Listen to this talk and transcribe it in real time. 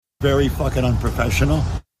Very fucking unprofessional.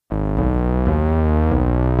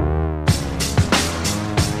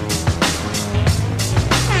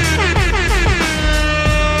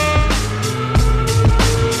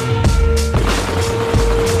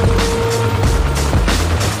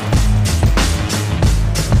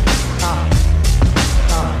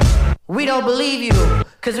 We don't believe you,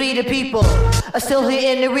 cause we the people are still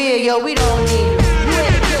here in the rear, yo, we don't need you. You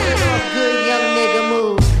ain't killing off good young nigga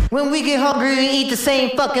mood. When we get hungry, we eat the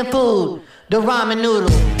same fucking food, the ramen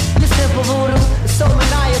noodle. Your simple voodoo is so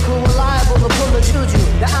maniacal, reliable to pull a juju.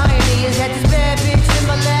 The irony is that this bad bitch in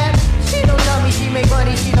my lap, she don't tell me she make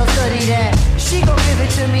money, she don't study that. She gon' give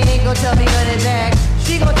it to me, ain't gon' tell me none of that.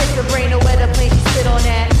 She gon' take the brain away the plane, she spit on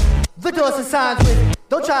that. Vidors and signs with,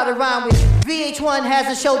 don't try to rhyme with. VH1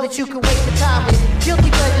 has a show that you can waste your time with.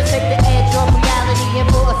 Guilty pleasures take the edge off reality,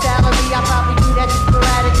 and for a salary, I probably do that just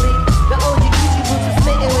sporadically. The OG Gucci boots are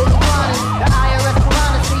smitten with iguanas. The IRS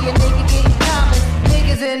piranha see a nigga getting common.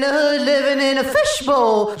 Niggas in the hood living in a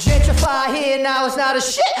fishbowl. Gentrify here, now it's not a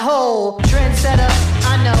shithole. Trendsetter,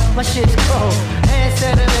 I know, my shit's cold. And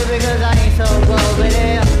sentiment because I ain't so bold. But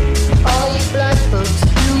yeah, all you black folks,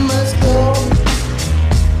 you must go.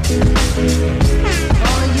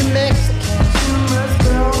 All of you Mexicans, you must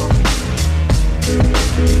go.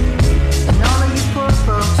 And all of you poor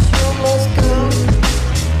folks, you must go.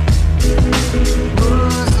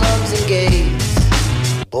 Muslims and gays,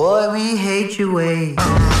 boy, we hate your ways.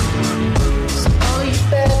 So all you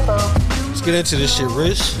bad folks, Let's get into this shit,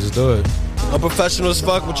 Rich. Let's do it. Unprofessional as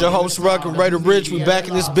fuck with your host, Ruck and Raider Rich. We back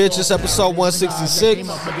in this bitch. It's episode 166.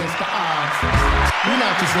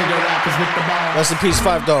 Rest in peace,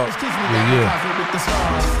 Five Dog.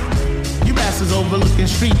 You bastards overlooking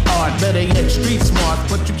street art, better yet street smart,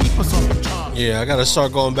 but you keep us on the charm. Yeah, I gotta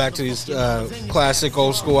start going back to these classic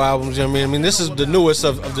old school albums. You know what I mean? This is the newest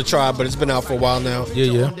of the tribe, but it's been out for a while now.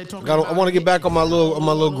 Yeah. I want to get back on my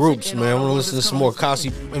little groups, man. I want to listen to some more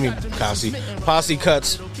posse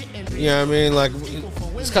cuts. You know what I mean? Like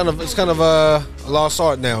it's kind of a lost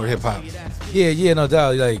art now in hip hop. Yeah, no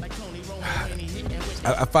doubt. Like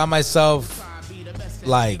I find myself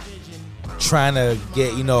like trying to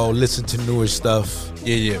get, listen to newer stuff.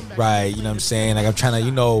 Yeah. Right, you know what I'm saying? Like I'm trying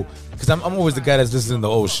to, because I'm always the guy that's listening to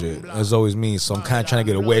old shit. That's always me. So I'm kind of trying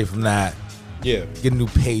to get away from that. Yeah. Get a new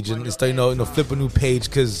page and start, flip a new page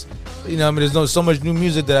because, there's so much new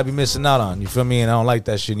music that I be missing out on. You feel me? And I don't like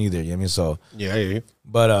that shit either. You know what I mean? So yeah, I hear you.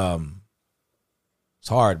 But it's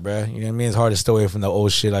hard, bro. You know what I mean? It's hard to stay away from the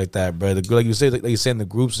old shit like that, bro. Like you say, like you say in the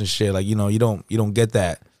groups and shit, like you don't get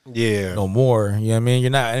that. Yeah. No more. You know what I mean? You're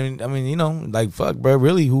not. I mean, like fuck, bro.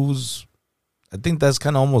 Really, I think that's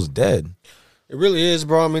kind of almost dead. It really is,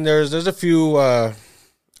 bro. I mean, there's a few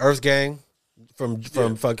Earth Gang from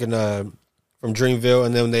fucking from Dreamville,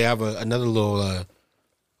 and then they have another little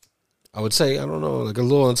I would say, I don't know, like a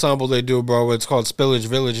little ensemble they do, bro. It's called Spillage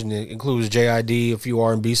Village, and it includes JID, a few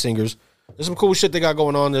R&B singers. There's some cool shit they got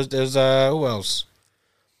going on. There's who else?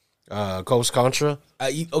 Coast Contra.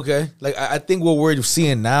 Okay, like I think what we're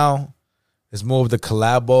seeing now is more of the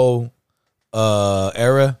collabo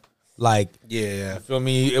era. Like, yeah, you feel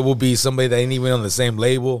me? It will be somebody that ain't even on the same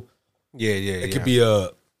label. Yeah. It could be a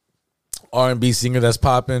R&B singer that's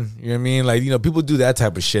popping. You know what I mean? Like, people do that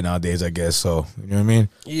type of shit nowadays, I guess. So, you know what I mean?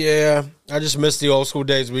 Yeah, I just miss the old school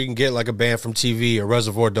days where you can get like a band from TV or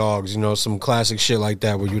Reservoir Dogs, some classic shit like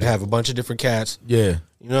that where you'd have a bunch of different cats. Yeah.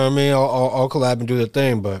 You know what I mean? All collab and do their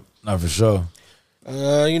thing, but... Not for sure.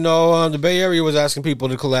 The Bay Area was asking people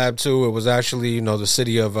to collab too. It was actually, the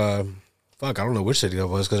city of... I don't know which city that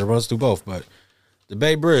was because it runs through both, but the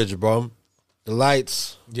Bay Bridge, bro. The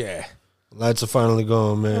lights. Yeah. The lights are finally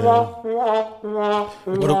gone, man. What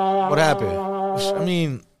happened? I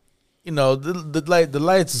mean, the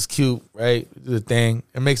lights is cute, right? The thing.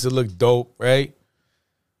 It makes it look dope, right?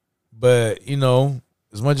 But,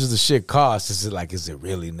 as much as the shit costs, is it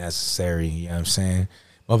really necessary? You know what I'm saying?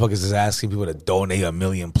 Motherfuckers is asking people to donate $1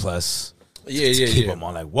 million plus. Yeah. Keep them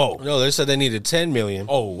on like, whoa. No, they said they needed $10 million.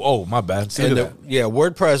 Oh, my bad.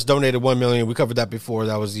 WordPress donated $1 million. We covered that before.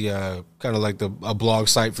 That was the kind of like a blog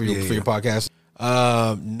site for your podcast.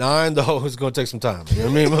 9 though is going to take some time. You know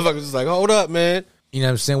what I mean? Motherfuckers is like, hold up, man. You know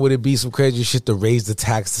what I'm saying? Would it be some crazy shit to raise the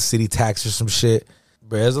city tax or some shit?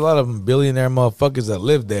 But there's a lot of billionaire motherfuckers that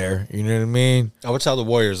live there. You know what I mean? I would tell the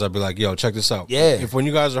Warriors, I'd be like, yo, check this out. Yeah. If when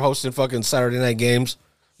you guys are hosting fucking Saturday night games,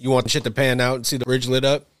 you want shit to pan out and see the bridge lit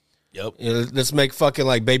up, yep. Let's make fucking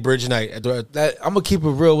like Bay Bridge night. I'm gonna keep it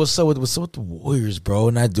real. What's up with the Warriors, bro?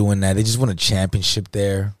 Not doing that. They just won a championship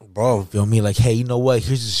there, bro. Feel me? Like, hey, you know what?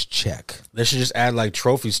 Here's this check. They should just add like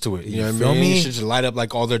trophies to it. You know what I mean? You should just light up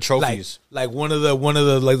like all their trophies, like one of the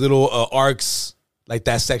like little arcs, like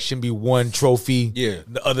that section be one trophy. Yeah.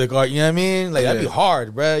 The other guard, you know what I mean? Like that'd be Yeah.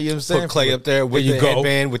 hard, bro. You know what I'm saying? Put Clay up there with you the go.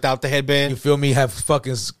 headband, without the You headband. feel me? Have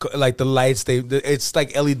fucking like the lights. It's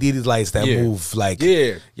like LED lights that Yeah. move. Like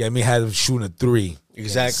Yeah. I mean, have them shooting a 3.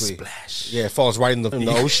 Exactly. Splash. Yeah, it falls right in the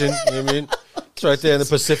ocean. You know what I mean? It's right there in the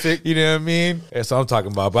Pacific. You know what I mean? That's what I'm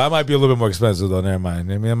talking about. But I might be a little bit more expensive though. Never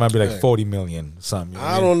mind. I mean, it might be like 40 million or something. You know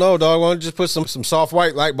what I don't know, dog. Why don't you just put some soft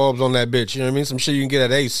white light bulbs on that bitch? You know what I mean? Some shit you can get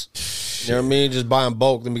at Ace. You know what I mean? Just buy in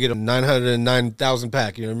bulk. Let me get a 909,000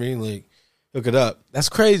 pack. You know what I mean? Like, hook it up. That's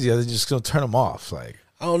crazy. They're just gonna turn them off. Like,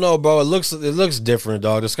 I don't know, bro. It looks different,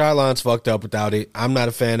 dog. The skyline's fucked up without it. I'm not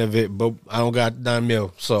a fan of it, but I don't got 9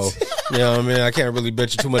 mil, so you know what I mean. I can't really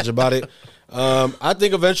bitch too much about it. I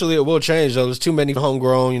think eventually it will change, though. There's too many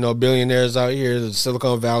homegrown, billionaires out here. There's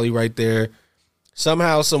Silicon Valley right there.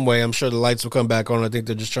 Somehow, some way, I'm sure the lights will come back on. I think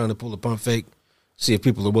they're just trying to pull a pump fake, see if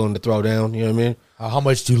people are willing to throw down. You know what I mean? how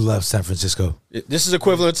much do you love San Francisco? This is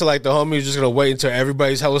equivalent to like the homies just gonna wait until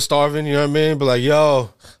everybody's hella starving. You know what I mean? But like,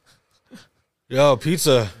 yo,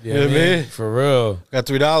 pizza. You know what I mean? For real. Got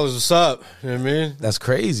 $3. What's up? You know what I mean? That's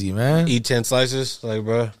crazy, man. Eat 10 slices, like,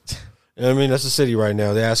 bro. You know what I mean? That's the city right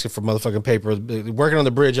now. They're asking for motherfucking paper. They're working on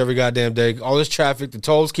the bridge every goddamn day. All this traffic, the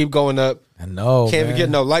tolls keep going up. I know. Can't even man. get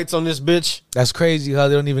no lights on this bitch. That's crazy how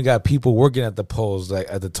they don't even got people working at the polls, like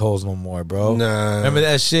at the tolls no more, bro. Nah. Remember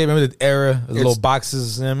that shit? Remember the era? The little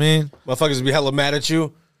boxes, you know what I mean? Motherfuckers be hella mad at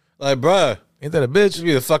you. Like, bruh, Ain't that a bitch? you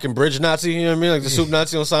be the fucking bridge Nazi, you know what I mean? Like the soup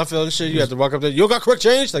Nazi on Seinfeld and shit. You have to walk up there. You don't got quick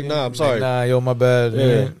change? Like, nah, I'm sorry. Nah, yo, my bad. Yeah.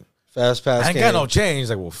 Man. Fast pass. I ain't got no change.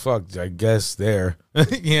 Like, well, fuck, I guess there.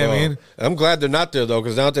 You know what I mean? I'm glad they're not there, though,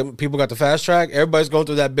 because now that people got the fast track, everybody's going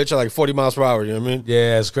through that bitch at like 40 miles per hour, you know what I mean?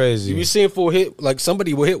 Yeah, it's crazy. You be seeing full hit, like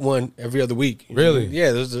somebody will hit one every other week. Really?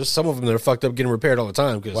 Yeah, there's some of them that are fucked up getting repaired all the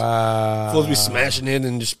time because Wow. fools be smashing in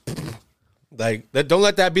and just like that. Don't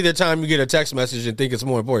let that be the time you get a text message and think it's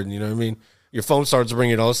more important. You know what I mean? Your phone starts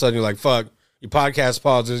ringing, all of a sudden you're like, fuck. Your podcast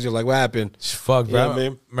pauses. You're like, what happened? Fuck, You bro. know what I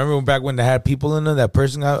mean? Remember when back when they had people in there? A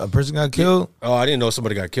person got killed. Oh, I didn't know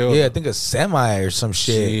somebody got killed. Yeah, I think a semi or some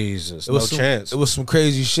shit. Jesus, It was no some, chance. It was some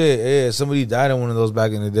crazy shit. Yeah, somebody died in one of those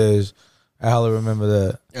back in the days. I hella remember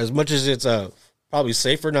that. As much as it's probably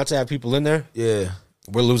safer not to have people in there, Yeah,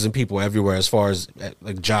 we're losing people everywhere as far as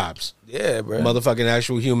like jobs. yeah, bro. Motherfucking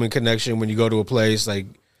actual human connection when you go to a place. Like,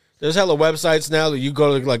 there's hella websites now that you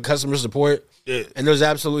go to like customer support, and there's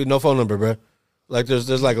absolutely no phone number, bro. Like, there's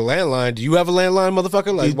like a landline. Do you have a landline,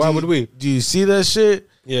 motherfucker? Like, why would we? Do you see that shit?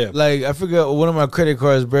 Yeah. Like, I forget one of my credit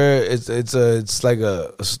cards, bro. It's like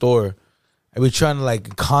a store. I be trying to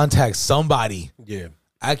like contact somebody. Yeah.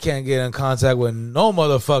 I can't get in contact with no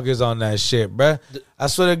motherfuckers on that shit, bruh. I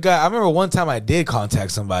swear to God, I remember one time I did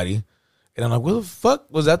contact somebody, and I'm like, what the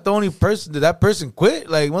fuck? Was that the only person? Did that person quit?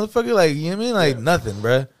 Like, motherfucker, like, you know what I mean? Like, nothing,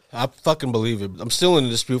 bruh. I fucking believe it. I'm still in the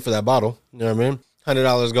dispute for that bottle. You know what I mean?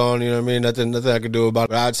 $100 gone, you know what I mean? Nothing I could do about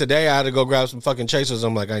it. Today I had to go grab some fucking chasers.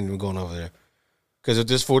 I'm like, I ain't even going over there. Because if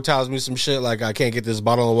this fool tells me some shit, like I can't get this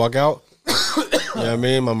bottle and walk out, you know what I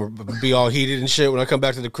mean? I'm going to be all heated and shit. When I come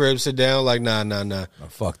back to the crib, sit down, like, nah. Oh,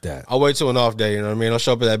 fuck that. I'll wait till an off day, you know what I mean? I'll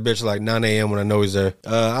show up at that bitch like 9 a.m. when I know he's there.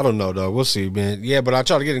 I don't know, though. We'll see, man. Yeah, but I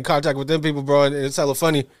try to get in contact with them people, bro, and it's hella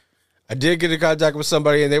funny. I did get in contact with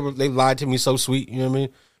somebody, and they lied to me so sweet, you know what I mean?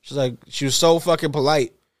 She was so fucking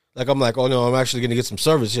polite. Like, I'm like, oh, no, I'm actually going to get some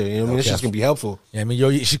service here. You know what I mean? This shit's going to be helpful. Yeah, I mean,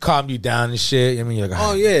 yo, she calmed you down and shit. I mean, you're like,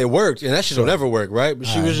 Oh, yeah, it worked. And that shit will never work, right? But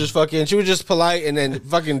she was just polite, and then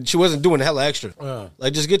fucking, she wasn't doing hella extra.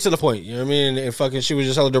 Like, just get to the point. You know what I mean? And fucking, she was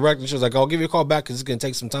just hella direct, and she was like, I'll give you a call back because it's going to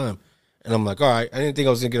take some time. And I'm like, all right. I didn't think I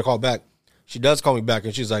was going to get a call back. She does call me back,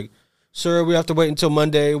 and she's like, sir, we have to wait until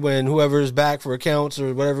Monday when whoever is back for accounts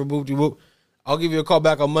or whatever, whoop-de-whoop. I'll give you a call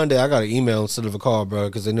back on Monday. I got an email instead of a call, bro,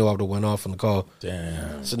 because they knew I would have went off on the call.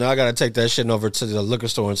 damn. So now I got to take that shit over to the liquor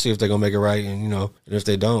store and see if they're going to make it right. And, and if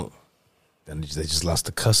they don't, Then they just lost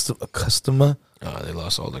a customer. they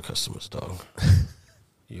lost all their customers, dog.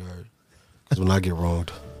 You heard. Because when I get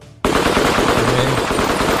wronged.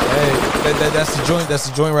 Hey, that's the joint. That's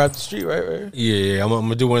the joint right up the street, right? Yeah, I'm going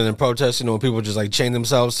to do one of them protests, when people just like chain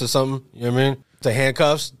themselves to something. You know what I mean? The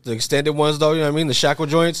handcuffs, the extended ones, though, you know what I mean? The shackle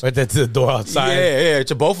joints. Right there to the door outside. Yeah,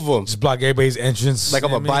 to both of them. Just block everybody's entrance. Like I'm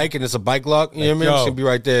you know a what I mean? bike and it's a bike lock. You know what I mean? Yo. It's gonna be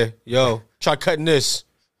right there. Yo, try cutting this.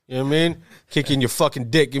 You know what I mean? Kick in your fucking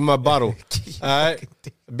dick. Give me my bottle. All right?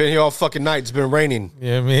 I've been here all fucking night. It's been raining. You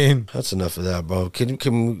know what I mean? That's enough of that, bro. If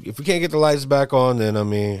we can't get the lights back on, then I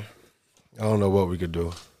mean, I don't know what we could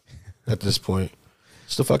do at this point.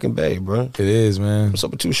 It's the fucking Bay, bro. It is, man. It's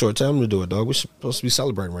up a too short time to do it, dog. We're supposed to be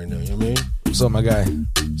celebrating right now. You know what I mean? What's up, my guy?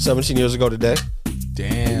 17 years ago today,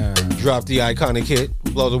 Damn. dropped the iconic hit,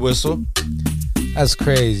 Blow the Whistle. That's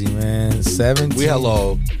crazy, man. 17. We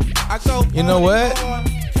hello. You know what?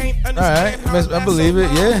 All right, I believe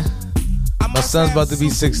it. Yeah, my son's about to be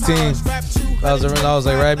 16. I was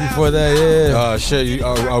like right before that. Yeah. Shit.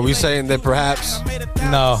 Are we saying that perhaps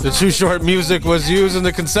No. the Too Short music was used in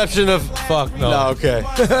the conception of? Fuck no. No, okay.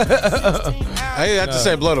 I ain't have to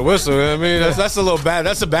say blow the whistle. You know what I mean, that's a little bad.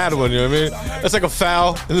 That's a bad one. You know what I mean? That's like a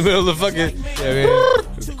foul in the middle of the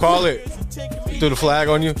fucking. Yeah, Call it. Threw the flag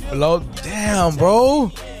on you. Below. Damn,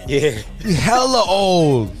 bro. Yeah. You hella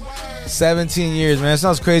old. 17 years, man. It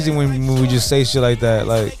sounds crazy when we just say shit like that.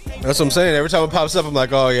 Like, That's what I'm saying. Every time it pops up, I'm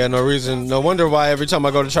like, oh yeah, no reason. No wonder why every time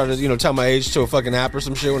I go to try to, tell my age to a fucking app or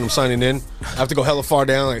some shit when I'm signing in, I have to go hella far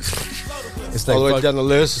down, like it's all the way like down the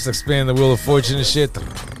list. it's like spinning the wheel of fortune and shit.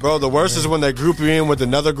 Bro, the worst is when they group you in with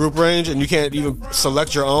another group range and you can't even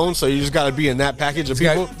select your own, so you just gotta be in that package of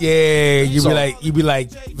people. Yeah, you So- be like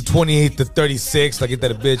 28 to 36, like get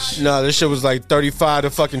that a bitch. No, this shit was like 35 to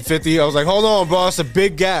fucking 50. I was like, hold on, bro, it's a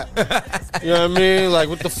big gap. You know what I mean? Like,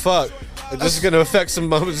 what the fuck? This is gonna affect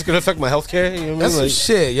It's gonna affect my healthcare. You know what I That's mean?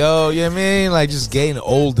 some shit, yo. You know what I mean? Like just getting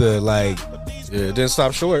older, like, Yeah, it didn't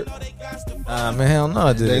stop short. man, hell no,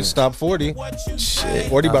 it It didn't didn't. stop 40. Shit.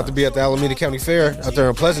 40 about to be at the Alameda County Fair out there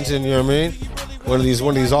in Pleasanton. You know what I mean? One of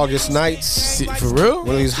these August nights. For real?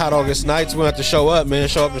 One of these hot August nights, we have to show up, man.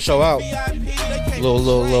 Show up and show out.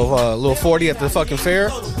 Little 40 at the fucking fair.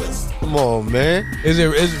 Come on, man. Is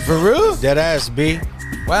it for real? Dead ass, B.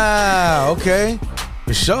 Wow. Okay.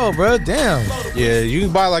 For sure, bro. Damn. Yeah, you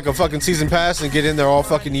can buy like a fucking season pass and get in there all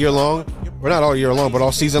fucking year long. Well, not all year long, but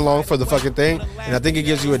all season long for the fucking thing. And I think it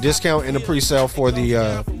gives you a discount and a pre-sale for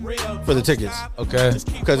the tickets. Okay.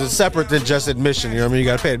 Because it's separate than just admission. You know what I mean? You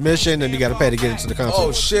got to pay admission and you got to pay to get into the concert.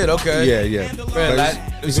 Oh shit. Okay. Yeah.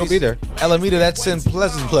 But it's gonna be there. Alameda, that's in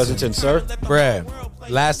Pleasanton, sir. Brad,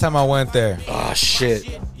 last time I went there, Oh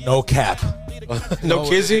shit. no cap. No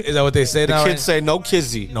kizzy? Is that what they say The now? kids say no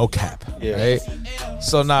kizzy. No cap. Yeah. Right?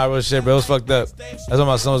 So, nah, real shit, bro. It was fucked up. That's when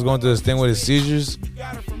my son was going through this thing with his seizures.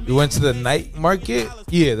 We went to the night market.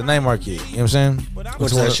 Yeah, the night market. You know what I'm saying? Went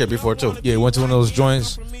to that shit before, too. Yeah, went to one of those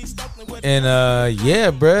joints. And,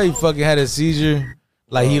 yeah, bro, he fucking had a seizure.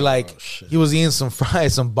 Like, he was eating some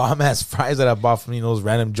fries, some bomb-ass fries that I bought from, those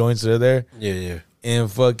random joints that are there. Yeah. And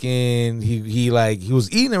fucking, he was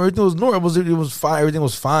eating everything was normal. It was fine. Everything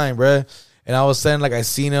was fine, bruh. And all of a sudden, like, I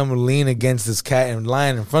seen him lean against this cat and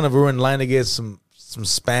lying in front of her and lying to get some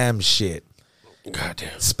spam shit.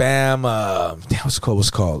 Goddamn. Spam, damn, what's it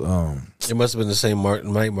called? It must have been the same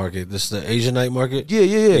night market. This is the Asian night market?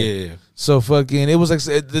 Yeah. So fucking, it was like,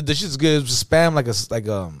 the shit's good. It was spam, kind of like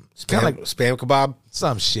Spam kebab.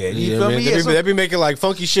 some shit. You Yeah, feel man. me? They be making like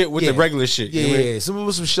funky shit with the regular shit. Yeah, you know what I mean? yeah.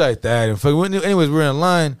 Some shit like that. And fucking, anyways, we were in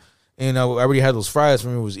line. And I already had those fries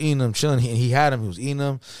from him. He was eating them, chilling. He had them. He was eating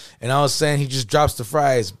them. And I was saying, he just drops the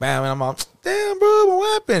fries. Bam. And I'm like, damn, bro,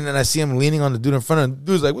 what happened? And I see him leaning on the dude in front of him. The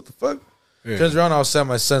dude's like, what the fuck? Yeah. Turns around, all of a sudden,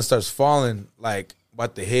 my son starts falling, like,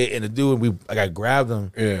 about to hit. And the dude, I grabbed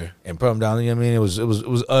him and put him down. You know what I mean? It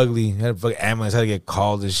was ugly. Had a fucking ambulance. Had to get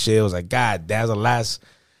called and shit. It was like, God, that was the last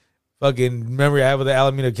fucking memory I have of the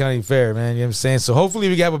Alameda County Fair, man. You know what I'm saying? So hopefully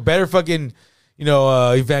we can have a better fucking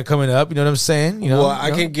event coming up. You know what I'm saying?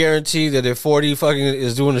 I can guarantee that if 40 fucking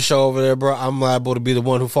is doing the show over there, bro, I'm liable to be the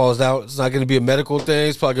one who falls out. It's not going to be a medical thing.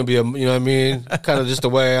 It's probably going to be you know what I mean? Kind of just the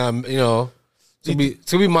way I'm, it's going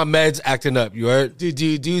to be my meds acting up. You heard? Do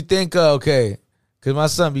you think, okay, because my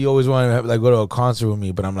son be always wanting to go to a concert with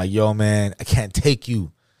me, but I'm like, yo, man, I can't take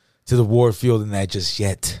you to the Warfield and that just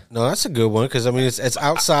yet. No, that's a good one because, I mean, it's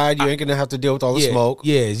outside. You ain't going to have to deal with all the smoke.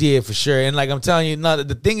 Yeah, for sure. And like I'm telling you, no,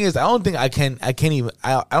 the thing is, I don't think I can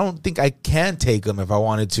take them if I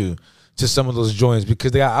wanted to some of those joints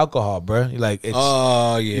because they got alcohol, bro. Like, it's,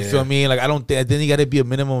 yeah. You feel me? Like, I don't think, then you got to be a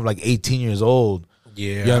minimum of like 18 years old. Yeah.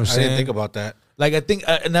 You know what I'm I saying? didn't think about that. Like, I think,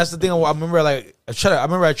 and that's the thing. I remember,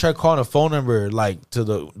 I tried calling a phone number like to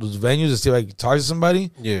those venues to see if I could talk to somebody.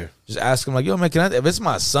 Yeah. Just ask them like, yo, man, if it's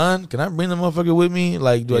my son, can I bring the motherfucker with me?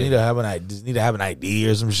 Like, do I need to have an ID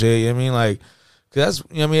or some shit? You know what I mean? Like, cause that's,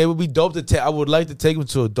 it would be dope to take. I would like to take him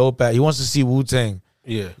to a dope act. He wants to see Wu-Tang.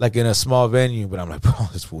 Yeah. Like in a small venue, but I'm like, bro,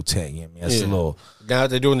 it's Wu-Tang. You know what I mean? That's a little. Now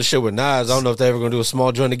they're doing the shit with Nas. I don't know if they're ever gonna do a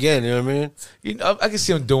small joint again. You know what I mean? I can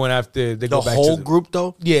see them doing after they go back whole to group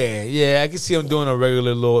though. Yeah. I can see them doing a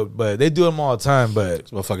regular little, but they do them all the time. But these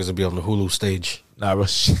motherfuckers will be on the Hulu stage. Nah, real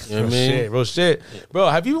shit. You know what I mean? Real shit. Bro,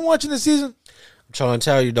 have you been watching this season? trying to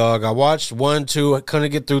tell you, dog. I watched 1, 2. I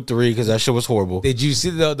couldn't get through 3 because that shit was horrible. Did you see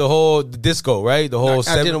the whole disco, right? The whole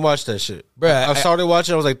I didn't watch that shit. Bruh, I started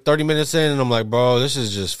watching. I was like 30 minutes in, and I'm like, bro, this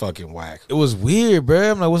is just fucking whack. It was weird,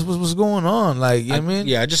 bro. I'm like, what's going on? Like, you know what I mean?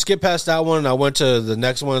 Yeah, I just skipped past that one, and I went to the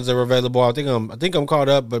next ones that were available. I think I'm caught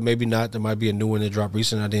up, but maybe not. There might be a new one that dropped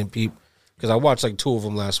recently. I didn't peep because I watched like 2 of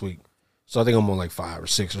them last week, so I think I'm on like 5 or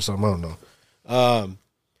 6 or something. I don't know.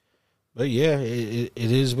 But yeah, it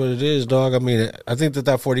is what it is, dog. I mean, I think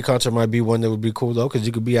that 40 concert might be one that would be cool though, because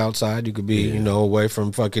you could be outside, you could be away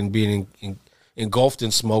from fucking being engulfed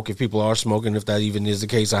in smoke. If people are smoking, if that even is the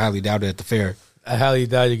case, I highly doubt it at the fair. I highly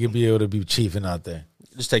doubt you could be able to be chiefing out there.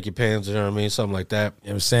 Just take your pants, you know what I mean, something like that. You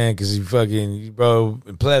know what I'm saying? Because you fucking, bro,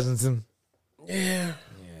 in Pleasanton. Yeah.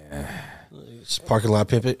 It's parking lot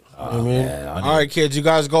pimp it. You know what I mean? man, all right, kids, you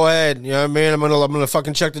guys go ahead. You know what I mean? I'm gonna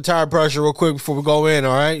fucking check the tire pressure real quick before we go in.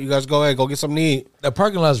 All right, you guys go ahead, go get something to eat. That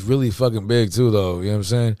parking lot's really fucking big too, though. You know what I'm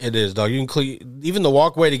saying? It is, dog. You can clear even the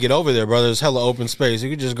walkway to get over there, brother. There's hella open space. You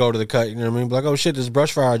could just go to the cut. You know what I mean? Be like, oh shit, this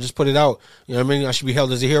brush fire. Just put it out. You know what I mean? I should be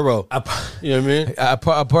held as a hero. You know what I mean? I had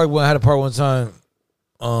a park one time,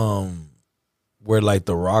 where like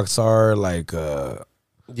the rocks are, like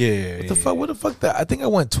Yeah. What the fuck? What the fuck? That I think I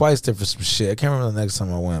went twice there for some shit. I can't remember the next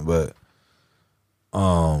time I went, but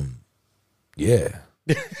yeah,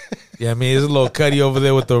 yeah. I mean, there's a little cutty over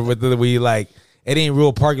there with the where you like it ain't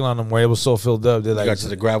real parking lot no more. It was so filled up. They're like, got to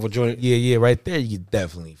the gravel joint. Yeah, right there. You could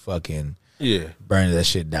definitely fucking burn that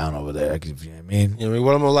shit down over there. You know what I mean? You know what I mean?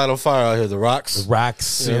 What I'm gonna light on fire out here? The rocks. The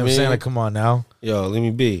rocks. You know what I'm saying? Like, come on now. Yo, let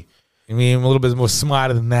me be. I mean, I'm a little bit more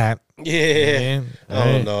smarter than that. Yeah. I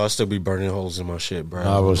don't know. I still be burning holes in my shit, bro.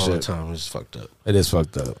 All the time. It's fucked up. It is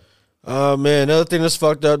fucked up. Man, another thing that's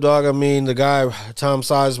fucked up, dog. I mean, the guy, Tom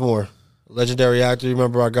Sizemore, legendary actor. You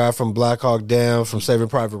remember our guy from Black Hawk Down, from Saving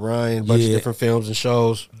Private Ryan, a bunch of different films and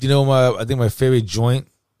shows. You know, I think my favorite joint.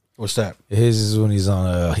 What's that? His is when he's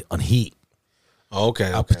on Heat. Oh,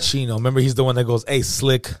 okay. Al Pacino. Remember, he's the one that goes, "Hey,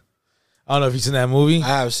 Slick." I don't know if you've seen that movie. I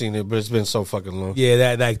have seen it, but it's been so fucking long.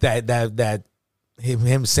 Yeah, that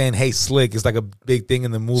him saying "Hey, Slick" is like a big thing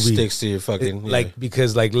in the movie. Sticks to your fucking like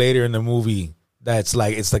because like later in the movie, that's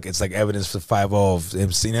like it's like evidence for 5-0 of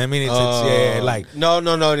him. You know what I mean? It's like no.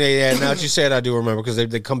 Now that you said, I do remember because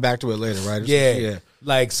they come back to it later, right? Yeah.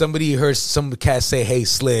 Like somebody heard some cat say "Hey,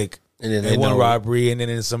 Slick," and then they one robbery, and then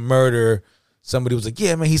in some murder. Somebody was like,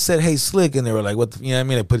 "Yeah, man," he said, "Hey, Slick," and they were like, "What?" You know what I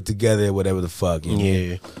mean? They put it together, whatever the fuck. You know?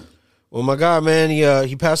 Yeah. Well, my guy, man,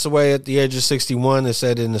 he passed away at the age of 61. They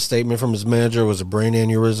said in a statement from his manager it was a brain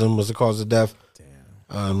aneurysm was the cause of death.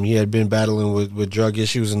 Damn. He had been battling with drug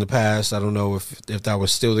issues in the past. I don't know if that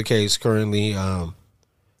was still the case currently, and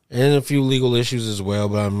a few legal issues as well.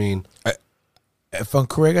 But I mean, if I'm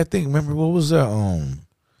correct, I think remember what was that?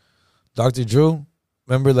 Dr. Drew.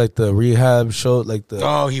 Remember like the rehab show, like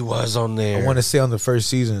the he was on there. I want to say on the first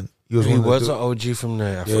season he was an OG from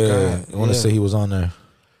there. I forgot. I want to say he was on there.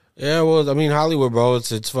 Yeah, well, I mean, Hollywood, bro,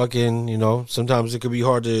 it's fucking, sometimes it could be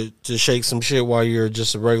hard to shake some shit while you're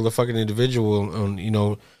just a regular fucking individual on,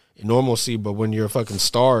 in normalcy. But when you're a fucking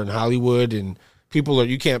star in Hollywood and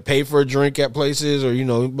you can't pay for a drink at places or,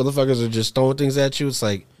 motherfuckers are just throwing things at you. It's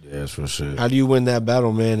like, yeah, that's for sure. How do you win that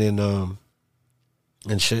battle, man?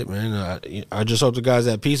 And shit, man. I just hope the guy's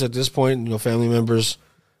at peace at this point. Family members,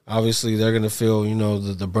 obviously, they're going to feel,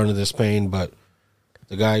 the brunt of this pain, but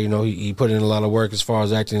the guy, he put in a lot of work as far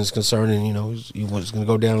as acting is concerned, and, he was going to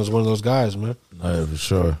go down as one of those guys, man. Yeah, for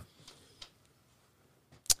sure.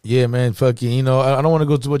 Yeah, man, fucking, I don't want to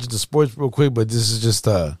go too much into sports real quick, but this is just,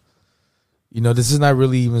 this is not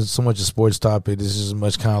really even so much a sports topic. This is as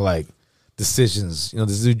much kind of like decisions. We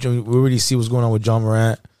already see what's going on with John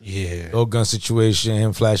Morant. Yeah. The whole gun situation,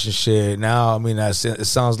 him flashing shit. Now, I mean, it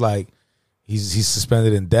sounds like he's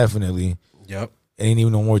suspended indefinitely. Yep. Ain't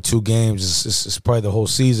even no more 2 games. It's probably the whole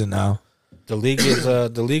season now. The league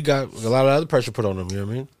got a lot of other pressure put on them. You know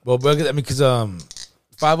what I mean? Well, because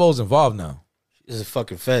 5-0's involved now. It's the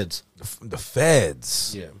fucking feds. The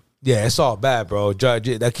feds. Yeah, it's all bad, bro.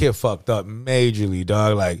 That kid fucked up majorly,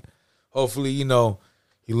 dog. Like, hopefully, he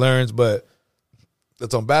learns. But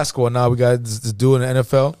that's on basketball now. We got this dude in the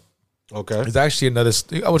NFL. Okay, he's actually another.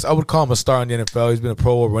 I would call him a star in the NFL. He's been a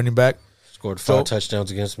Pro Bowl running back. Scored 5 touchdowns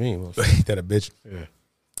against me. Ain't that a bitch? Yeah.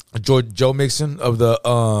 Joe Mixon of the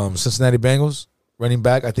Cincinnati Bengals, running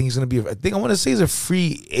back. I think he's going to be. I want to say he's a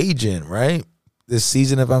free agent, right? This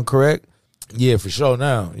season, if I'm correct. Yeah, for sure.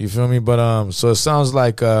 Now you feel me, but so it sounds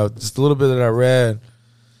like just a little bit that I read.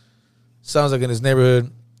 Sounds like in his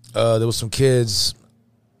neighborhood, there was some kids,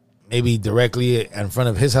 maybe directly in front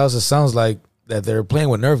of his house. It sounds like that they're playing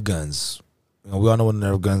with Nerf guns. You know, we all know what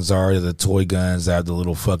Nerf guns are. The toy guns that have the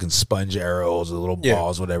little fucking sponge arrows, the little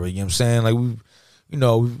balls, whatever. You know what I'm saying? Like,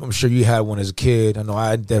 I'm sure you had one as a kid. I know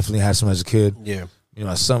I definitely had some as a kid. Yeah. You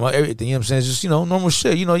know, some everything. You know what I'm saying? It's just, normal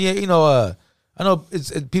shit. I know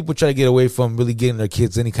people try to get away from really getting their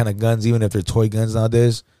kids any kind of guns, even if they're toy guns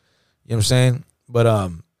nowadays. You know what I'm saying? But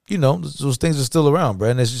those things are still around, bro.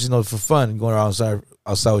 And it's just, for fun, going around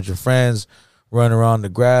outside with your friends, running around the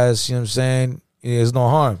grass. You know what I'm saying? There's no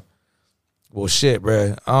harm. Well, shit,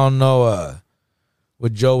 bro. I don't know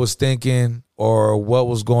what Joe was thinking or what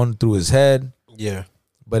was going through his head. Yeah.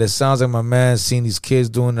 But it sounds like my man seen these kids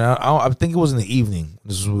doing that. I think it was in the evening.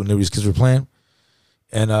 This is when these kids were playing.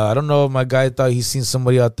 And I don't know if my guy thought he seen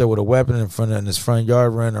somebody out there with a weapon in his front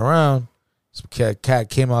yard running around. Some cat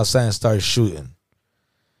came outside and started shooting.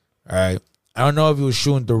 All right. I don't know if he was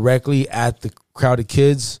shooting directly at the crowd of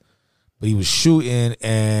kids, but he was shooting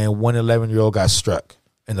and one 11-year-old got struck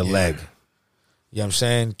in the leg. You know what I'm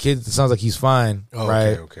saying? Kids, it sounds like he's fine,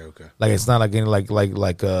 right? Okay. Like it's not like any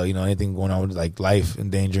anything going on with like life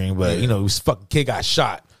endangering, but this fucking kid got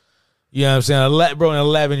shot. You know what I'm saying? Bro, an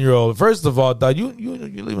 11-year-old. First of all, dog, you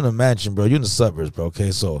live in a mansion, bro. You're in the suburbs, bro.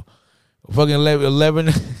 Okay, so fucking 11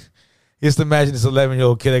 just imagine this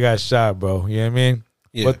 11-year-old kid that got shot, bro. You know what I mean?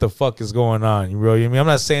 Yeah. What the fuck is going on? You know what I mean? I'm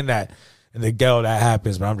not saying that in the ghetto that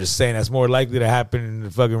happens, but I'm just saying that's more likely to happen in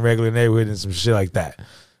the fucking regular neighborhood and some shit like that.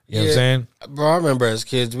 You know what I'm saying? Bro, I remember as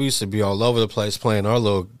kids, we used to be all over the place playing our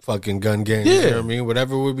little fucking gun games. Yeah. You know what I mean?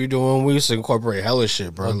 Whatever we be doing, we used to incorporate hella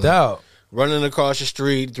shit, bro. No doubt. Running across the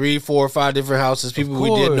street, 3, 4, 5 different houses, people we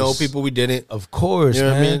did know, people we didn't. Of course, you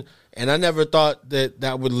know man. what I mean? And I never thought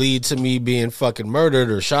that would lead to me being fucking murdered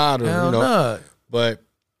or shot or, Not. But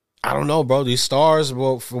I don't know, bro. These stars,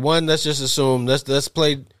 well, for one, let's just assume, let's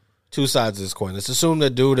play two sides of this coin. Let's assume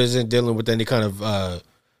that dude isn't dealing with any kind of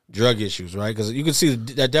drug issues, right? Because you can see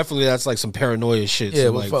that definitely that's like some paranoia shit. Yeah,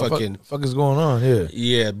 so like fuck is going on here?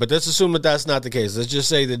 Yeah, but let's assume that that's not the case. Let's just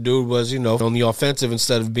say the dude was, on the offensive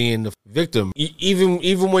instead of being the victim.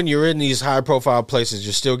 Even when you're in these high profile places,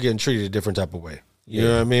 you're still getting treated a different type of way. You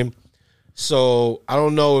know what I mean? So I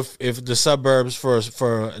don't know if the suburbs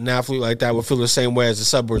for an athlete like that would feel the same way as the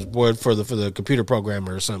suburbs would for the computer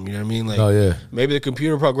programmer or something. You know what I mean? Like, maybe the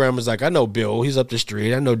computer programmer's like, I know Bill, he's up the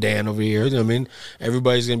street. I know Dan over here. You know what I mean?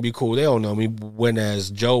 Everybody's gonna be cool. They don't know me. When as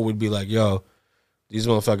Joe would be like, yo, these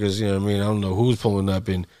motherfuckers. You know what I mean? I don't know who's pulling up,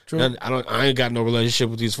 and I ain't got no relationship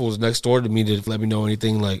with these fools next door to me to let me know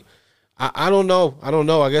anything. Like, I don't know.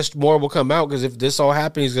 I guess more will come out because if this all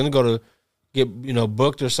happens, he's gonna go to get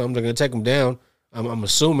booked or something. They're gonna take him down. I'm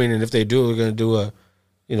assuming, and if they do, they're gonna do a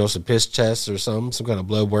some piss tests or some kind of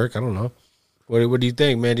blood work. I don't know. What do you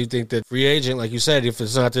think, man? Do you think that free agent, like you said, if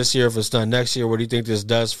it's not this year, if it's not next year, what do you think this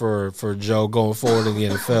does for Joe going forward in the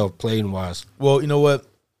NFL, playing wise? Well, you know what?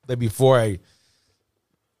 Like before I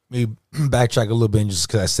maybe backtrack a little bit, just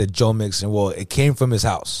because I said Joe Mixon. Well, it came from his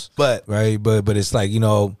house, but it's like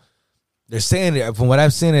they're saying it from what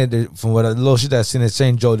I've seen it from what a little shit that I've seen it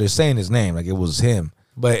saying Joe. They're saying his name like it was him,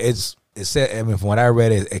 but it said. I mean, from what I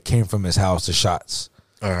read, it came from his house. The shots.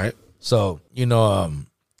 All right. So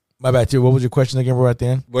my bad. Too. What was your question again, bro? At the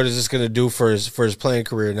end. What is this going to do for his playing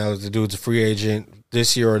career now that the dude's a free agent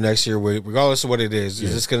this year or next year, regardless of what it is?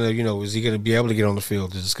 Is this going to is he going to be able to get on the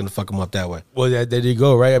field? Is this going to fuck him up that way? Well, there you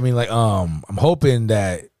go. Right. I mean, like I'm hoping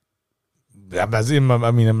that. I'm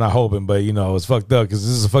not hoping, but it's fucked up because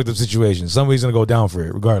this is a fucked up situation. Somebody's gonna go down for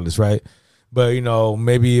it, regardless, right? But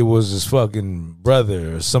maybe it was his fucking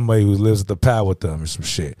brother or somebody who lives at the pad with them or some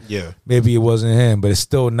shit. Yeah, maybe it wasn't him, but it's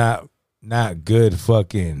still not good.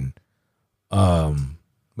 Fucking,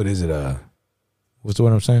 what is it? What's the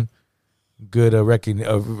word I'm saying? Good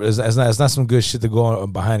it's not some good shit to go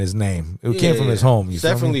on behind his name. It came from his home. It's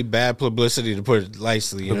definitely bad publicity, to put it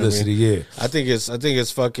nicely. Publicity, yeah. I think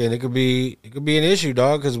it's fucking. It could be an issue,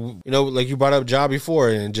 dog. Because like you brought up Ja before,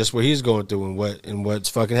 and just what he's going through, and what's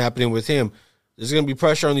fucking happening with him. There's gonna be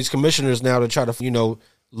pressure on these commissioners now to try to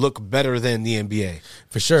look better than the NBA.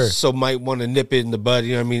 For sure. So might want to nip it in the bud,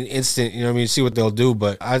 instant, see what they'll do.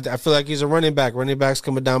 But I feel like he's a running back. Running backs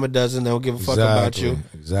come a dime a dozen. They don't give a fuck about you.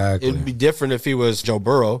 Exactly. It'd be different if he was Joe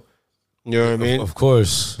Burrow. You know what I mean? Of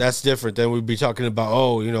course. That's different. Then we'd be talking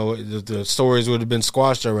about, the stories would have been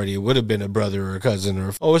squashed already. It would have been a brother or a cousin,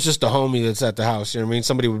 or, it's just a homie that's at the house. You know what I mean?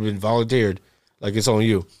 Somebody would have been volunteered like it's on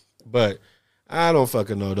you. But I don't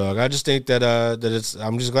fucking know, dog. I just think that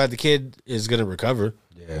I'm just glad the kid is going to recover.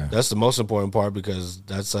 Yeah. That's the most important part because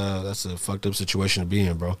that's a fucked up situation to be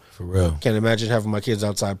in, bro. For real. Can't imagine having my kids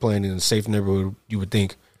outside playing in a safe neighborhood, you would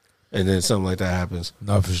think, and then something like that happens.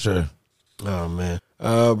 No, for sure. Oh, man.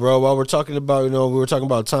 Bro, while we're talking about, we were talking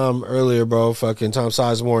about Tom earlier, bro. Fucking Tom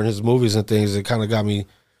Sizemore and his movies and things. It kind of got me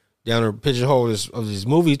down a pigeonhole of these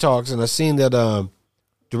movie talks, and I seen that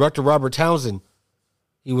director Robert Townsend.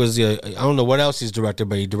 He was I don't know what else he's directed,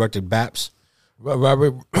 but he directed Baps.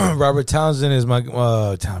 Robert Townsend is my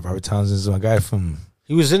Robert Townsend is my guy from.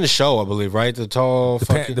 He was in the show, I believe, right? The tall,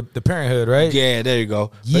 the Parenthood, right? Yeah, there you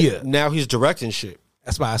go. Yeah. But now he's directing shit.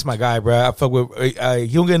 That's my guy, bro. I fuck with. He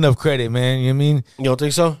don't get enough credit, man. You know what I mean? You don't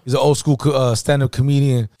think so? He's an old school stand-up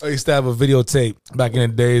comedian. I used to have a videotape back in the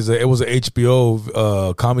days. It was an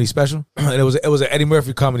HBO comedy special, and it was an Eddie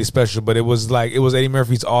Murphy comedy special. But it was Eddie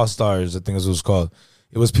Murphy's All Stars, I think is what it was called.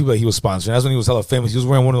 It was people that he was sponsoring. That's when he was hella famous. He was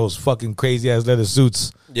wearing one of those fucking crazy ass leather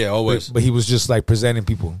suits. Yeah, always. But he was just like presenting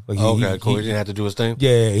people. Like Okay, cool. He didn't have to do his thing.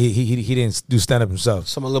 Yeah, he didn't do stand up himself.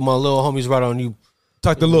 Some of my little homies right on you.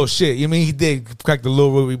 Talked a little shit. You know what I mean, he did crack the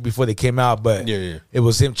little rule before they came out, but Yeah. it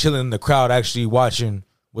was him chilling in the crowd, actually watching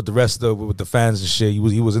with the rest of with the fans and shit. He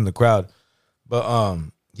was in the crowd, but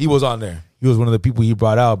he was on there. He was one of the people he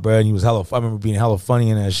brought out, bro. And he was hella. I remember being hella funny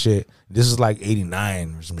in that shit. This is like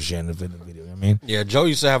 '89 or some shit in the video. You know what I mean? Yeah, Joe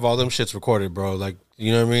used to have all them shits recorded, bro. Like,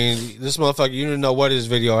 you know what I mean? This motherfucker, you didn't know what his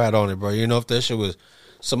video had on it, bro. You know if that shit was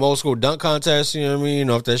some old school dunk contest, you know what I mean? You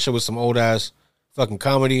know if that shit was some old ass fucking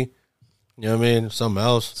comedy, you know what I mean? Something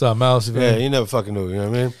else. Something else. Yeah, you never fucking knew, you know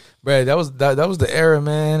what I mean? Bro, that was the era,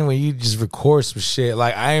 man, when you just record some shit.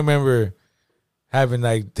 Like, I remember having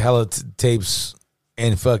like hella tapes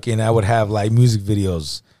and fucking I would have like music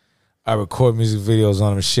videos. I record music videos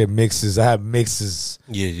on them shit, mixes. I have mixes.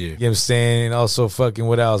 Yeah. You know what I'm saying? And also fucking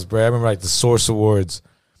what else, bro? I remember like the Source Awards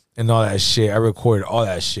and all that shit. I recorded all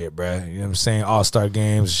that shit, bro. You know what I'm saying? All-Star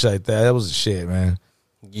games, shit like that. That was the shit, man.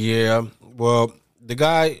 Yeah. Well, the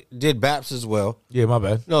guy did Baps as well. Yeah, my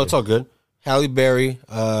bad. No, it's all good. Halle Berry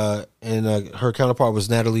and her counterpart was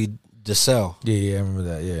Natalie Desselle. Yeah, I remember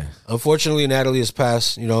that, yeah. Unfortunately, Natalie has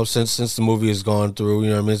passed, since the movie has gone through,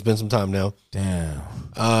 it's been some time now. Damn.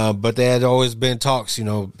 But there had always been talks,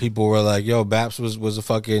 people were like, yo, Baps was a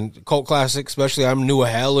fucking cult classic, especially I knew a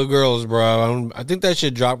hella girls, bro. I think that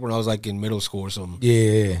shit dropped when I was like in middle school or something.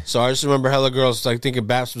 Yeah. So I just remember hella girls like thinking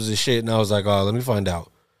Baps was a shit, and I was like, oh, let me find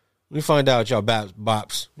out. Let me find out y'all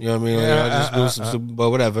bops. You know what I mean? Like, I just do some, but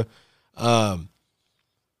whatever.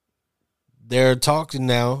 They're talking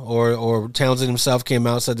now, or Townsend himself came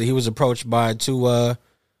out and said that he was approached by two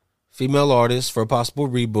female artists for a possible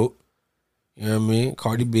reboot. You know what I mean?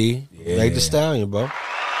 Cardi B, Meg Thee Stallion, bro.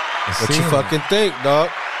 What you fucking think, dog?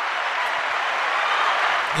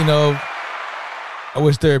 I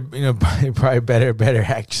wish they're probably better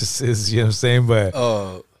actresses. You know what I'm saying? But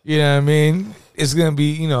you know what I mean? It's gonna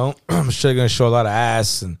be I'm sure they're gonna show a lot of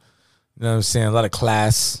ass and you know what I'm saying, a lot of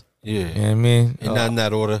class. Yeah, you know what I mean? And not in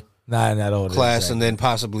that order. Not in that order. Class exactly. and then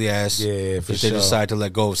possibly ass. Yeah, for if sure. they decide to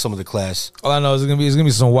let go of some of the class. All I know is it's gonna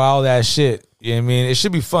be some wild ass shit. You know what I mean? It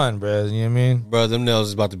should be fun, bro. You know what I mean? Bro, them nails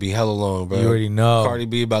is about to be hella long, bro. You already know. Cardi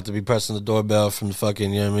B about to be pressing the doorbell from the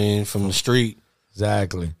fucking, from the street.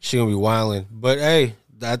 Exactly. She gonna be wilding. But hey,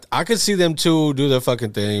 I could see them two do their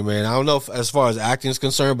fucking thing, man. I don't know if, as far as acting is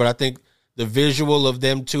concerned, but I think the visual of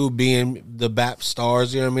them two being the BAP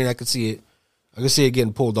stars, you know what I mean? I could see it. I could see it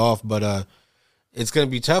getting pulled off, but it's going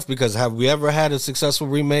to be tough because have we ever had a successful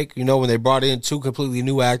remake? When they brought in two completely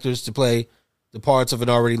new actors to play the parts of an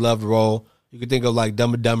already loved role. You could think of like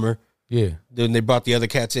Dumb and Dumber. Yeah. Then they brought the other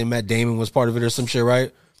cats in. Matt Damon was part of it or some shit,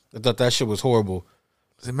 right? I thought that shit was horrible.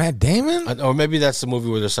 Is it Matt Damon? Or maybe that's the movie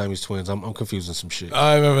where they're Siamese twins. I'm confusing some shit.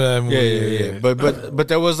 I remember that movie. Yeah. But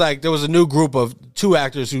there was a new group of two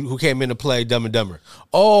actors who came in to play Dumb and Dumber.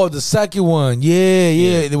 Oh, the second one. Yeah.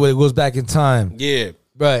 It goes back in time. Yeah.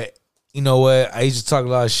 But you know what? I used to talk a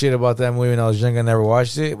lot of shit about that movie when I was younger. I never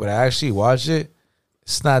watched it, but I actually watched it.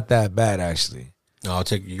 It's not that bad, actually. No, I'll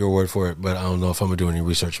take your word for it, but I don't know if I'm gonna do any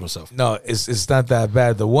research myself. No, it's not that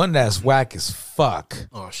bad. The one that's whack as fuck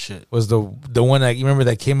Oh shit. was the one that you remember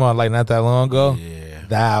that came out like not that long ago. Yeah.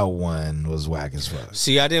 That one was whack as fuck.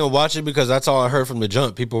 See, I didn't watch it because that's all I heard from the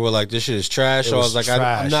jump. People were like, "This shit is trash." So I was like,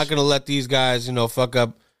 "I'm not gonna let these guys, fuck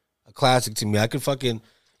up a classic to me. I could fucking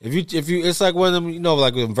if you, it's like one of them,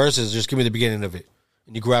 like with verses. Just give me the beginning of it,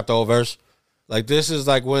 and you grab the whole verse. Like this is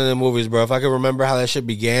like one of the movies, bro. If I could remember how that shit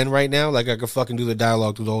began right now, like I could fucking do the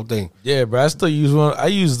dialogue through the whole thing. Yeah, bro. I still use one. I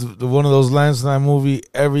use one of those lines in that movie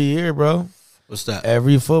every year, bro. What's that?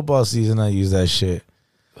 Every football season, I use that shit.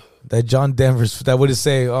 That John Denver's, that would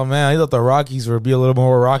say, oh man, I thought the Rockies would be a little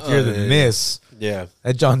more rockier than this. Yeah.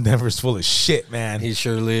 That John Denver's full of shit, man. He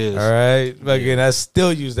surely is. All right. Again, I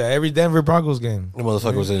still use that every Denver Broncos game. The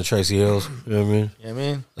motherfucker was in the Tracy Hills. You know what I mean? Yeah,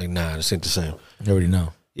 man. Like, nah, this ain't the same. You already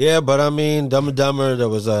know. Yeah, but I mean, Dumb and Dumber, there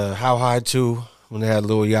was a How High 2, when they had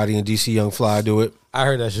Lil Yachty and DC Young Fly do it. I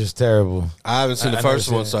heard that shit's terrible. I haven't seen the I never first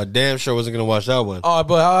seen one, it. so I damn sure wasn't gonna watch that one. Oh,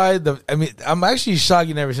 but I'm actually shocked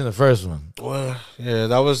you never seen the first one. Well, yeah,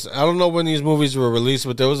 that was. I don't know when these movies were released,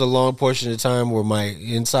 but there was a long portion of time where my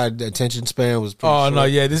inside attention span was. Pretty Oh short. no,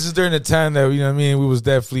 yeah, this is during the time that, you know what I mean, we was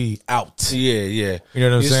definitely out. Yeah, yeah. You know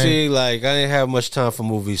what I'm you saying? see, like I didn't have much time for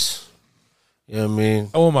movies. You know what I mean?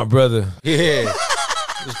 I want my brother. Yeah.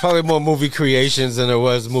 There's probably more movie creations than there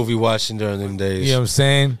was movie watching during them days. You know what I'm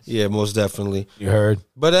saying? Yeah, most definitely. You heard?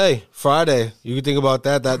 But hey, Friday, you can think about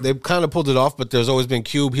that. That they kind of pulled it off, but there's always been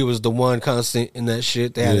Cube. He was the one constant in that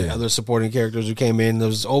shit. They had Yeah. other supporting characters who came in. There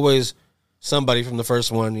was always somebody from the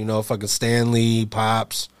first one, you know, fucking Stanley,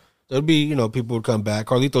 Pops. There'd be, you know, people would come back.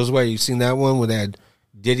 Carlito's Way, you seen that one where they had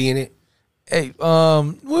Diddy in it? Hey, well,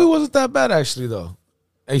 it wasn't that bad actually though.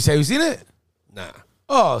 Hey, have you seen it? Nah.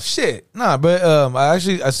 Oh shit, nah, but I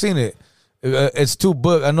seen it. It's 2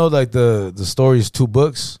 books. I know like the story is 2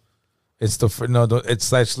 books. It's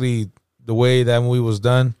it's actually the way that movie was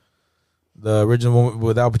done. The original one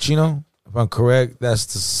with Al Pacino, if I'm correct, that's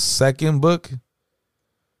the 2nd book,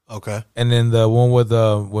 Okay. and then the one with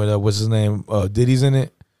what's his name, Diddy's in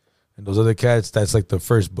it, and those other cats, that's like the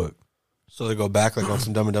 1st book. So they go back like on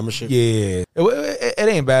some Dumb and Dumber shit? Yeah, it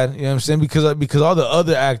ain't bad. You know what I'm saying? Because all the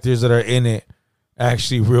other actors that are in it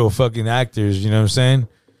actually real fucking actors. You know what I'm saying?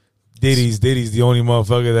 Diddy's the only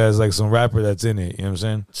motherfucker that's like some rapper that's in it. You know what I'm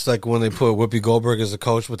saying? It's like when they put Whoopi Goldberg as a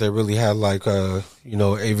coach, but they really had like, you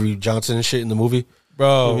know, Avery Johnson and shit in the movie. Bro.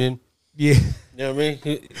 You know what I mean? Yeah. You know what I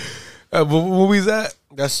mean? What movie's that?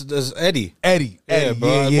 That's Eddie. Eddie. Yeah, bro.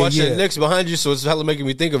 I watched it next behind you, so it's hella making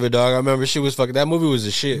me think of it, dog. I remember she was fucking. That movie was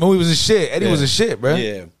a shit. Movie was a shit. Eddie Yeah. was a shit, bro.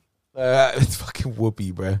 Yeah. It's fucking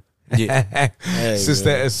Whoopi, bro. Yeah. Hey,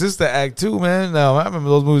 Sister Act 2, man. No, I remember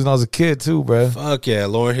those movies when I was a kid too, bro. Fuck yeah,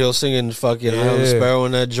 Lauryn Hill singing fucking I Am Yeah. Sparrow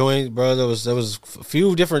in that joint, bro. There was a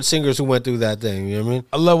few different singers who went through that thing. You know what I mean,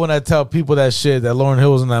 I love when I tell people that shit that Lauryn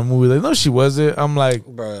Hill was in that movie. Like, no, she wasn't. I'm like,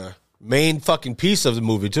 bro? Main fucking piece of the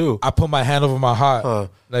movie too. I put my hand over my heart. Huh.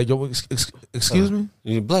 Like, yo, excuse me,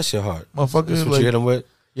 You bless your heart, motherfucker. That's what Like, you hit him with.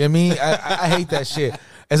 you know what I mean? I hate that shit.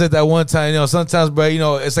 It's like that one time, you know, sometimes, bro, you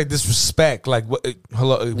know, it's like disrespect. Like,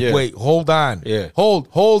 hello, Yeah. wait, hold on. Yeah.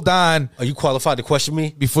 Hold on Are you qualified to question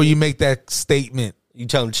me? before you make that statement. You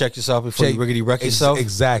tell him to check yourself before Check- you riggedy wreck yourself.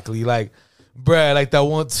 Exactly. Like, bruh, like that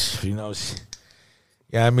one, you know,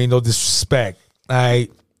 yeah, I mean, no disrespect. All right.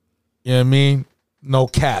 You know what I mean? No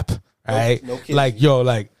cap. All right. no kidding. Like, yo,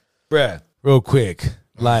 like, bruh, real quick.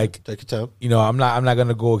 Like, Take your time. you know, I'm not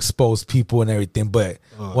gonna go expose people and everything, but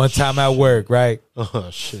one time at work, right? Oh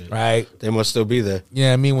shit. Right. They must still be there.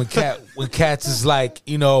 Yeah, I mean when cats is like,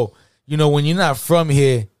 you know, when you're not from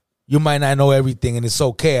here, you might not know everything, and it's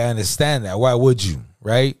okay. I understand that. Why would you?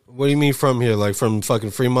 Right? What do you mean from here? Like from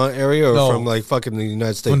fucking Fremont area, or No. from like fucking the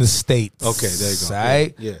United States? From the States. Okay, there you go.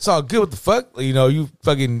 Right? Yeah. It's all good. What the fuck? You know, you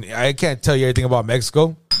fucking, I can't tell you everything about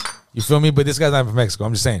Mexico. You feel me? But this guy's not from Mexico.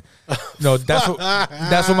 I'm just saying. No, that's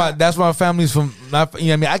where my family's from. Not, you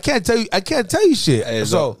know what I mean? I can't tell you shit. Hey,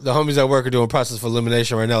 So, the homies at work are doing process for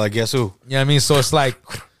elimination right now. Like, guess who? you know what I mean? So it's like,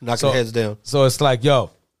 Knocking heads down. So it's like,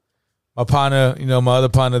 yo, my partner, you know, my other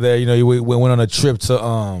partner there, you know, we went on a trip to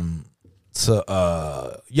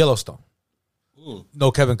Yellowstone.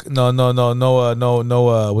 No Kevin,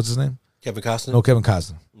 no, what's his name? Kevin Costner? No Kevin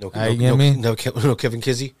Costner. No, All right, you know what I mean? no Kevin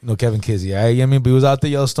Kizzy? No Kevin Kizzy. All right, you know what I mean? But he was out there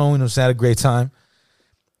Yellowstone, you know what I'm saying? Had a great time.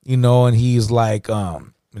 You know, and he's like,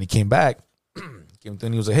 when he came back, he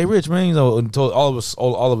was like, hey, Rich, man, you know, and told all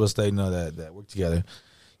of us that, you know, that work together.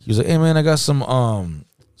 He was like, hey, man, I got some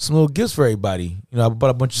little gifts for everybody. You know, I bought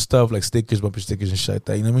a bunch of stuff like stickers, bumper stickers and shit like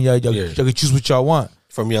that. You know what I mean? Y'all can choose what y'all want.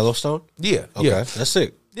 From Yellowstone? Yeah. Okay, Yeah. that's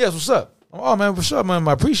sick. Yeah, that's what's up. Oh, man, for sure, man.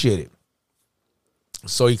 I appreciate it.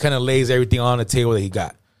 So he kind of lays everything on the table that he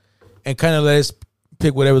got and kind of let us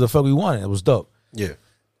pick whatever the fuck we wanted. It was dope. Yeah.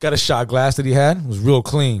 Got a shot glass that he had. It was real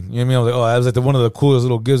clean. You know what I mean? I was like, oh, that was like one of the coolest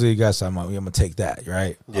little gifts that he got. So I'm going to take that,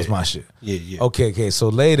 right? That's my shit. Yeah, yeah. Okay. So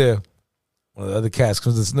later, one of the other cats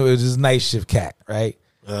comes, it was this night shift cat, right?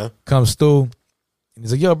 Uh-huh. Comes through, and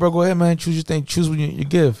he's like, yo, bro, go ahead, man. Choose your thing. Choose what you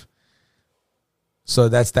give. So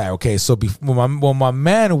that's that. Okay, so when my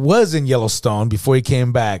man was in Yellowstone, before he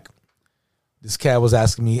came back, this cat was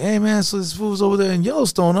asking me, hey, man, so this fool's over there in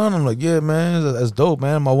Yellowstone, huh? And I'm like, yeah, man, that's dope,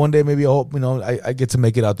 man. My one day, maybe I hope, you know, I get to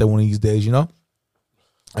make it out there one of these days, you know?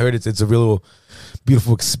 I heard it's a real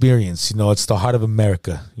beautiful experience. You know, it's the heart of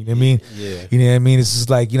America. You know what I mean? Yeah. You know what I mean? It's just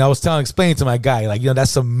like, you know, I was explaining to my guy, like, you know,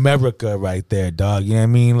 that's America right there, dog. You know what I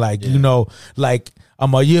mean? Like, you know, like,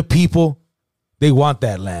 your people, they want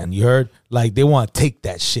that land. You heard? Like, they want to take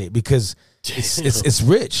that shit because it's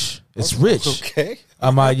rich. It's rich. Okay.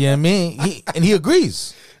 You know what I mean? He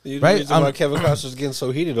agrees. The Right? reason why Kevin Costner's getting so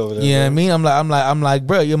heated over there. You know what I bro. mean? I'm like,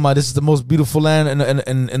 bro, this is the most beautiful land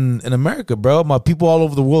in America, bro. My people all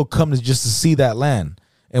over the world come just to see that land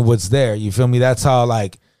and what's there. You feel me? That's how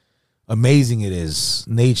like amazing it is.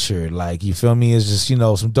 Nature, like, you feel me? It's just,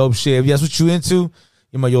 some dope shit. If that's what you into,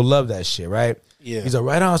 you'll love that shit, right? Yeah. He's like,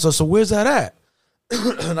 right on. So where's that at?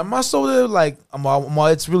 And I'm also there, like,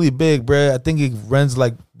 it's really big, bro. I think it runs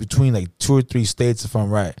like between like 2 or 3 states, if I'm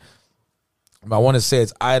right. I want to say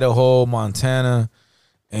it's Idaho, Montana,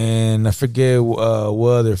 and I forget what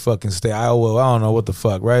other fucking state. Iowa, I don't know what the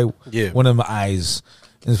fuck, right? Yeah. One of my eyes.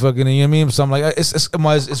 And fucking, you know what I mean? So I'm like,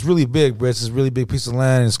 it's really big, bro. It's this really big piece of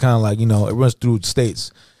land. And it's kind of like, it runs through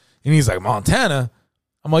states. And he's like, Montana?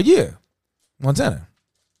 I'm like, yeah, Montana.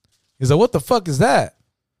 He's like, what the fuck is that?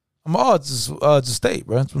 I'm like, it's a state,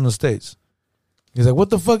 bro. It's one of the states. He's like,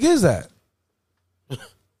 what the fuck is that?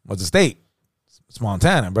 What's a state? It's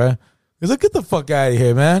Montana, bro. He's like, get the fuck out of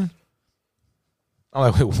here, man. I'm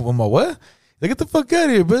like, wait, what? He's like, get the fuck out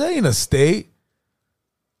of here, bro. That ain't a state.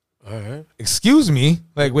 All right. Excuse me.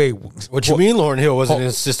 Like, wait. What you mean Lauryn Hill wasn't in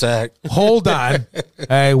his sister act? Hold on.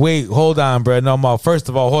 Hey, wait, hold on, bro. No, first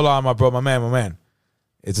of all, hold on, my man.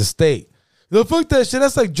 It's a state. The fuck that shit.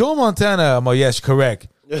 That's like Joe Montana. I'm like, yes, correct.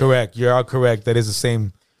 You're all correct. That is the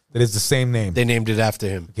same name. They named it after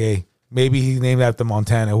him. Okay. Maybe he named after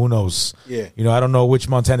Montana. Who knows? Yeah. I don't know which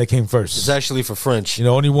Montana came first. It's actually for French.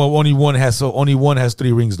 only one has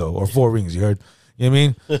 3 rings though, or 4 rings. You heard? You know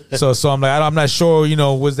what I mean? so I'm like, I'm not sure.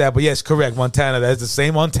 What's that? But yes, correct. Montana. That's the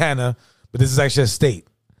same Montana, but this is actually a state,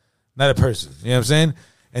 not a person. You know what I'm saying?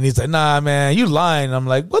 And he's like, nah, man, you lying. I'm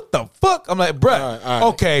like, what the fuck? I'm like, bruh, All right.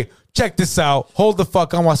 okay, check this out. Hold the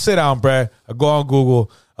fuck on. I sit down, bruh. I go on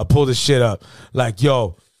Google. I pull this shit up. Like,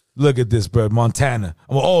 yo, look at this, bruh. Montana.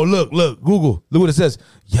 I'm like, oh, look, Google. Look what it says.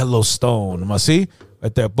 Yellowstone. I see?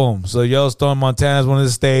 Right there, boom. So Yellowstone, Montana is one of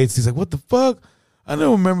the states. He's like, what the fuck? I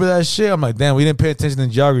don't remember that shit. I'm like, damn, we didn't pay attention to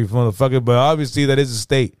geography, motherfucker. But obviously, that is a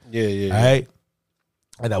state. Yeah. All right?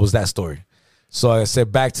 And that was that story. So like I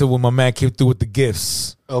said, back to when my man came through with the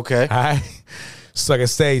gifts. Okay. All right? So like I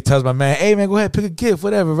say, he tells my man, hey, man, go ahead, pick a gift,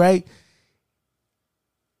 whatever, right?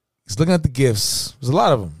 He's looking at the gifts. There's a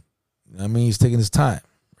lot of them. I mean, he's taking his time,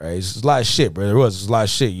 right? There's a lot of shit, bro. There's a lot of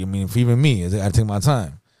shit. You mean, for even me, I take my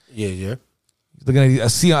time. Yeah. Looking at, I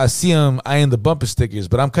see him eyeing the bumper stickers,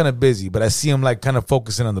 but I'm kind of busy. But I see him like kind of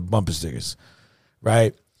focusing on the bumper stickers,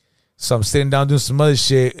 right? So I'm sitting down doing some other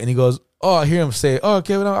shit, and he goes, "Oh, I hear him say, oh,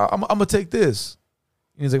 okay, I'm gonna take this."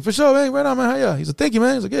 And he's like, "For sure, man, right on, man, hell yeah." He's like, "Thank you,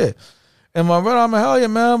 man." He's like, "Yeah." And my right on, man, hell yeah,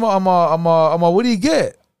 man. I'm what do you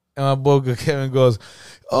get? And my boy Kevin goes,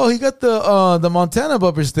 "Oh, he got the Montana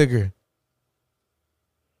bumper sticker."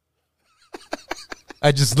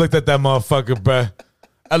 I just looked at that motherfucker, bruh.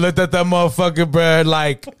 I looked at that motherfucker, bruh,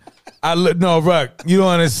 like, no, Ruck, you don't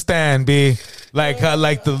understand, B. Like,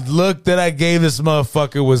 the look that I gave this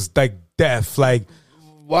motherfucker was, like, death. Like,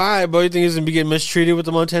 why, bro? You think he's going to be getting mistreated with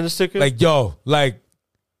the Montana sticker? like, yo, like,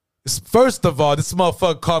 first of all, this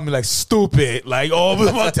motherfucker called me, like, stupid. Like, oh,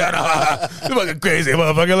 Montana, you fucking crazy,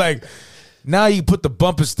 motherfucker. Like, now you put the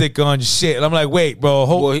bumper sticker on your shit. And I'm like, wait, bro.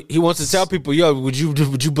 Well, he wants to tell people, yo, would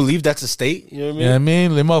you believe that's a state? You know what I mean? You know what I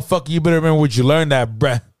mean? Like, motherfucker, you better remember what you learned that,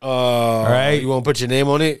 bruh. All right. You won't put your name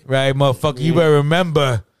on it? Right, motherfucker? You better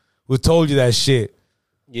remember who told you that shit.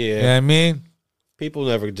 Yeah. You know what I mean? People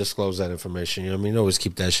never disclose that information. You know what I mean? Always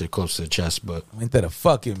keep that shit close to the chest, but... Ain't that a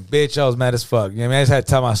fucking bitch? I was mad as fuck. You know what I mean? I just had to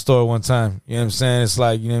tell my story one time. You know what I'm saying? It's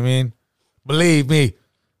like, you know what I mean? Believe me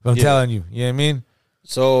if I'm telling you. You know what I mean?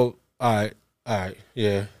 So, all right.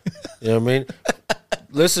 Yeah. You know what I mean?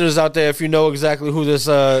 Listeners out there, if you know exactly who this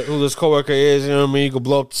coworker is, you know what I mean? You can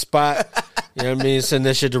blow up the spot. You know what I mean? Send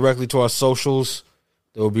that shit directly to our socials.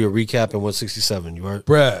 There will be a recap in 167. You heard?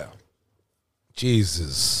 Bruh.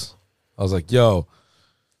 Jesus. I was like, yo,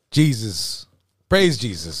 Jesus. Praise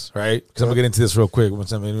Jesus, right? Because I'm going to get into this real quick. You know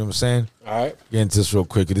what I'm saying? All right. Get into this real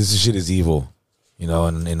quick. This shit is evil. You know,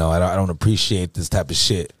 and, you know, I don't appreciate this type of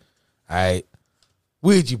shit. All right?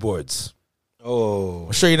 Ouija boards. Oh.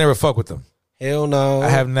 I'm sure you never fuck with them. Hell no. I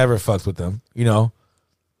have never fucked with them, you know?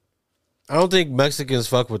 I don't think Mexicans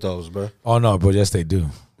fuck with those, bro. Oh, no, bro. Yes, they do.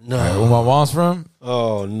 No. Right, where my mom's from,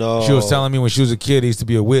 Oh, no. she was telling me when she was a kid, there used to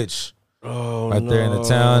be a witch right there in the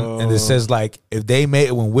town. And it says, like, if they make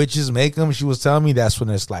it, when witches make them, she was telling me that's when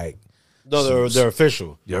it's like, No, they're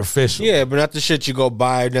official. you're official. Yeah, but not the shit you go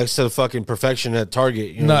buy next to the fucking Perfection at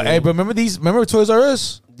Target. You know No, what I hey, mean? but remember Toys R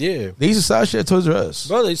Us? Yeah. They used to sell shit at Toys R Us.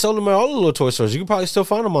 Bro, they sold them at all the little toy stores. You can probably still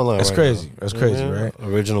find them online. That's right crazy. now. That's crazy, Yeah. right?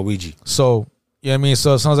 Original Ouija. So, you know what I mean?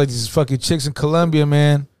 So it sounds like these fucking chicks in Colombia,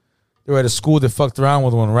 man. They were at a school that fucked around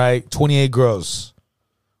with one, right? 28 girls.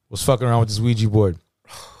 was fucking around with this Ouija board.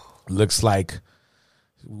 Looks like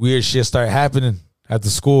weird shit started happening at the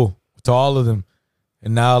school to all of them.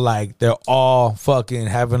 And now, like, they're all fucking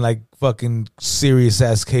having, like, fucking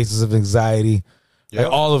serious-ass cases of anxiety. Yep.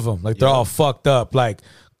 Like, all of them. Like, they're all fucked up, like,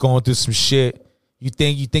 going through some shit. You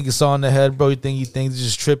think it's all in the head, bro? You think it's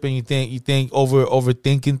just tripping? You think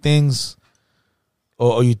overthinking things?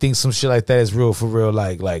 Or you think some shit like that is real for real?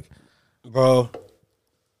 Like, Bro,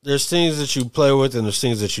 there's things that you play with and there's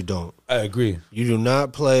things that you don't. I agree. You do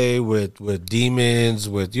not play with demons.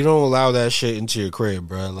 You don't allow that shit into your crib,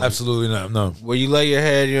 bro. Like, Absolutely not. No. where you lay your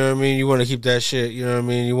head, you know what I mean? You want to keep that shit, you know what I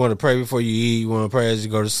mean? You want to pray before you eat. You want to pray as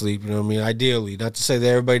you go to sleep, you know what I mean? Ideally. Not to say that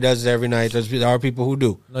everybody does it every night. There are people who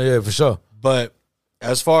do. No, yeah, for sure. But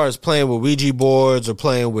as far as playing with Ouija boards or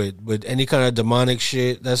playing with any kind of demonic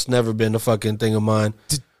shit, that's never been a fucking thing of mine.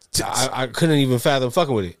 I couldn't even fathom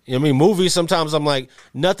fucking with it. You know what I mean? Movies, sometimes I'm like,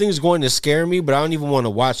 nothing's going to scare me, but I don't even want to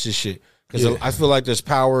watch this shit. Because I feel like there's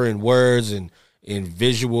power in words and in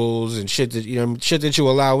visuals and shit that, you know, shit that you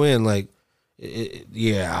allow in. Like,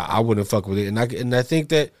 I wouldn't fuck with it. And I think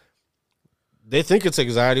that they think it's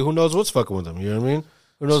anxiety. Who knows what's fucking with them? You know what I mean?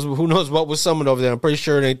 Who knows what was summoned over there? I'm pretty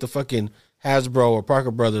sure it ain't the fucking Hasbro or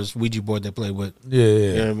Parker Brothers Ouija board they played with. Yeah.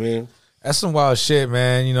 You know what I mean? That's some wild shit,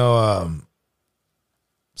 man. You know,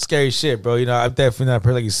 scary shit, bro. You know, I'm definitely not,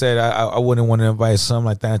 like you said, I wouldn't want to invite something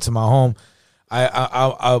like that into my home.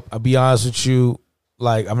 I'll be honest with you.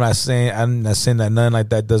 Like, I'm not saying that nothing like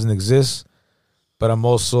that doesn't exist, but I'm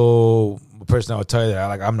also a person that would tell you that,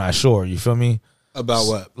 like, I'm not sure. You feel me? About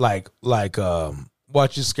what? Like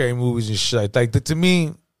watching scary movies and shit. Like to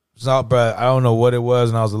me, it's not, bro. I don't know what it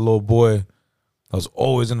was when I was a little boy. I was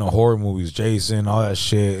always in the horror movies, Jason, all that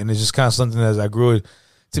shit, and it's just kind of something that as I grew.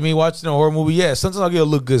 To me, watching a horror movie, yeah, sometimes I'll get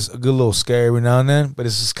a good little scary every now and then, but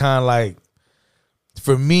it's just kind of like,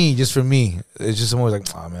 for me, it's just always like,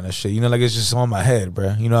 oh man, that shit, you know, like it's just on my head,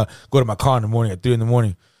 bro. You know, I go to my car in the morning at 3 a.m.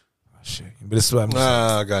 Oh, shit, but it's what I'm saying.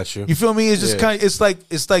 I got you. You feel me? It's just kind of, it's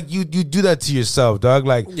like you do that to yourself, dog.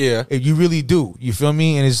 Like, yeah, if you really do. You feel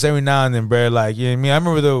me? And it's just every now and then, bro. Like, you know what I mean? I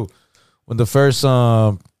remember when the first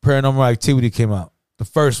Paranormal Activity came out, the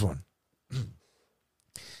first one.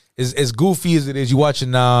 As goofy as it is, you watch it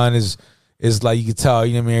now and is like you can tell,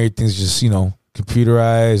 you know what I mean, everything's just, you know,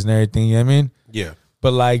 computerized and everything, you know what I mean? Yeah.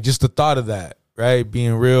 But like just the thought of that, right?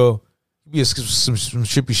 Being real, be some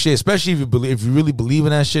trippy shit, especially if you really believe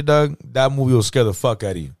in that shit, dog, that movie will scare the fuck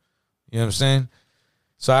out of you. You know what I'm saying?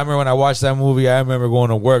 So I remember when I watched that movie, I remember going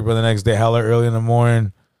to work but the next day hella early in the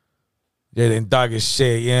morning. Yeah, then dark as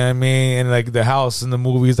shit, you know what I mean? And like the house in the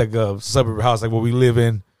movie is like a suburb house, like what we live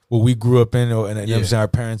in. What we grew up in, and you know what I'm saying, our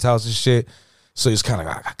parents' house and shit. So it's kind of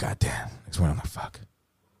like, oh, goddamn. Next morning, I'm like, fuck.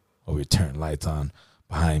 Oh, we turned lights on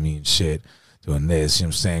behind me and shit, doing this, you know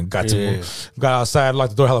what I'm saying? Got outside, locked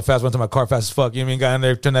the door hella fast, went to my car fast as fuck, you know what I mean? Got in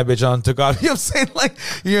there, turned that bitch on, took off, you know what I'm saying? Like,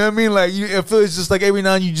 you know what I mean? Like, I feel it's just like every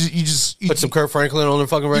now and you just put some Kirk Franklin on the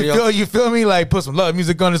fucking radio. You feel me? Like, put some love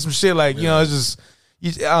music on and some shit, like, you know, it's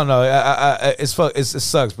just, I don't know. It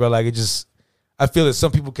sucks, bro. Like, it just, I feel that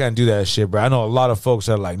some people can't do that shit, bro. I know a lot of folks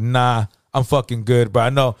are like, nah, I'm fucking good, bro. I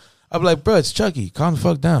know. I'm like, bro, it's Chucky. Calm the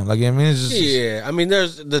fuck down. Like, I mean, it's just. Yeah, I mean,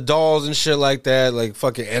 there's the dolls and shit like that, like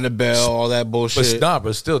fucking Annabelle, all that bullshit.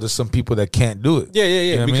 But still, there's some people that can't do it. Yeah.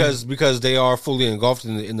 You know because they are fully engulfed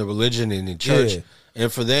in the religion and in church. Yeah.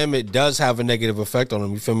 And for them, it does have a negative effect on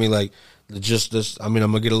them. You feel me? Like, just this, I mean, I'm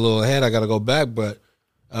going to get a little ahead. I got to go back, but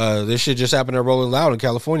this shit just happened at Rolling Loud in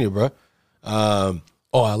California, bro.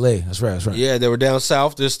 LA. That's right. Yeah, they were down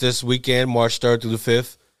south this weekend, March 3rd through the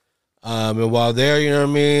 5th. And while there, you know what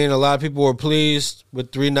I mean, a lot of people were pleased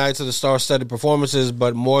with 3 nights of the star-studded performances,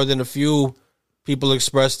 but more than a few people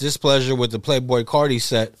expressed displeasure with the Playboy Cardi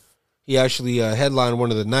set. He actually headlined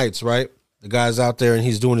one of the nights, right? The guy's out there and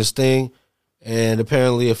he's doing his thing, and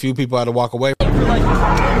apparently a few people had to walk away. I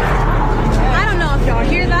don't know if y'all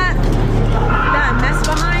hear that mess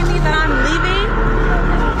behind me that I'm leaving.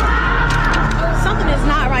 Something is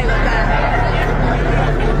not right with that.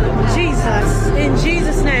 Jesus, in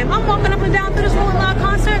Jesus' name. I'm walking up and down through this Rolling Loud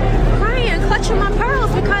concert, praying, clutching my pearls,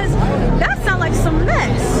 because that sounds like some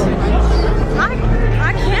mess.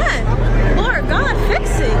 I can't. Lord God,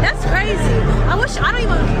 fix it. That's crazy. I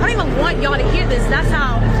don't even want y'all to hear this. That's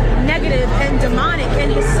how negative and demonic,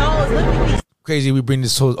 and his soul is literally. Crazy. We bring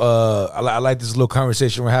this whole. I like this little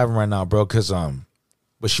conversation we're having right now, bro. Because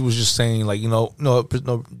but she was just saying, like, you know, no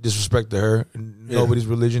disrespect to her, nobody's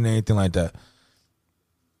religion, or anything like that.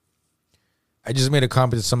 I just made a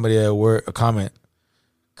comment to somebody at work,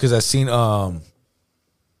 because I seen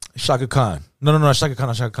Shaka Khan. No, not Shaka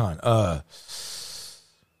Khan.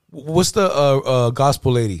 What's the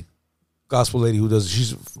gospel lady? gospel lady who does.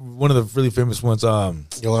 She's one of the really famous ones.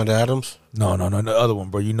 Yolanda Adams, No, the other one,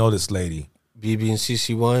 bro. You know this lady, BB and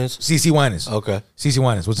CC Wines. CC Winans. Okay. CC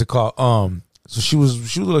Winans. What's it called? So she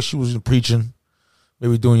was like she was preaching,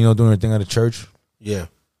 maybe doing her thing at a church. Yeah.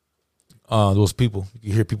 Those people,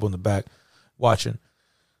 you hear people in the back watching,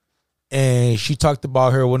 and she talked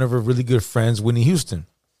about one of her really good friends, Whitney Houston.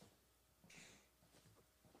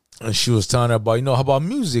 And she was telling her about, how about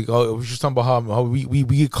music? She was talking about how we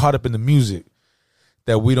get caught up in the music,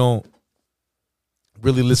 that we don't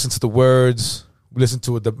really listen to the words. We listen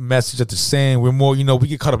to the message that they're saying. We're more, we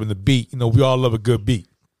get caught up in the beat. We all love a good beat.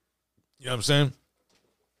 You know what I'm saying?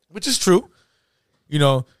 Which is true.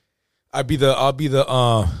 I'll be the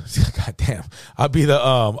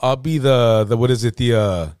what is it?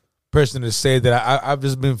 The person to say that I've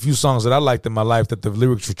just been a few songs that I liked in my life that the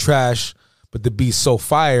lyrics were trash, but the beat's so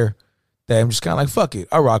fire that I'm just kind of like, fuck it,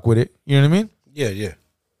 I rock with it. You know what I mean? Yeah.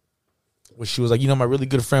 Well, she was like, my really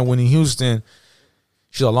good friend Whitney Houston.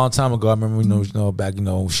 She's a long time ago. I remember, back,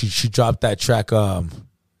 she dropped that track.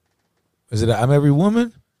 Is it I'm Every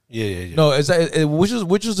Woman? Yeah. No,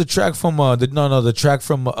 which is the track from the track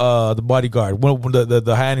from The Bodyguard,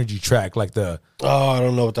 the high energy track, like the. Oh, I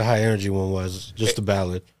don't know what the high energy one was. Just the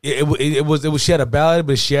ballad. It was. She had a ballad,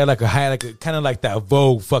 but she had like a high, like kind of like that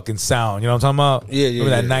Vogue fucking sound. You know what I'm talking about? Yeah. Remember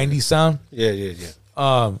that '90s sound?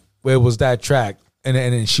 Yeah. Where it was that track, and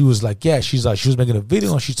then she was like, yeah, she was making a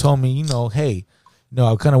video, and she told me, hey,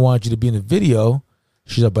 I kind of wanted you to be in the video.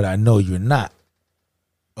 She's like, but I know you're not.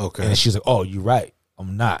 Okay. And she's like, oh, you're right.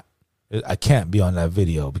 I'm not. I can't be on that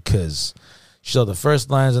video because the first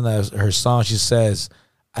lines in her song, she says,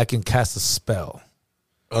 I can cast a spell.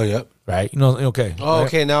 Oh, yeah. Right? Okay. Oh, right?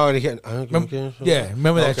 okay. Now I can.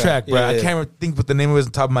 Remember that track, bro. Yeah. I can't think what the name of it is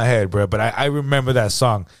on top of my head, bro, but I remember that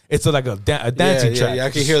song. It's like a dancing track. Yeah, I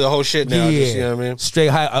can hear the whole shit now. Yeah. Just, you know what I mean? Straight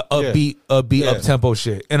high, upbeat, up-tempo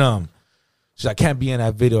shit. And she's like, I can't be in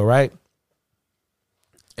that video, right?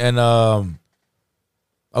 And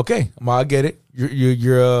okay, I get it.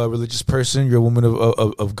 You're a religious person. You're a woman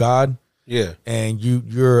of God. Yeah. And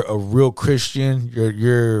you're a real Christian.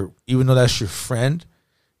 You're even though that's your friend,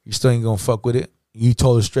 you still ain't gonna fuck with it. You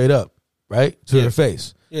told her straight up, right? To her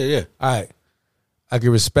face. Yeah. All right. I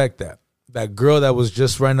can respect that. That girl that was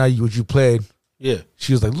just right now, what you played. Yeah.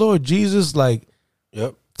 She was like, Lord Jesus, like.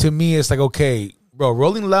 Yep. To me, it's like, okay, bro,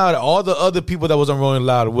 Rolling Loud. All the other people that was on Rolling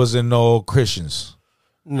Loud wasn't no Christians.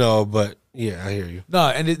 No, but yeah, I hear you. No,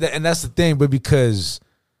 and that's the thing, but because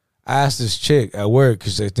I asked this chick at work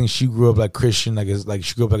because I think she grew up like Christian, like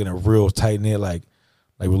she grew up like in a real tight knit like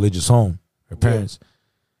religious home, her parents,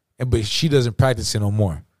 but she doesn't practice it no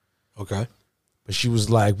more. Okay, but she was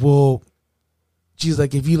like, well, she's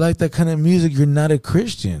like, if you like that kind of music, you're not a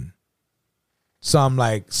Christian. So I'm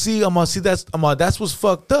like, that's what's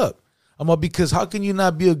fucked up. Because how can you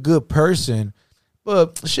not be a good person?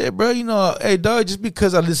 But shit, bro, hey, dog, just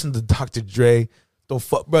because I listen to Dr. Dre, don't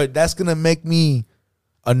fuck, bro, that's going to make me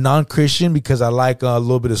a non-Christian because I like a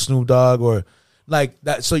little bit of Snoop Dogg or like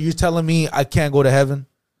that. So you're telling me I can't go to heaven?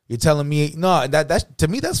 You're telling me, no, that's to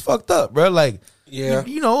me, that's fucked up, bro. Like, yeah,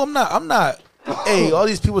 I'm not, hey, all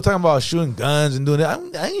these people talking about shooting guns and doing that.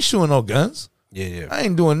 I ain't shooting no guns. Yeah. I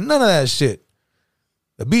ain't doing none of that shit.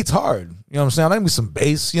 The beat's hard. You know what I'm saying? I like me some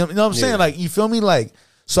bass. You know what I'm saying? Like, you feel me? Like,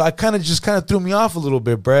 so I kind of threw me off a little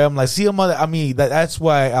bit, bro. I'm like, that's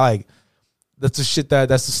why I like, that's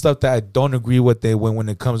the stuff that I don't agree with when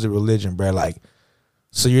it comes to religion, bro. Like,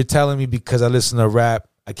 so you're telling me because I listen to rap,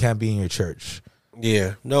 I can't be in your church.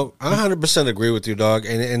 Yeah. No, I 100% agree with you, dog.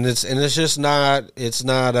 And it's just not, it's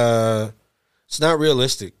not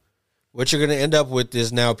realistic. What you're going to end up with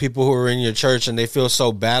is now people who are in your church and they feel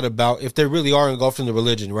so bad about if they really are engulfed in the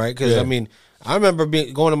religion, right? Because, I remember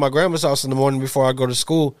going to my grandma's house in the morning before I go to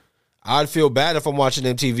school. I'd feel bad if I'm watching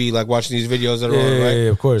MTV, like watching these videos that are on, right? Yeah,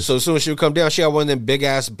 of course. So as soon as she would come down, she had one of them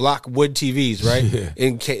big-ass block wood TVs, right? Yeah.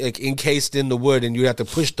 Encased in the wood, and you have to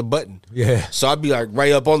push the button. Yeah. So I'd be like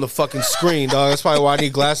right up on the fucking screen, dog. That's probably why I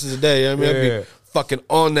need glasses a day. You know what I mean? I'd be fucking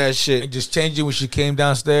on that shit. And just change it when she came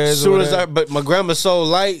downstairs. As soon as but my grandma's so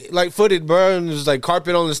light-footed, bro, and there's like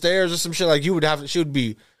carpet on the stairs or some shit. Like I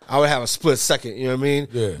would have a split second. You know what I mean?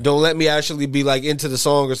 Yeah. Don't let me actually be like into the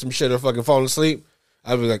song or some shit or fucking falling asleep.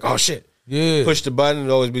 I'd be like, oh shit. Yeah. Push the button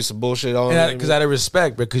and always be some bullshit on. Because out of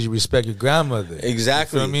respect, because you respect your grandmother.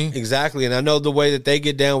 Exactly. You feel me? Exactly. And I know the way that they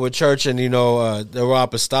get down with church and, they were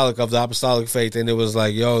apostolic of the apostolic faith. And it was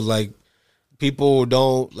like, people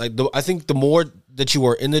don't I think the more that you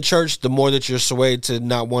are in the church, the more that you're swayed to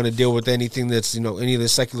not want to deal with anything that's, any of the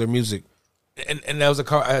secular music. And that was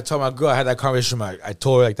I told my girl, I had that conversation. I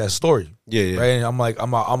told her like that story. Yeah. Right. And I'm like,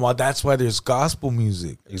 that's why there's gospel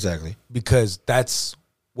music. Exactly. Because that's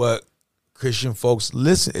what Christian folks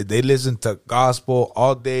listen. They listen to gospel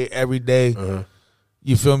all day, every day.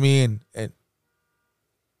 You feel me? And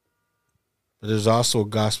but there's also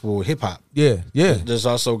gospel hip hop. yeah. There's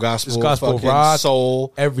also gospel, There's gospel fucking rock,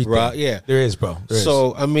 soul, everything. rock, yeah, there is, bro. There is.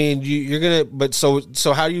 So I mean, you're gonna. But so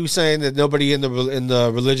how are you saying that nobody in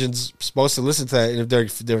the religion's supposed to listen to that, and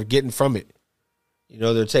if they're getting from it, you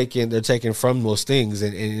know, they're taking from those things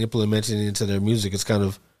and implementing it into their music. It's kind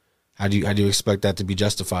of how do you expect that to be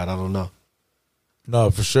justified? I don't know.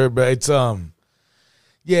 No, for sure, but it's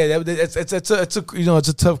yeah, it's a you know, it's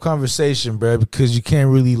a tough conversation, bro, because you can't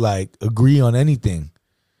really like agree on anything.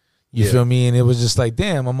 You feel me? And it was just like,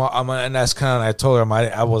 damn, and that's kind of. I told her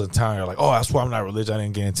I wasn't telling her like, oh, that's why I'm not religious. I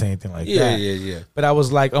didn't get into anything like that. Yeah. But I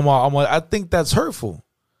was like, I think that's hurtful.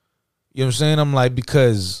 You know what I'm saying? I'm like,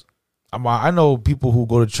 because I know people who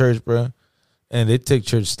go to church, bro, and they take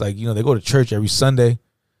church like, you know, they go to church every Sunday,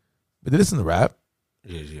 but they listen to rap.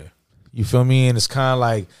 Yeah. You feel me? And it's kind of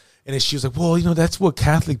like, and then she was like, well, you know, that's what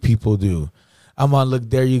Catholic people do. I'm on, look,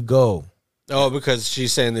 there you go. Oh, because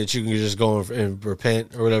she's saying that you can just go and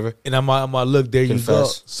repent or whatever. And I'm on, look, there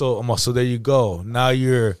Confess. you go. So there you go. Now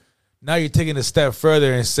you're taking a step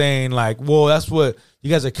further and saying like, well, that's what,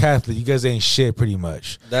 you guys are Catholic. You guys ain't shit pretty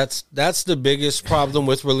much. That's the biggest problem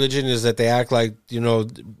with religion is that they act like, you know,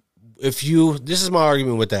 this is my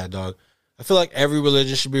argument with that, dog. I feel like every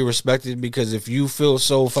religion should be respected because if you feel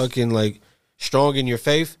so fucking like strong in your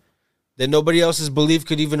faith, then nobody else's belief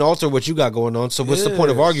could even alter what you got going on. So what's the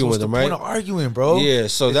point of arguing with them, right? What's the point of arguing, bro? Yeah,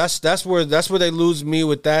 so that's where they lose me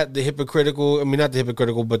with that. The hypocritical, I mean not the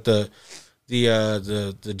hypocritical, but the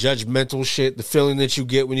judgmental shit, the feeling that you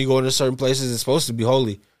get when you go into certain places. It's supposed to be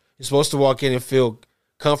holy. You're supposed to walk in and feel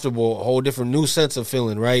comfortable, a whole different new sense of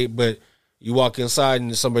feeling, right? But you walk inside and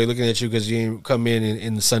there's somebody looking at you because you didn't come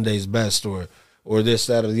in the Sunday's best or this,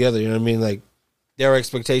 that, or the other. You know what I mean? Like their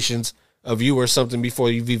expectations of you or something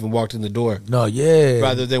before you've even walked in the door. No, yeah.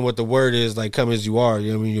 Rather than what the word is, like come as you are.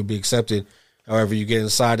 You know what I mean? You'll be accepted. However, you get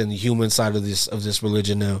inside, and the human side of this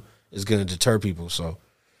religion now is going to deter people. So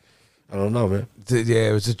I don't know, man. Yeah,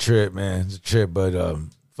 it was a trip, man. It's a trip, but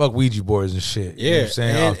fuck Ouija boards and shit. Yeah, you know what I'm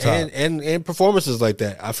saying? Off top. and performances like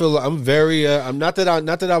that. I feel I'm very. I'm not that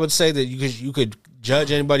I would say that you could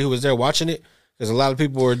judge anybody who was there watching it because a lot of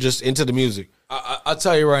people were just into the music. I'll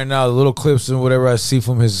tell you right now, the little clips and whatever I see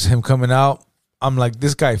from him coming out, I'm like,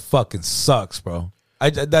 this guy fucking sucks, bro.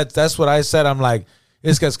 That's what I said. I'm like,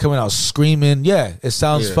 this guy's coming out screaming. Yeah, it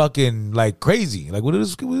sounds fucking like crazy. Like, what are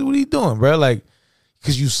you doing, bro? Like,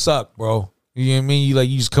 because you suck, bro. You know what I mean?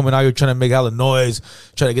 You just coming out here trying to make hella noise,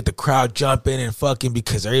 trying to get the crowd jumping and fucking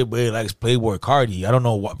because everybody likes Playboy Cardi. I don't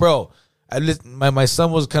know what, bro. My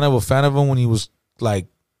son was kind of a fan of him when he was like,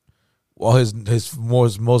 all his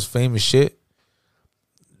most famous shit.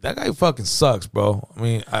 That guy fucking sucks, bro. I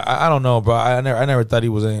mean, I don't know, bro. I never thought he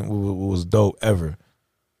was dope ever.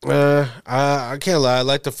 I can't lie. I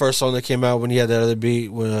like the first song that came out when he had that other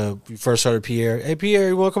beat when we first started Pierre. Hey Pierre,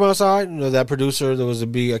 you want to come outside? You know that producer. There was a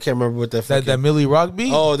beat. I can't remember what that Millie Rock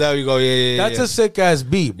beat. Oh, there you go. Yeah. That's a sick ass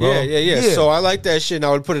beat, bro. Yeah. So I like that shit, and I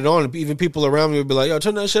would put it on. Even people around me would be like, "Yo,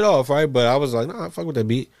 turn that shit off," right? But I was like, "Nah, fuck with that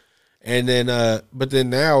beat." And then, but then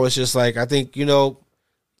now it's just like I think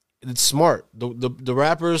it's smart. The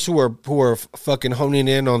rappers who are fucking honing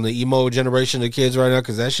in on the emo generation of kids right now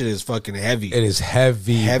because that shit is fucking heavy. It is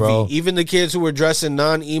heavy, bro. Even the kids who are dressing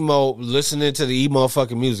non-emo, listening to the emo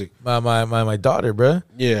fucking music. My daughter, bro.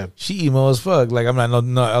 Yeah, she emo as fuck. Like I'm not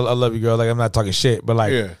no I love you, girl. Like I'm not talking shit, but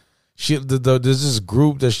like there's this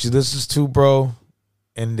group that she listens to, bro,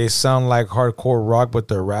 and they sound like hardcore rock, but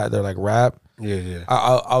they're like rap. Yeah.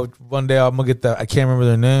 I one day I'm gonna get that. I can't remember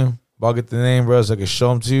their name. But I'll get the name, bro, so I can show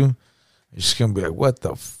them to you. You're just gonna be like, "What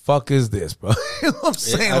the fuck is this, bro?" You know what I'm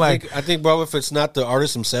saying? I think, bro, if it's not the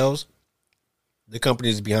artists themselves, the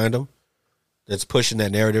companies behind them that's pushing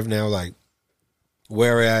that narrative now. Like,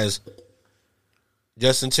 whereas,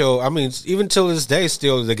 even till this day,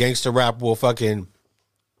 still the gangster rap will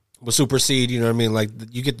supersede. You know what I mean? Like,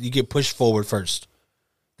 you get pushed forward first.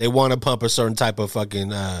 They want to pump a certain type of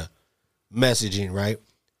fucking messaging, right?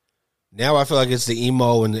 Now I feel like it's the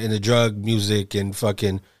emo and the drug music and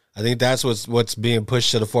fucking. I think that's what's being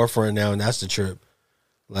pushed to the forefront now, and that's the trip.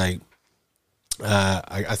 Like,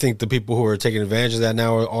 I think the people who are taking advantage of that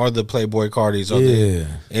now are the Playboy Cardis, or the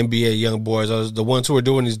NBA young boys, or the ones who are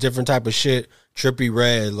doing these different type of shit. Trippie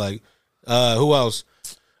Redd, like, who else?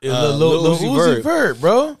 Lil Uzi Vert,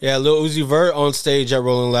 bro. Yeah, Lil Uzi Vert on stage at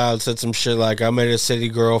Rolling Loud said some shit like, I made a city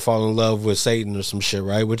girl fall in love with Satan or some shit,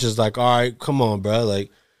 right? Which is like, all right, come on, bro. Like,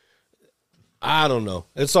 I don't know.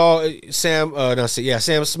 It's all Sam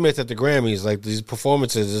Smith at the Grammys. Like, these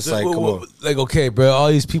performances, it's like, come on. Like, okay, bro, all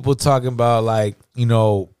these people talking about, like, you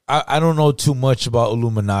know, I don't know too much about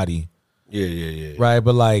Illuminati. Yeah. Right,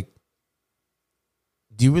 but like,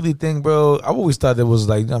 do you really think, bro? I've always thought there was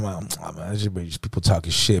like, just people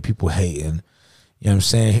talking shit, people hating. You know what I'm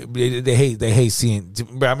saying? They hate seeing. I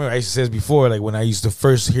remember I used to say this before, like when I used to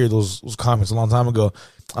first hear those comments a long time ago.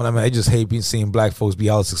 I mean, I just hate seeing black folks be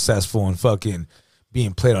all successful and fucking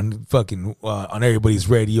being played on fucking on everybody's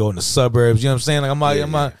radio in the suburbs. You know what I'm saying? Like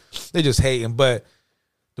I'm not. They just hating, but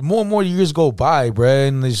the more and more years go by, bro,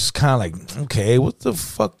 and it's just kind of like, okay, what the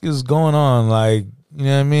fuck is going on? Like, you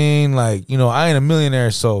know what I mean? Like, you know, I ain't a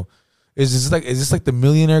millionaire, so is this like the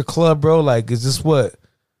millionaire club, bro? Like, is this what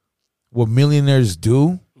millionaires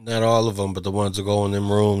do? Not all of them, but the ones that go in them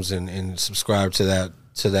rooms and subscribe to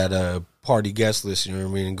that party guest list, you know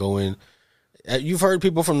what I mean, and go in. You've heard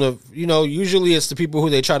people from the, you know, usually it's the people who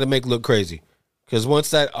they try to make look crazy. Because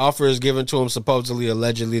once that offer is given to them, supposedly,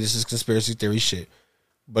 allegedly, this is conspiracy theory shit.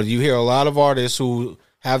 But you hear a lot of artists who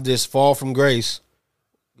have this fall from grace,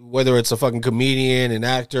 whether it's a fucking comedian, an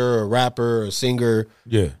actor, a rapper, a singer,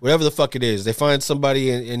 whatever the fuck it is. They find somebody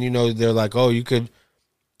and you know, they're like, oh, you could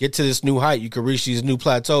get to this new height. You could reach these new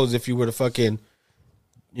plateaus if you were to fucking,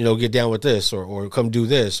 you know, get down with this or come do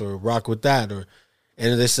this or rock with that. And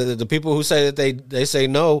they said that the people who say that they say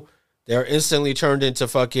no, they're instantly turned into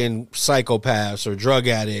fucking psychopaths or drug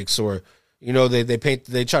addicts or, you know,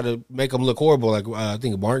 they try to make them look horrible. Like I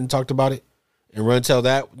think Martin talked about it and Run Tell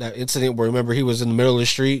that incident where, remember, he was in the middle of the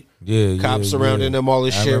street, cops surrounding him, all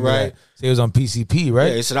this shit, right? He was on PCP, right?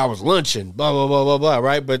 Yeah, he said I was lunching, blah blah blah blah blah,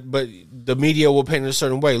 right? But the media will paint it a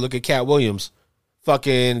certain way. Look at Cat Williams,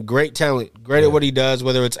 fucking great talent, great at what he does,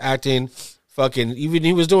 whether it's acting, fucking even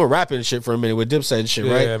he was doing rapping shit for a minute with Dipset and shit,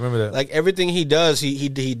 right? Yeah, I remember that. Like everything he does,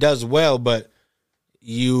 he does well, but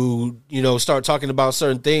you know, start talking about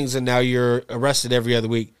certain things and now you're arrested every other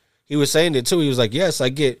week. He was saying it too. He was like, yes, I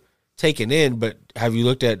get taken in, but have you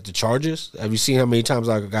looked at the charges? Have you seen how many times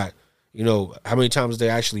I got, you know, how many times they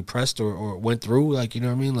actually pressed or went through? Like, you know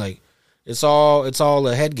what I mean? Like it's all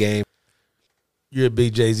a head game. You're a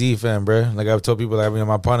big Jay-Z fan, bro. Like I've told people that, you know,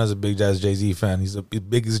 my partner's a big Jay-Z fan. He's the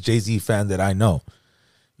biggest Jay-Z fan that I know.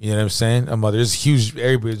 You know what I'm saying? There's huge,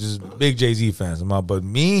 everybody's just big Jay-Z fans. But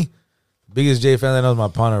me, biggest Jay fan that knows my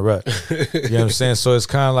partner, Rut. You know what I'm saying? So it's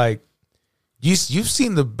kind of like, you've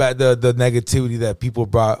seen the negativity that people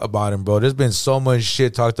brought about him, bro. There's been so much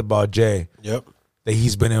shit talked about Jay. Yep. That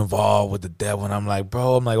he's been involved with the devil. And I'm like,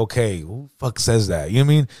 okay, who the fuck says that? You know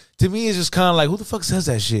what I mean? To me, it's just kind of like, who the fuck says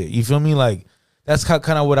that shit? You feel me? Like, that's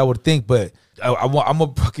kind of what I would think. But I'm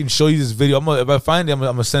going to fucking show you this video. If I find it, I'm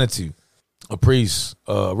going to send it to you. A priest,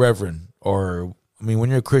 a reverend, or, I mean, when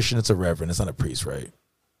you're a Christian, it's a reverend. It's not a priest, right?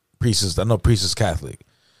 Priest is Catholic.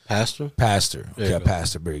 Pastor. Okay,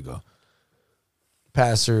 pastor. There you go.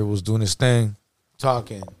 Pastor was doing his thing,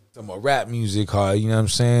 talking about rap music, how, you know what I'm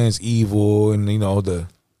saying, it's evil, and, you know, the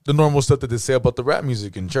normal stuff that they say about the rap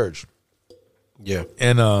music in church. Yeah.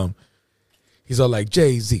 And he's all like,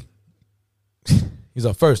 Jay-Z. He's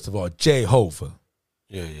all, first of all, Jehovah.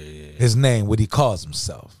 Yeah. His name, what he calls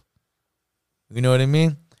himself. You know what I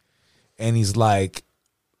mean? And he's like,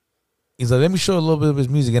 let me show a little bit of his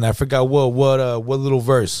music, and I forgot what little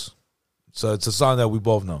verse. So it's a song that we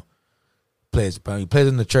both know. He plays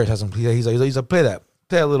in the church. He's like, play that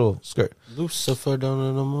little skirt. Lucifer down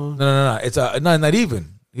in the moon. No. It's not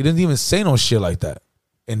even. He didn't even say no shit like that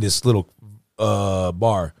in this little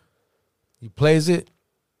bar. He plays it,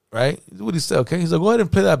 right? What he said? Okay, he's like, go ahead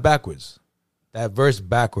and play that backwards. That verse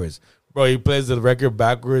backwards. Bro, he plays the record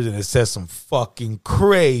backwards and it says some fucking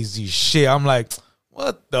crazy shit. I'm like,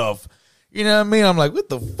 what the you know what I mean? I'm like, what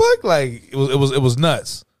the fuck? Like, it was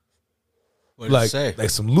nuts. What did it say? Like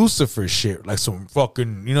some Lucifer shit. Like some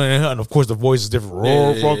fucking, you know, and of course the voice is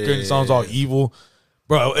different. Fucking sounds all evil.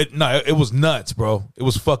 Bro, it was nuts, bro. It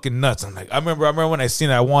was fucking nuts. I'm like, I remember when I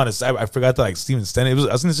seen it, I forgot to like Steven send it.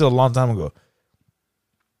 I seen this shit a long time ago.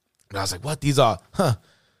 And I was like, what? These are,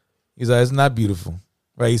 He's like, it's not beautiful.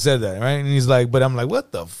 Right? He said that, right? And he's like, but I'm like,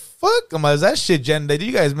 what the fuck? I'm like, is that shit generated?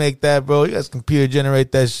 You guys make that, bro? You guys computer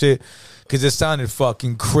generate that shit? Because it sounded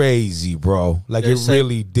fucking crazy, bro. Like, it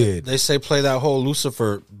really did. They say play that whole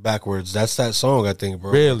Lucifer backwards. That's that song, I think,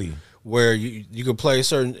 bro. Really? Where you could play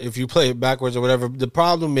certain, if you play it backwards or whatever. The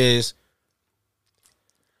problem is,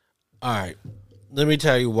 all right, let me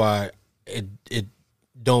tell you why it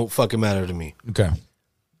don't fucking matter to me. Okay.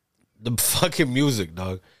 The fucking music,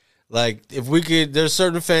 dog. Like, if we could, there's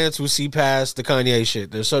certain fans who see past the Kanye shit.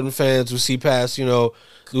 There's certain fans who see past, you know,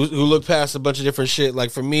 who look past a bunch of different shit. Like,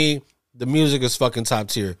 for me, the music is fucking top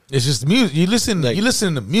tier. It's just music. You listen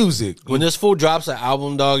to music. When this fool drops an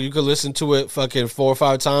album, dog, you could listen to it fucking 4 or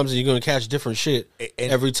 5 times, and you're gonna catch different shit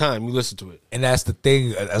every time you listen to it. And that's the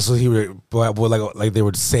thing. That's what he would like they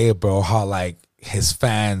would say, bro. How like his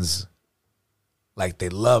fans, like they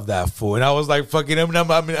love that fool. And I was like, fucking him.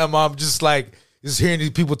 I'm just like. Just hearing these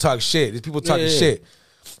people talk shit. These people talking shit.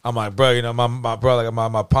 I'm like, bro, you know, my bro, like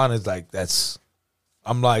my partner's like, that's.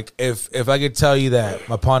 I'm like, if I could tell you that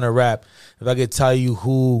my partner rap, if I could tell you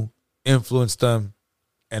who influenced them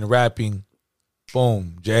and rapping,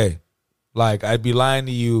 boom, Jay. Like, I'd be lying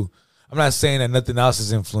to you. I'm not saying that nothing else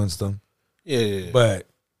has influenced them. Yeah. But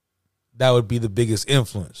that would be the biggest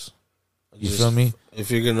influence. You feel me? If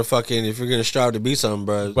you're gonna strive to be something,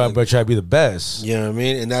 bro. But try to be the best. You know what I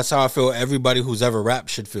mean? And that's how I feel everybody who's ever rapped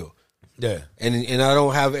should feel. Yeah. And I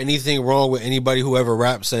don't have anything wrong with anybody who ever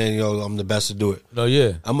raps saying, yo, I'm the best to do it. No,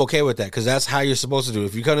 yeah. I'm okay with that because that's how you're supposed to do it.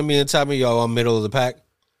 If you come to me and tell me, yo, I'm middle of the pack,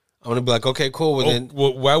 I'm going to be like, okay, cool. Well, then,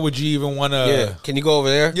 why would you even want to? Yeah. Can you go over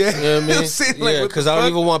there? Yeah. You know what I mean? See, like, yeah, because I don't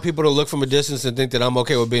even want people to look from a distance and think that I'm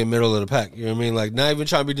okay with being middle of the pack. You know what I mean? Like, not even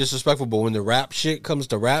trying to be disrespectful, but when the rap shit comes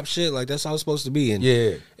to rap shit, like, that's how it's supposed to be. And,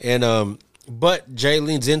 yeah. And, but Jay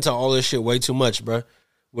leans into all this shit way too much, bro.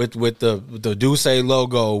 With the Duce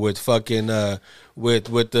logo, with fucking, with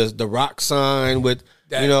the rock sign, with...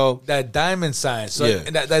 That, you know that diamond sign. So yeah.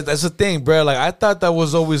 that's the thing, bro. Like I thought that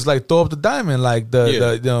was always like throw up the diamond, like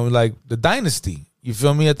the you know, like the dynasty. You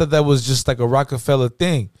feel me? I thought that was just like a Rockefeller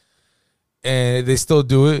thing, and they still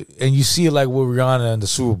do it. And you see it like with Rihanna in the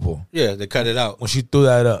Super Bowl. Yeah, they cut it out when she threw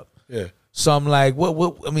that up. Yeah. So I'm like,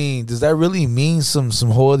 what? I mean, does that really mean some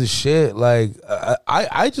whole other shit? Like,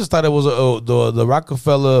 I just thought it was the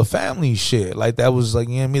Rockefeller family shit. Like that was like,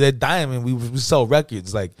 you know what I mean? That diamond, we sell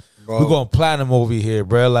records. Like, bro, we're going platinum over here,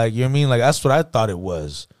 bro. Like, you know what I mean? Like, that's what I thought it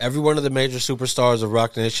was. Every one of the major superstars of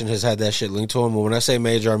Rock Nation has had that shit linked to him. But when I say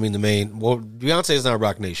major, I mean the main. Well, Beyonce is not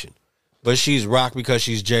Rock Nation, but she's rock because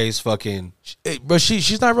she's Jay's fucking. But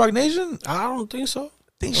she's not Rock Nation. I don't think so.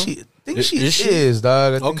 She is,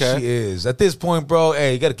 dog. I think okay. She is. At this point, bro,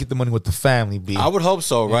 hey, you got to keep the money with the family, B. I would hope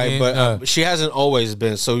so, right? Mm-hmm. But she hasn't always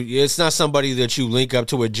been. So it's not somebody that you link up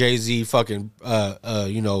to a Jay-Z fucking,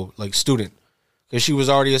 you know, like student. Because she was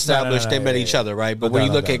already established. They met each other, right? But when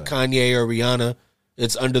you look at Kanye or Rihanna,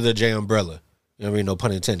 it's under the J umbrella. You know what I mean? No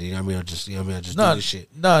pun intended. You know what I mean? I just do this shit.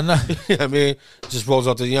 No. You know what I mean? Just rolls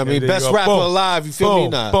off the, you know what I mean? Best rapper alive. You feel me?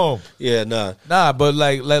 Nah. Boom. Yeah, nah. Nah, but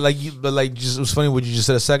just, it was funny what you just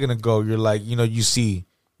said a second ago. You're like, you know, you're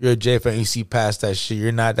a Jay fan, you see past that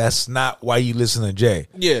shit. That's not why you listen to Jay.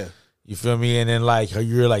 Yeah. You feel me? And then like,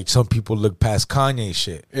 you're like, some people look past Kanye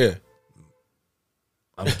shit. Yeah.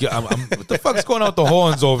 I'm what the fuck's going on with the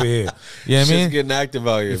horns over here? You know what I mean? Getting active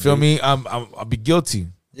out here. You feel me? I'll be guilty.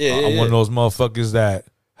 Yeah, I'm one of those motherfuckers that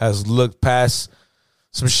has looked past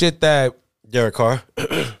some shit that Derek Carr.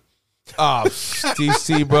 Oh,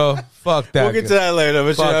 DC, bro. Fuck that. We'll get to that later.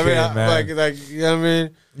 But Fuck you know what I mean? him, man. Like, you know what I mean?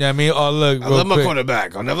 Yeah, I mean, oh, look. I love my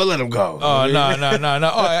quarterback. I'll never let him go. Oh, no.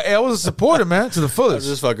 Oh, I was a supporter, man, to the fullest.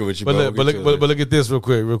 I'm just fucking with you, but bro. But look at this real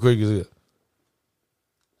quick.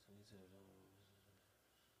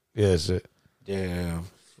 Yeah, shit. Damn.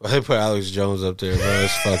 They put Alex Jones up there, bro.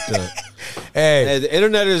 It's fucked up. Hey, the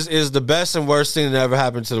internet is the best and worst thing that ever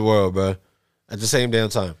happened to the world, bro. At the same damn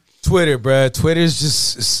time. Twitter, bro. Twitter's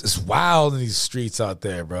just it's wild in these streets out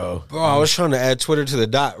there, bro. Bro, I was trying to add Twitter to the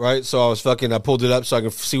dot, right? So I pulled it up so I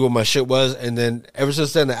could see what my shit was. And then ever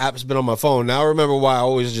since then, the app's been on my phone. Now I remember why I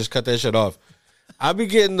always just cut that shit off. I be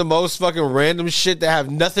getting the most fucking random shit that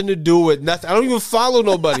have nothing to do with nothing. I don't even follow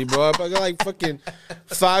nobody, bro. I got like fucking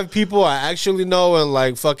 5 people I actually know and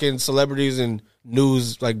like fucking celebrities and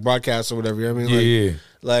news like broadcasts or whatever. You know what I mean?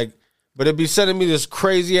 Like, but it'd be sending me this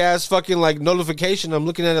crazy ass fucking like notification. I'm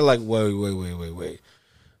looking at it like, wait.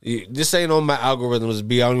 This ain't on my algorithms,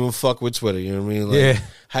 B. I don't even fuck with Twitter. You know what I mean? Like,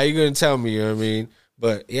 how you gonna tell me? You know what I mean?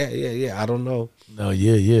 But yeah. I don't know. No,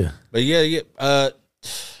 yeah. But yeah.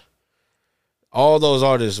 All those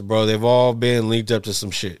artists, bro, they've all been linked up to some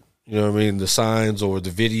shit. You know what I mean? The signs or the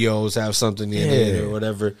videos have something in it or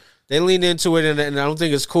whatever. They lean into it, and I don't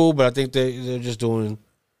think it's cool, but I think they're just doing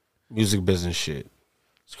music business shit.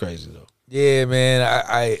 It's crazy, though. Yeah, man.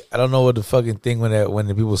 I don't know what the fucking thing when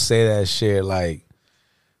the people say that shit, like,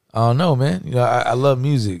 I don't know, man. You know, I love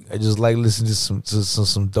music. I just like listening to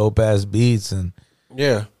some dope-ass beats, and,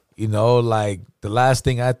 you know, like, the last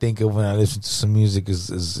thing I think of when I listen to some music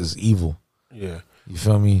is evil. Yeah. You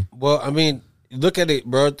feel me? Well, I mean, look at it,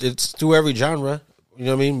 bro. It's through every genre. You You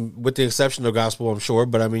know what I mean? With the exception of gospel, I'm sure.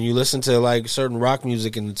 But I mean, you listen to like certain rock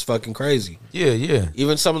music and it's fucking crazy. Yeah.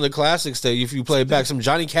 Even some of the classics that if you play back, some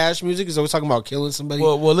Johnny Cash music is always talking about killing somebody.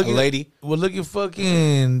 Well, look a at lady. Well, look at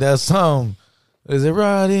fucking that song. Is it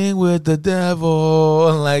riding with the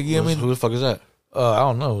devil? Like, you know what I mean? Who the fuck is that? I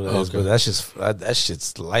don't know who that is, but that's just that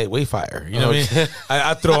shit's lightweight fire. You know what I mean?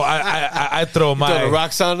 I throw my Throw the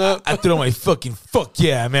rock sound up. I throw my fucking fuck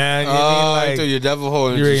yeah, man. You know what I mean? I throw your devil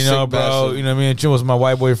hole. You already know, bro. You know what I mean? Chilling with my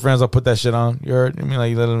white boy friends, I'll put that shit on. You heard? I mean,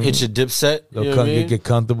 like, let them hit your Dipset. You know what I mean? get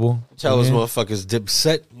comfortable. Tell us, motherfuckers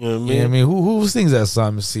Dipset. You know what I mean? Yeah, I mean, who sings that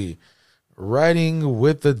song? Let's see. Riding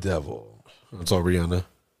with the Devil. It's all Rihanna.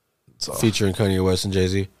 It's all. Featuring Kanye West and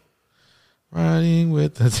Jay-Z. Riding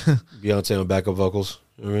with the Beyonce on backup vocals.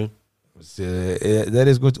 You know what I mean? That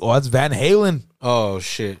is good. Oh, that's Van Halen. Oh,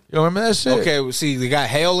 shit. You remember that shit? Okay, well, see, they got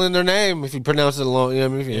Hale in their name if you pronounce it along. You know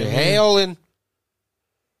what I mean? Halen.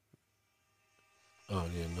 Oh,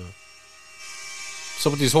 yeah, no. What's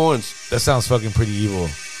up with these horns? That sounds fucking pretty evil.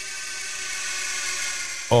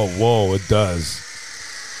 Oh, whoa, it does.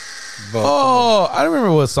 But, oh, I don't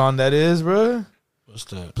remember what song that is, bro. What's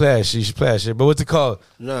that? Play that shit. You should play that shit. But what's it called?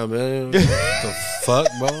 Nah, man. What the fuck,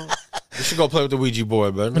 bro? You should go play with the Ouija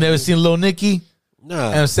board, bro. You never seen Lil Nicky?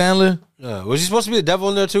 Nah. Adam Sandler? Nah. Was he supposed to be the devil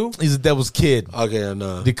in there, too? He's a devil's kid. Okay,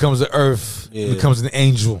 nah. He comes to earth. Yeah. He becomes an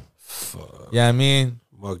angel. Fuck. Yeah, I mean?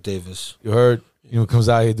 Mark Davis. You heard? You know, comes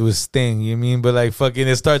out here do his thing. You know what I mean? But like fucking,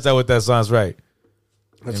 it starts out with that song's right.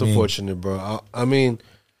 That's unfortunate, bro. I mean,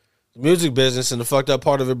 the music business and the fucked up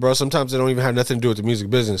part of it, bro. Sometimes they don't even have nothing to do with the music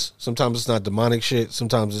business. Sometimes it's not demonic shit.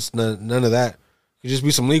 Sometimes it's none of that. It could just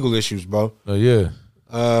be some legal issues, bro. Oh yeah.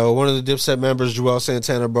 One of the Dipset members, Joel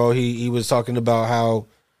Santana, bro. He was talking about how,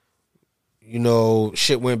 you know,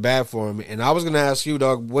 shit went bad for him. And I was gonna ask you,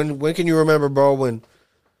 dog, when can you remember, bro, when,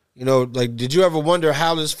 you know, like, did you ever wonder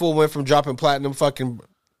how this fool went from dropping platinum fucking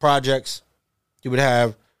projects? He would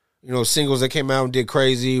have, you know, singles that came out and did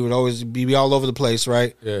crazy. He would always be all over the place,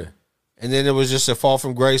 right? Yeah. And then it was just a fall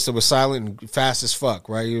from grace that was silent and fast as fuck,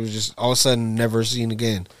 right? He was just all of a sudden never seen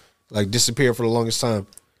again. Like, disappeared for the longest time.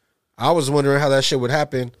 I was wondering how that shit would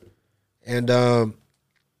happen. And I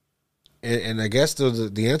guess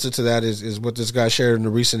the answer to that is what this guy shared in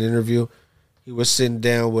a recent interview. He was sitting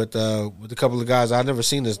down with a couple of guys. I've never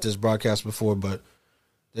seen this broadcast before, but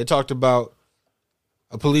they talked about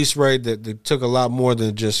a police raid that took a lot more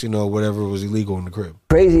than just, you know, whatever was illegal in the crib.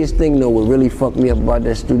 Craziest thing, though, what really fucked me up about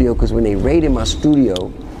that studio, because when they raided my studio,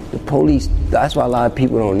 the police, that's why a lot of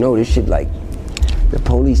people don't know this shit, like, the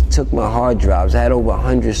police took my hard drives. I had over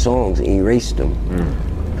 100 songs and erased them.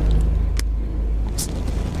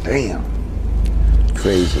 Damn.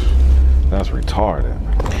 Crazy. That's retarded.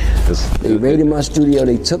 They raided my studio.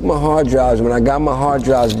 They took my hard drives. When I got my hard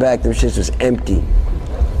drives back, them shits was empty.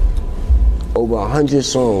 Over 100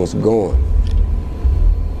 songs gone.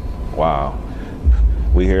 Wow.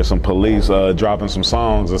 We hear some police dropping some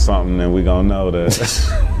songs or something, and we gonna know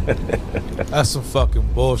that. That's some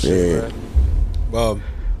fucking bullshit, Yeah. bro.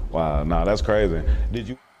 Wow, no, that's crazy. Did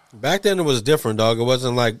you? Back then it was different, dog. It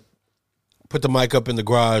wasn't like put the mic up in the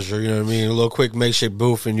garage or, you know what I mean, a little quick makeshift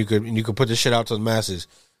booth and you could put the shit out to the masses.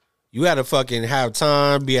 You had to fucking have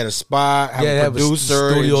time, be at a spot, have a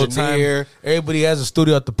producer, studio engineer. time. Everybody has a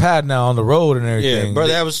studio at the pad now on the road and everything. Yeah, bro,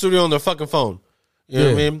 they have a studio on their fucking phone. You know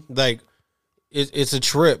what I mean? Like, it's a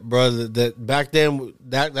trip, bro. That back then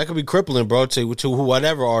that could be crippling, bro, to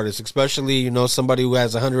whatever artist, especially, you know, somebody who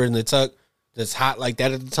has 100 in the tuck that's hot like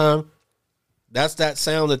that at the time. That's that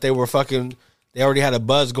sound that they were fucking. They already had a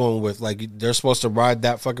buzz going with. Like, they're supposed to ride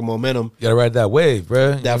that fucking momentum. You gotta ride that wave,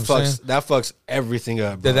 bro. That fucks everything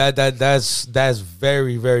up, bro. That's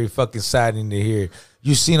very, very fucking saddening to hear.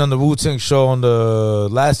 You seen on the Wu-Tang show on the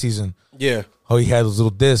last season, Yeah. how he had those little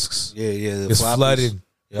discs. Yeah. It's flooded.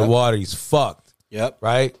 Yep. The water, he's fucked. Yep.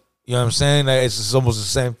 Right? You know what I'm saying? Like, it's just almost the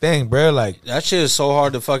same thing, bro. Like, That shit is so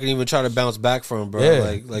hard to fucking even try to bounce back from, bro.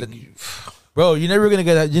 Yeah. Like bro, you're never gonna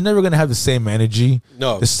get that. You're never gonna have the same energy.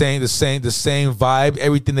 No. The same vibe.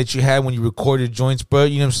 Everything that you had when you recorded joints, bro.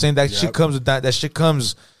 You know what I'm saying? That shit comes with that. That shit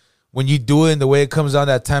comes when you do it and the way it comes out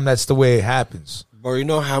that time. That's the way it happens. Bro, you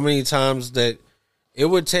know how many times that it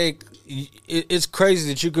would take. It's crazy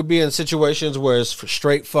that you could be in situations where it's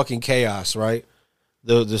straight fucking chaos, right?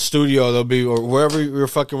 The studio, there'll be, or wherever you're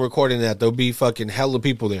fucking recording at, there'll be fucking hella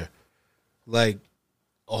people there. Like,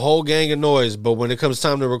 a whole gang of noise, but when it comes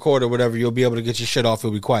time to record or whatever, you'll be able to get your shit off.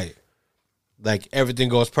 It'll be quiet. Like, everything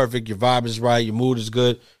goes perfect. Your vibe is right. Your mood is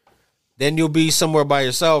good. Then you'll be somewhere by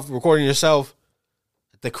yourself, recording yourself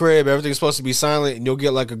at the crib. Everything's supposed to be silent, and you'll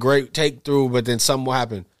get like a great take through, but then something will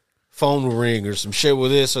happen. Phone will ring or some shit with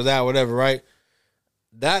this or that, whatever, right?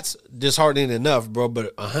 that's disheartening enough, bro.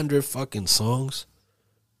 But 100 fucking songs,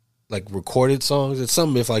 like recorded songs, it's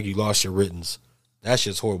something if like you lost your writtens. That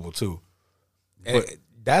shit's horrible too. And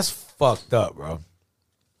that's fucked up, bro.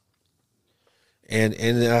 And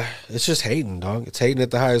it's just hating, dog. It's hating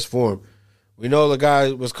at the highest form. We know the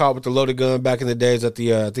guy was caught with the loaded gun back in the days at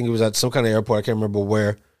the, I think he was at some kind of airport. I can't remember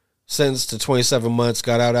where. Sentenced to 27 months.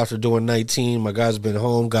 Got out after doing 19. My guy's been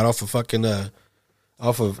home. Got off of fucking,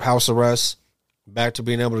 off of house arrest. Back to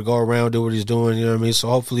being able to go around, do what he's doing. You know what I mean? So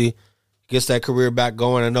hopefully he gets that career back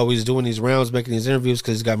going. I know he's doing these rounds, making these interviews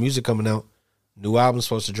because he's got music coming out. New album's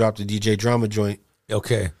supposed to drop, the DJ Drama joint.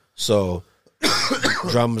 Okay. So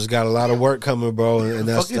Drama's got a lot of work coming, bro. And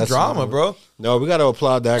that's fucking Drama, bro. No, we got to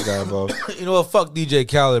applaud that guy, bro. You know what? Fuck DJ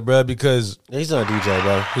Khaled, bro, because he's not a DJ,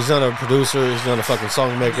 bro. He's not a producer. He's not a fucking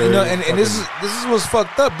songmaker. You know, and this is what's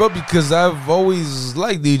fucked up, bro, because I've always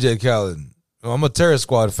liked DJ Khaled. I'm a Terror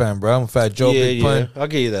Squad fan, bro. I'm a Fat Joe, Big Pun. I'll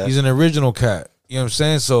give you that. He's an original cat. You know what I'm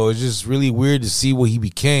saying? So it's just really weird to see what he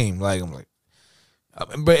became. Like, I'm like,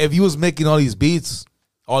 but if he was making all these beats,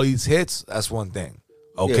 all these hits, that's one thing.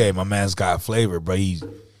 Okay, my man's got flavor, bro. He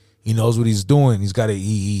knows what he's doing.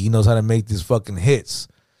 He knows how to make these fucking hits.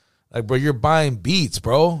 Like, bro, you're buying beats,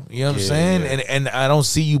 bro. You know what I'm saying? Yeah. And I don't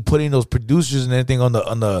see you putting those producers and anything on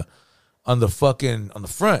the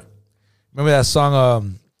front. Remember that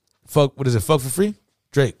song? Fuck, what is it? Fuck for Free?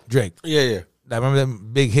 Drake. Yeah. I remember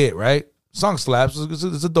that big hit, right? Song slaps.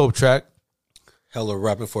 It's a dope track. Hella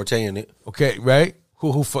rapping Forte in it. Okay, right?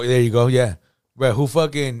 Who? There you go. Yeah, right. Who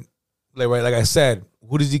fucking like I said?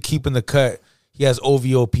 Who does he keep in the cut? He has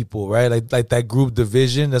OVO people, right? Like that group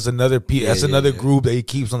Division. That's another group that he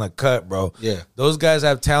keeps on the cut, bro. Yeah, those guys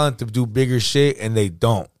have talent to do bigger shit, and they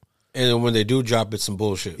don't. And then when they do drop, it's some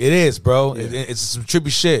bullshit. It is, bro. Yeah. It's some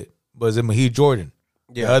trippy shit. But it's Mahid Jordan,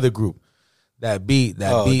 the other group. That beat.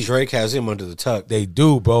 Drake has him under the tuck. They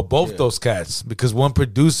do, bro. Both those cats, because one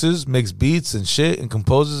produces, makes beats and shit, and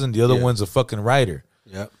composes, and the other one's a fucking writer.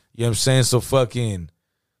 Yeah, you know what I'm saying? So fucking.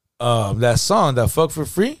 That song, that Fuck for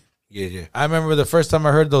Free. Yeah. I remember the first time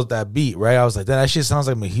I heard that beat, right? I was like, that shit sounds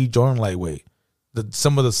like Mahid Jordan lightweight.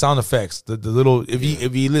 Some of the sound effects, the little, if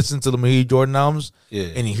you listen to the Mahid Jordan albums,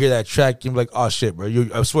 and you hear that track, you're like, oh shit, bro.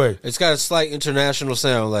 I swear, it's got a slight international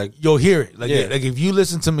sound. Like you'll hear it. Like if you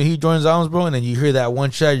listen to Mahid Jordan's albums, bro, and then you hear that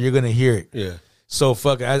one track, you're gonna hear it. Yeah. So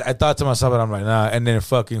fucking, I thought to myself, and I'm like, nah. And then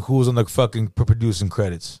fucking, who's on the fucking producing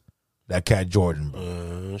credits? That cat Jordan,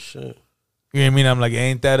 bro. Shit. You know what I mean? I'm like,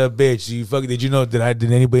 ain't that a bitch? You fucking, did you know? Did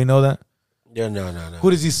anybody know that? Yeah, no.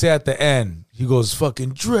 Who does he say at the end? He goes, fucking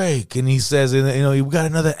Drake. And he says, you know, we got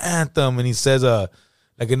another anthem. And he says, like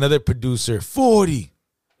another producer, 40.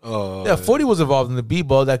 Oh. Yeah, 40 was involved in the beat,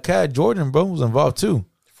 bro. That cat Jordan, bro, was involved too.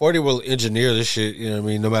 40 will engineer this shit, you know what I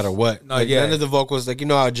mean, no matter what. No, none of the vocals, like, you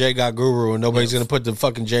know how Jay got Guru and nobody's going to put the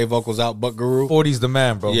fucking Jay vocals out but Guru? 40's the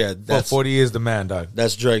man, bro. Yeah. 40 is the man, dog.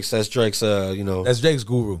 That's Drake's, you know. That's Drake's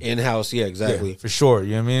Guru. In-house, yeah, exactly. Yeah, for sure,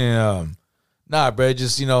 you know what I mean? Nah, bro,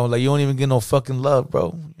 just, you know, like, you don't even get no fucking love, bro.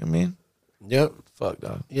 You know what I mean? Yep. Fuck,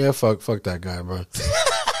 dog. Yeah, fuck that guy, bro.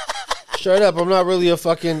 Straight up, I'm not really a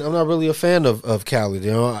fan of Khaled,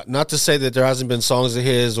 you know. Not to say that there hasn't been songs of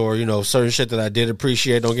his or, you know, certain shit that I did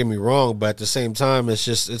appreciate, don't get me wrong, but at the same time, it's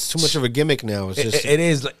too much of a gimmick now. It's just it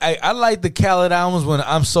is. I like the Khaled albums when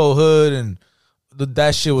I'm So Hood and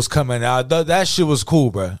that shit was coming out. That shit was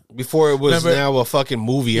cool, bro. Before it was now a fucking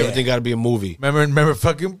movie. Yeah. Everything got to be a movie. Remember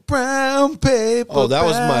fucking Brown Paper. Oh, that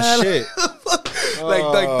was my shit.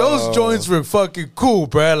 like those joints were fucking cool,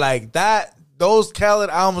 bro. Like that. Those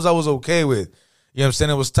Khaled albums I was okay with. You know what I'm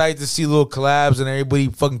saying? It was tight to see little collabs and everybody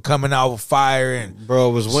fucking coming out with fire. And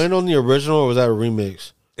bro, was Wayne on the original or was that a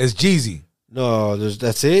remix? It's Jeezy. No,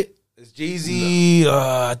 that's it? It's Jeezy.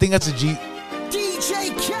 I think that's a G.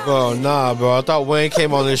 DJ Khaled. Bro, nah, bro. I thought Wayne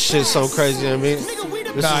came on this shit so crazy, you know what I mean?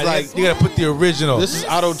 This is like you gotta put the original. This is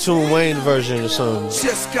auto-tune Wayne version or something.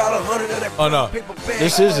 Just got 100 of that. Oh no,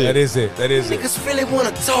 this is it. That is it. Niggas really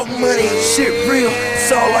wanna talk money, shit real.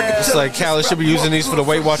 It's all like it's like Khaled should be using these for the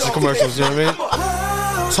Weight Watchers commercials. You know what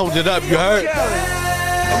I mean? Toned it up. You heard?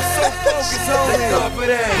 I'm so focused on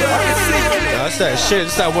it. That's that shit.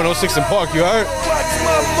 It's that 106 in Park. You heard?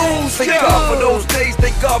 Thank God for those days.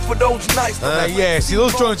 Thank God for those nights. Yeah, see,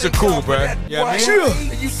 those joints are cool, bro. Yeah, man.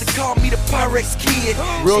 They used to call me the Pyrex Kid.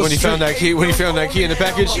 Real when he found that key, in the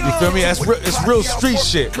package, you feel me? It's real street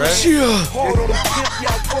shit, right?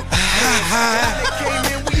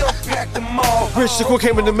 Rich, look what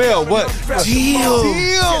came in the mail. What? Damn.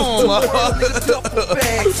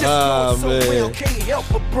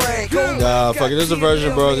 Man. Nah, fuck it. There's a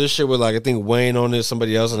version, bro. This shit with like I think Wayne on it,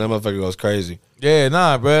 somebody else, and that motherfucker goes crazy. Yeah,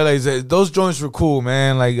 nah, bro. Like those joints were cool,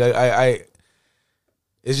 man. Like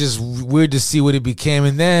it's just weird to see what it became.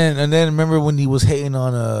 And then remember when he was hating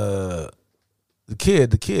on the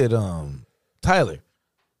kid, Tyler.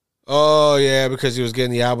 Oh yeah, because he was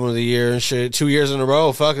getting the album of the year and shit 2 years in a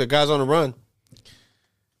row. Fuck, the guy's on the run.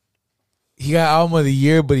 He got album of the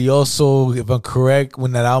year, but he also, if I'm correct,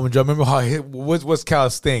 when that album dropped, remember how what's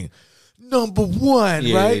Cal's thing? Number one,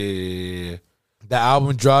 Yeah, right? yeah. The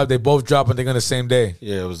album dropped. They both dropped, I think, on the same day.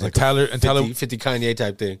 Yeah, it was like Tyler a 50 Kanye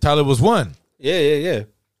type thing. Tyler was one. Yeah.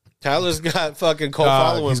 Tyler's got fucking cult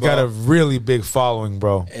following. He's bro. got a really big following,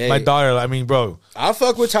 bro. Hey. My daughter, I mean, bro. I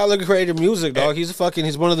fuck with Tyler creative music, dog. He's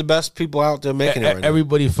one of the best people out there making it right now.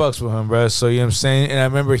 Everybody fucks with him, bro. So, you know what I'm saying? And I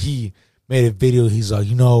remember he made a video. He's like,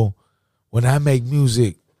 when I make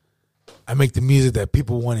music, I make the music that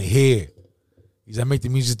people want to hear. I make the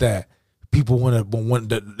music that people want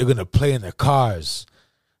they're gonna play in their cars.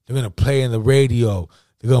 They're gonna play in the radio.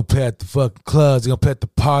 They're gonna play at the fucking clubs. They're gonna play at the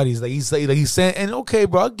parties. Like he's saying, and okay,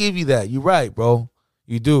 bro, I'll give you that. You're right, bro.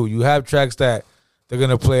 You do. You have tracks that they're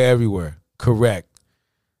gonna play everywhere. Correct.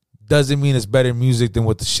 Doesn't mean it's better music than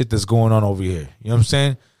what the shit that's going on over here. You know what I'm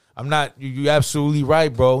saying? I'm not. You're absolutely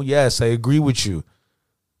right, bro. Yes, I agree with you.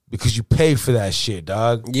 Because you pay for that shit,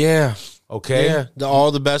 dog. Yeah. Okay? Yeah.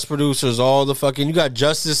 All the best producers, all the fucking... You got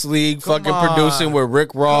Justice League Come fucking on. producing with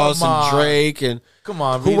Rick Ross Come and on. Drake. And Come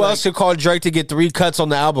on, who else could call Drake to get 3 cuts on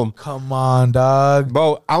the album? Come on, dog.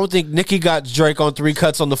 Bro, I don't think Nicki got Drake on 3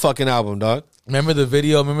 cuts on the fucking album, dog. Remember the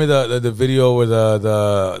video? Remember the video where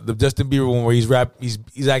the Justin Bieber one where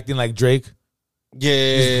he's acting like Drake?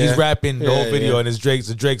 Yeah. He's rapping the whole video yeah. and it's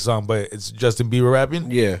a Drake song, but it's Justin Bieber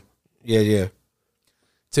rapping. Yeah.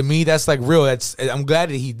 To me, that's like real. I'm glad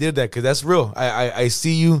that he did that because that's real. I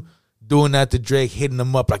see you doing that to Drake, hitting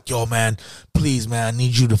him up like, yo, man, please, man, I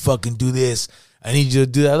need you to fucking do this. I need you to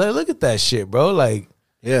do that. Like, look at that shit, bro. Like,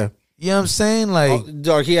 Yeah. you know what I'm saying? Like,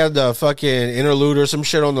 Dog, he had the fucking interlude or some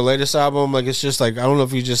shit on the latest album. Like, it's just like, I don't know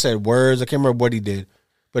if he just said words. I can't remember what he did.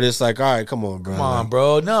 But it's like, all right, come on, bro. come on,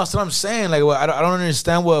 bro. No, that's what I'm saying. Like, I don't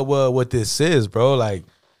understand what this is, bro. Like,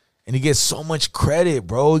 and he gets so much credit,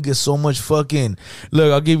 bro. He gets so much fucking...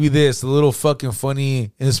 Look, I'll give you this. A little fucking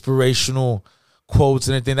funny, inspirational quotes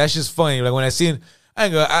and everything. That's just funny. Like, when I see it,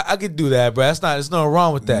 I could do that, bro. There's nothing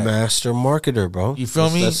wrong with that. Master marketer, bro. You feel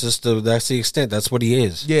me? That's the extent. That's what he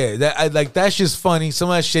is. Yeah, that's just funny. Some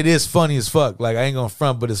of that shit is funny as fuck. Like, I ain't gonna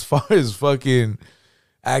front, but as far as fucking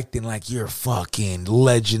acting like you're fucking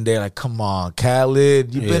legendary, like, come on,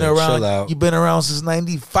 Khaled, you've been chill around. out. You've been around since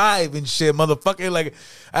 '95 and shit, motherfucker. Like,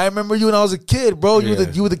 I remember you when I was a kid, bro.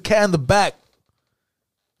 You were the cat in the back.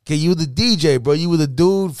 Okay, you were the DJ, bro. You were the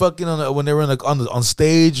dude fucking when they were on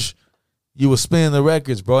stage. You were spinning the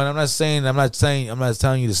records, bro. And I'm not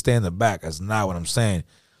telling you to stay in the back. That's not what I'm saying.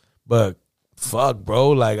 But fuck,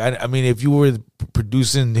 bro. Like, I mean, if you were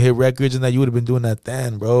producing hit records and that, you would have been doing that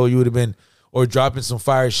then, bro. You would have been, or dropping some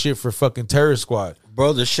fire shit for fucking Terror Squad.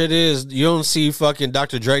 Bro, the shit is, you don't see fucking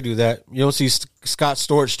Dr. Dre do that. You don't see Scott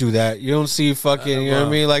Storch do that. You don't see fucking, you know what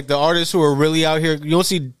I mean? Like, the artists who are really out here, you don't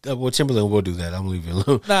see, well, Timberland will do that. I'm leaving it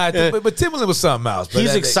alone. Nah, but Timberland was something else. But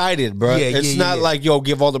He's excited, bro. Yeah, it's not like, yo,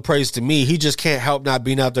 give all the praise to me. He just can't help not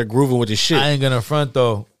being out there grooving with his shit. I ain't gonna front,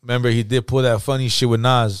 though. Remember, he did pull that funny shit with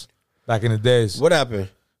Nas back in the days. What happened?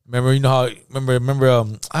 Remember, you know how, remember,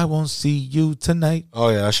 I won't see you tonight. Oh,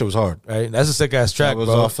 yeah, that shit was hard. Right? That's a sick ass track, That was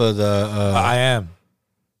bro. off of the, I Am.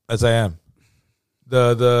 As I Am.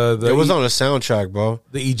 The it was on the soundtrack, bro.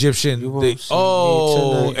 The Egyptian. You won't see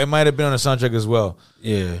me tonight. It might have been on the soundtrack as well.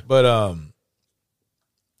 Yeah. But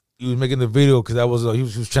he was making the video because that was he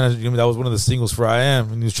was trying to. That was one of the singles for I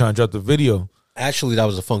Am, and he was trying to drop the video. Actually, that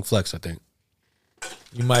was a Funk Flex, I think.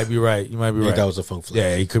 You might be right. You might be I think right. that was a Funk Flex.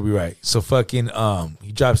 Yeah, he could be right. So fucking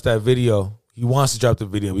he drops that video. He wants to drop the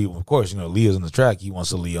video. Of course, Leah's on the track. He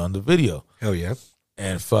wants a Leah on the video. Hell yeah.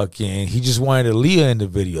 And fucking he just wanted a Leah in the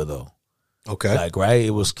video though. Okay. Like, right?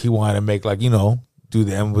 He wanted to make, like, do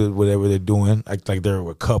them with whatever they're doing. Like they're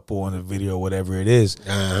a couple in the video, whatever it is.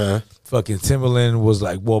 Uh-huh. Fucking Timberland was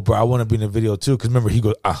like, well, bro, I want to be in the video too. Because remember, he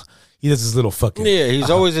goes, he does this little fucking. Yeah, he's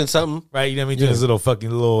always in something. Right? You know what I mean? Doing his little fucking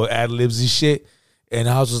little ad-libs and shit. And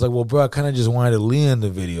I was just like, well, bro, I kind of just wanted Leah in the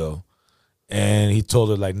video. And he told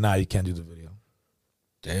her, like, nah, you can't do the video.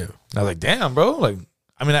 Damn. I was like, damn, bro. Like,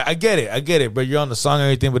 I mean, I get it. But you're on the song and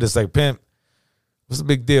everything, but it's like, pimp. What's the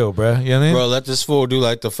big deal, bro? You know what I mean? Bro, let this fool do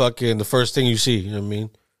like the first thing you see. You know what I mean?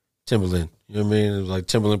 Timberland. You know what I mean? It was like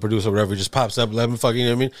Timberland producer or whatever. He just pops up. Let him fucking, you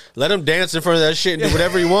know what I mean? Let him dance in front of that shit and do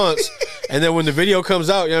whatever he wants. And then when the video comes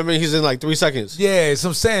out, you know what I mean? He's in like 3 seconds. Yeah, so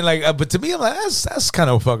I'm saying like, but to me, I'm like, that's kind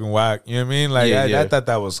of fucking whack. You know what I mean? Like, I thought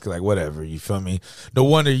that was like whatever. You feel me? No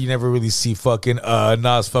wonder you never really see fucking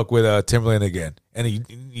Nas fuck with Timbaland again, and he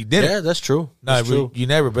didn't. Yeah, that's true. Nah, you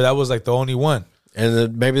never. But that was like the only one.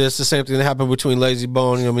 And maybe that's the same thing that happened between Lazy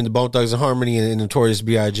Bone, you know, I mean, the Bone Thugs and Harmony and Notorious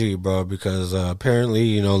B.I.G., bro, because apparently,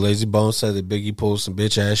 you know, Lazy Bone said that Biggie pulled some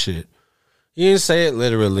bitch ass shit. He didn't say it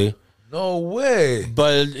literally. No way.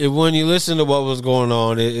 But when you listen to what was going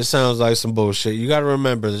on, it sounds like some bullshit. You got to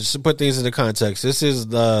remember, just to put things into context, this is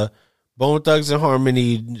the Bone Thugs and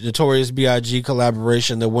Harmony, Notorious B.I.G.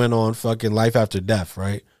 collaboration that went on fucking Life After Death,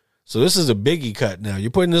 right? So this is a Biggie cut now.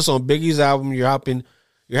 You're putting this on Biggie's album. You're having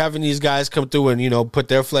these guys come through and, you know, put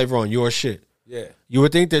their flavor on your shit. Yeah. You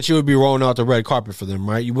would think that you would be rolling out the red carpet for them,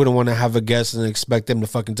 right? You wouldn't want to have a guest and expect them to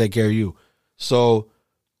fucking take care of you. So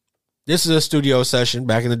this is a studio session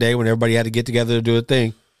back in the day when everybody had to get together to do a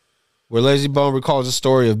thing, where Lazy Bone recalls the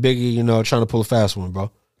story of Biggie, you know, trying to pull a fast one, bro.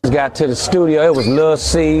 Got to the studio, it was Lil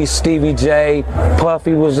C, Stevie J,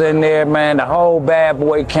 Puffy was in there, man, the whole bad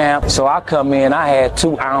boy camp. So I come in, I had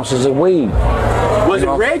 2 ounces of weed. Was it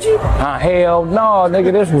Reggie? Hell no,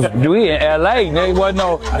 nigga, this was, we in LA, nigga, wasn't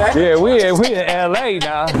no, yeah, we in LA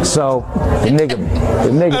now. So the nigga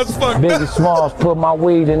Biggie Smalls put my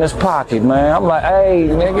weed in his pocket, man. I'm like, hey,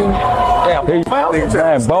 nigga.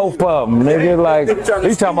 Man, both of them, nigga, like,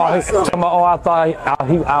 he talking about, oh, I thought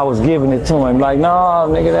I was giving it to him. Like, no,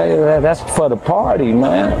 nigga, that's for the party,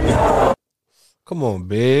 man. Come on,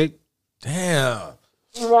 Big. Damn.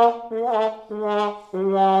 What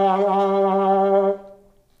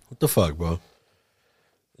the fuck, bro?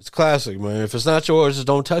 It's classic, man. If it's not yours, just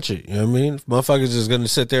don't touch it. You know what I mean? If motherfuckers is gonna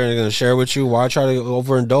sit there and they're gonna share with you, why try to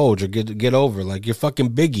overindulge or get over? Like, you're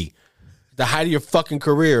fucking Biggie. The height of your fucking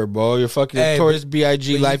career, bro. You're fucking Notorious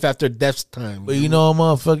B.I.G. Life After Death's time. But you know,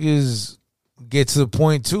 motherfuckers get to the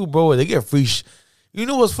point too, bro, where they get free. You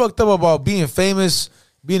know what's fucked up about being famous,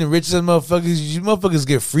 being the richest motherfuckers? You motherfuckers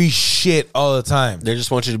get free shit all the time. They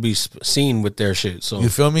just want you to be seen with their shit. So you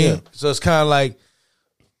feel me? Yeah. So it's kind of like,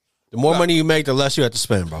 the more money you make, the less you have to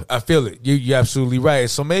spend, bro. I feel it. You're absolutely right.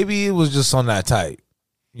 So maybe it was just on that type.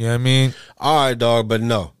 You know what I mean? All right, dog, but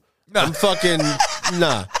no. I'm fucking,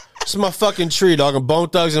 nah. This is my fucking tree, dog. I'm Bone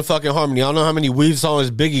Thugs and fucking Harmony. I don't know how many weed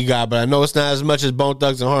songs Biggie got, but I know it's not as much as Bone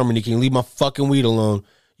Thugs and Harmony. Can you leave my fucking weed alone?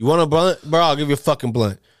 You want a blunt? Bro, I'll give you a fucking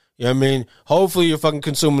blunt. You know what I mean? Hopefully you're fucking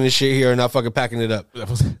consuming this shit here and not fucking packing it up.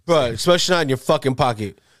 Bro, especially not in your fucking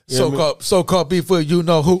pocket. You know so-called beef with you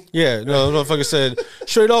know who? Yeah, no, motherfucker said,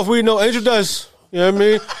 straight off weed, no angel dust. You know what I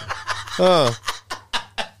mean?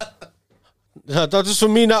 I thought this for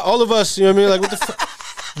me, not all of us. You know what I mean? Like, what the fuck?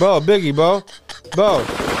 Bro, Biggie, bro.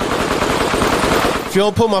 If you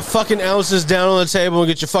don't put my fucking ounces down on the table and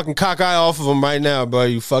get your fucking cockeye off of them right now, bro,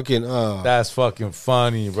 you fucking, That's fucking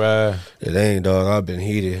funny, bro. It ain't, dog. I've been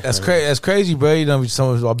heated. That's crazy. That's crazy, bro. You know,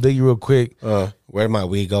 someone I'll Biggie real quick. Where my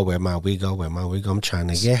weed go? Where my weed go? Where my weed go? I'm trying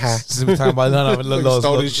to get high. We talking about none of it.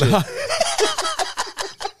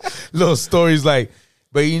 Little stories like,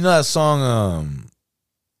 but you know that song,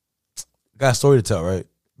 got a story to tell, right,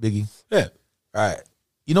 Biggie? Yeah. All right.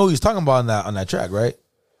 You know what he's talking about on that track, right?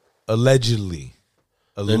 Allegedly.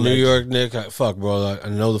 The New York Nick, fuck, bro. I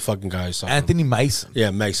know the fucking guy. He's talking Anthony Mason.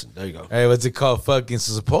 Yeah, Mason. There you go. Hey, what's it called? Fucking.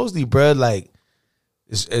 So supposedly, bro, like,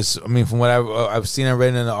 it's. I mean, from what I've seen and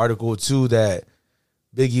read in the article too, that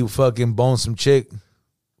Biggie fucking boned some chick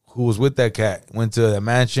who was with that cat, went to the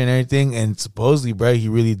mansion and everything, and supposedly, bro, he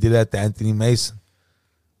really did that to Anthony Mason.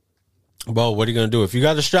 Bro, what are you gonna do if you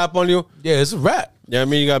got the strap on you? Yeah, it's a wrap. Yeah, I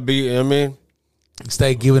mean, you got to be. You know what I mean.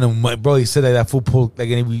 Started giving him money. Bro, he said that fool pulled, like,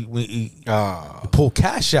 he pulled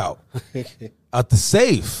cash out the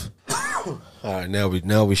safe. All right, now we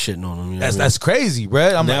shitting on him. You know that's crazy,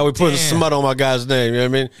 bro. Now we putting smut on my guy's name. You know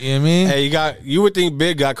what I mean? You know what I mean? Hey, you would think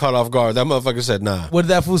Big got caught off guard. That motherfucker said nah. What did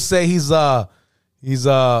that fool say? He's I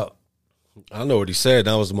know what he said.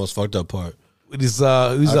 That was the most fucked up part. He's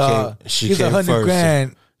 100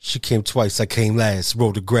 grand. She came twice. I came last.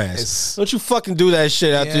 Rolled the grass. Don't you fucking do that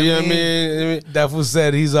shit after, you know what I mean? That fool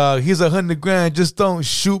said he's 100 grand. Just don't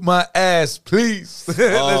shoot my ass, please.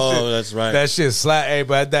 That's right. That shit slap. Hey,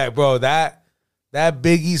 but that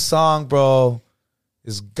Biggie song, bro,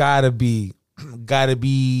 is gotta be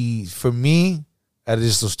for me. Out of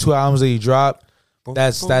just those 2 albums that he dropped,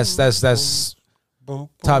 that's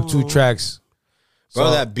top 2 tracks. Bro,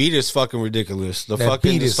 So, that beat is fucking ridiculous. The that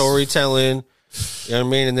fucking beat is- storytelling. You know what I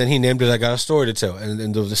mean? And then he named it I Got a Story to Tell.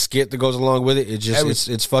 And the skit that goes along with it,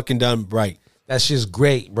 it's fucking done right. That shit's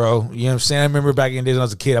great, bro. You know what I'm saying? I remember back in the days when I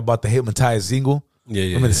was a kid, I bought the Hypnotized single. Yeah,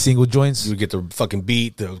 Remember the single joints? You would get the fucking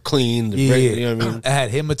beat, the clean, the break, you know what I mean? It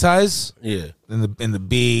had Hypnotize. Yeah. In the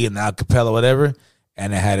B and the acapella, whatever.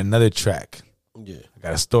 And it had another track. Yeah. I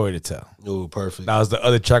got a story to tell. Oh, perfect. That was the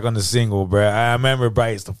other track on the single, bro. I remember, bro, I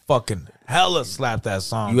used to fucking hella slap that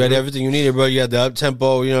song. You had everything you needed, bro. You had the up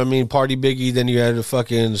tempo, you know what I mean? Party Biggie, then you had the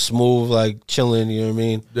fucking smooth, like chilling, you know what I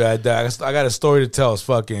mean? Yeah, I got a story to tell. It's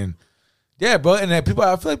fucking, yeah, bro. And then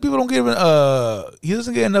I feel like people don't give he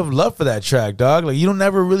doesn't get enough love for that track, dog. Like, you don't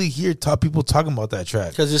never really hear people talking about that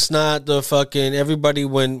track. Because it's not the fucking, everybody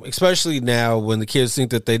especially now, when the kids think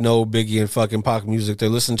that they know Biggie and fucking pop music, they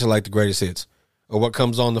listen to like the greatest hits. Or what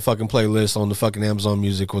comes on the fucking playlist on the fucking Amazon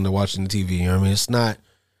Music when they're watching the TV. You know what I mean? It's not,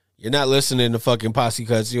 you're not listening to fucking Posse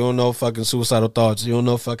Cuts. You don't know fucking Suicidal Thoughts. You don't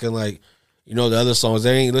know fucking like, you know, the other songs.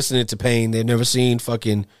 They ain't listening to Pain. They've never seen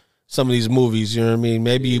fucking some of these movies. You know what I mean?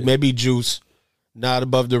 Maybe Juice, Not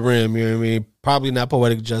Above the Rim. You know what I mean? Probably not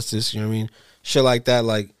Poetic Justice. You know what I mean? Shit like that.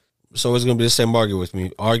 Like, so it's gonna be the same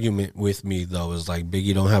argument with me though. Is like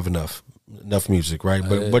Biggie don't have enough music, right?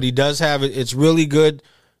 But he does have it. It's really good.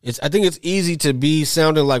 I think it's easy to be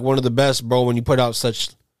sounding like one of the best, bro, when you put out such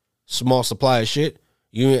small supply of shit.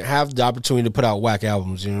 You didn't have the opportunity to put out whack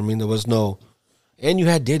albums, you know what I mean? There was no, and you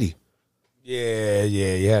had Diddy. Yeah,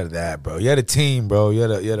 you had that, bro. You had a team, bro. You had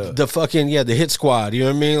a the fucking, the hit squad, you know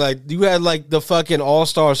what I mean? Like, you had like the fucking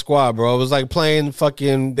all-star squad, bro. It was like playing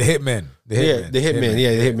fucking the Hitmen. The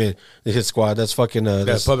Hitmen. The hit squad. That's fucking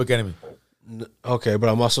that's Public Enemy. Okay, but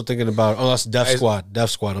I'm also thinking about that's Def Squad. Def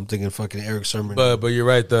Squad. I'm thinking fucking Eric Sermon. But you're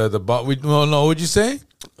right. The what'd you say?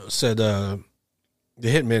 Said the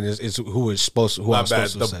Hitman is who is supposed to, who I'm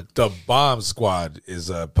supposed to say. The Bomb Squad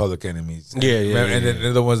is Public Enemies. Yeah. And then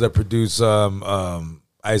they're the ones that produce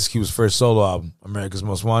Ice Cube's first solo album, America's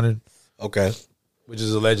Most Wanted. Okay, which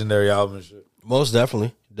is a legendary album and shit. Most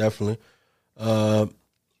definitely.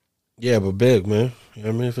 Yeah, but big, man. You know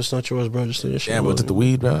what I mean? If it's not yours, bro, just leave this shit alone. Yeah, but took the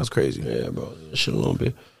weed, bro. That's crazy. Yeah, bro. This shit alone,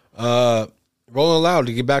 big. Rolling Loud,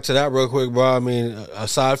 to get back to that real quick, bro. I mean,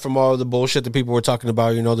 aside from all the bullshit that people were talking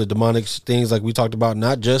about, you know, the demonic things like we talked about,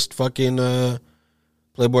 not just fucking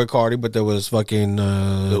Playboy Cardi, but there was fucking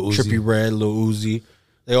Trippie Redd, Lil Uzi.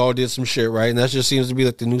 They all did some shit, right? And that just seems to be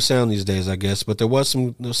like the new sound these days, I guess. But there was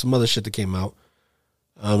some other shit that came out.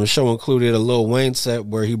 The show included a Lil Wayne set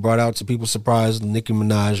where he brought out, to people's surprise, Nicki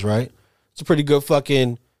Minaj, right? It's a pretty good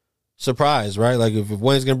fucking surprise, right? Like, if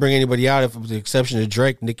Wayne's going to bring anybody out, if with the exception of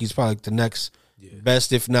Drake, Nicki's probably like the next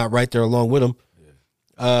best, if not right there along with him.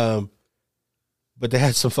 Yeah. But they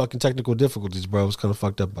had some fucking technical difficulties, bro. It was kind of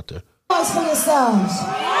fucked up out there. For yourselves.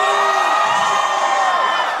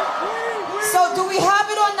 So, do we have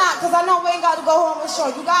it or not? Because I know Wayne got to go home and show.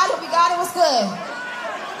 You got it? We got it? What's good?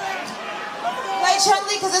 Play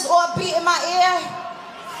Chun-Li because it's all beat in my ear.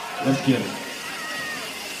 Let's get it.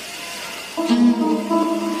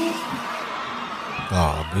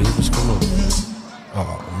 Oh, baby, what's going on?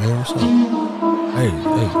 Oh, man, what's up? Hey,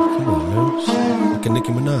 come on, man. It's like a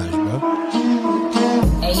Nicki Minaj, bro.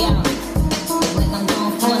 Hey, yo.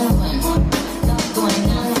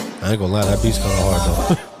 I ain't gonna lie, that beat's kind of hard,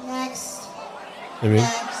 though. Next. I mean,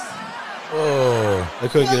 oh, I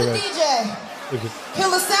couldn't get it right. DJ. Kill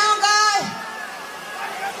the sound guy.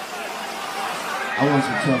 I want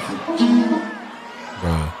some tougher.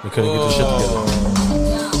 Bro, we couldn't get the shit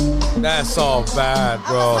together. That's all bad,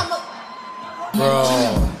 bro.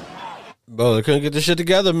 Bro, they couldn't get the shit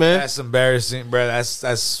together, man. That's embarrassing, bro.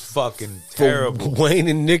 That's fucking terrible. For Wayne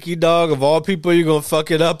and Nicki, dog, of all people you're gonna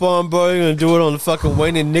fuck it up on, bro. You're gonna do it on the fucking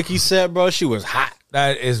Wayne and Nicki set, bro. She was hot.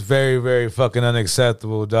 That is very, very fucking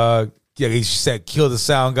unacceptable, dog. Yeah, he said kill the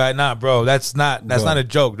sound guy. Nah, bro, that's not a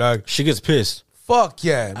joke, dog. She gets pissed. Fuck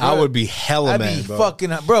yeah, bro. I would be hella mad, I'd be bro.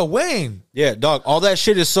 fucking, bro, Wayne. Yeah, dog. All that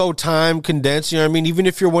shit is so time condensed. You know what I mean? Even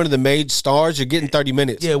if you're one of the made stars, you're getting 30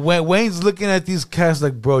 minutes. Yeah, Wayne's looking at these cats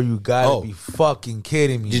like, bro, you gotta be fucking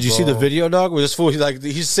kidding me. Did you see the video, dog? Where this fool,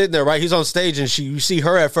 he's sitting there, right? He's on stage, and you see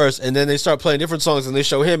her at first, and then they start playing different songs, and they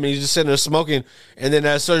show him, and he's just sitting there smoking. And then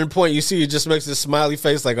at a certain point, you see he just makes this smiley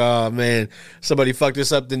face, like, oh man, somebody fucked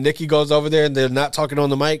this up. Then Nicki goes over there, and they're not talking on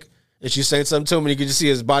the mic. And she's saying something to him, and you can just see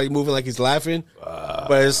his body moving like he's laughing.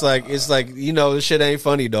 But it's like, you know, this shit ain't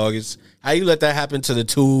funny, dog. It's how you let that happen to the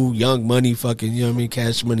two Young Money fucking, you know what I mean,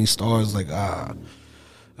 Cash Money stars. Like,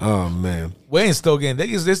 oh man, Wayne's still getting,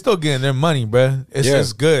 they're still getting their money, bro. It's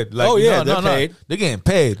just good. Like, they're paid. They're getting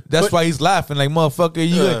paid. That's why he's laughing. Like,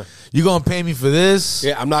 motherfucker, you gonna pay me for this?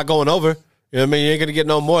 Yeah, I'm not going over. You know what I mean? You ain't gonna get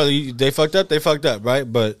no more. They fucked up,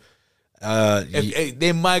 right? But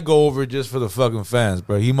They might go over just for the fucking fans,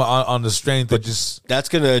 bro. He on the strength of just that's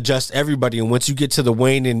gonna adjust everybody. And once you get to the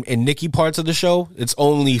Wayne and Nicki parts of the show, it's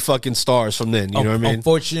only fucking stars from then. You know what I mean?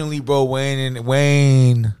 Unfortunately, bro,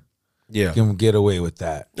 Wayne yeah, can get away with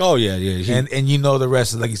that. Oh yeah. And you know the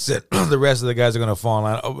rest of, like you said, the rest of the guys are gonna fall in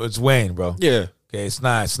line. Oh, it's Wayne, bro. Yeah. Okay, it's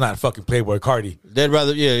not fucking Playboy Cardi. They'd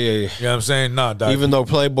rather, yeah. You know what I'm saying? No, dog. Even though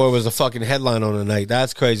Playboy was a fucking headline on the night,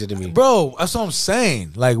 that's crazy to me, bro. That's what I'm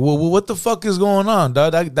saying. Like, what the fuck is going on,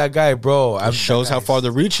 dog? That guy, bro. It shows how far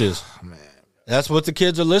the reach is. Oh, man, that's what the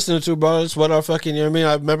kids are listening to, bro. That's what our fucking. You know what I mean?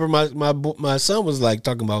 I remember my son was like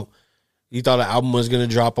talking about. He thought an album was gonna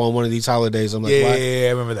drop on one of these holidays. I'm like, yeah, why? yeah,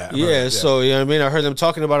 I remember that. So you know what I mean? I heard them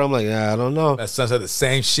talking about it. I'm like, I don't know. That son said the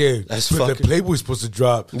same shit. That's what fucking the Playboy's supposed to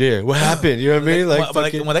drop. Yeah, what happened? You know what I mean? Like,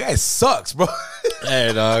 that guy sucks, bro.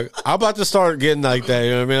 Hey, dog. I'm about to start getting like that.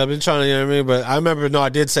 You know what I mean? I've been trying to, you know what I mean? But I remember, I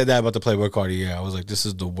did say that about the Playboy Cardi. Yeah, I was like, this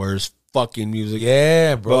is the worst fucking music.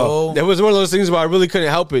 Yeah, bro. It was one of those things where I really couldn't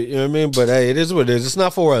help it. You know what I mean? But hey, it is what it is. It's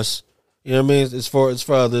not for us. You know what I mean? It's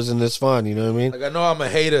for others, and it's fine. You know what I mean? Like, I know I'm a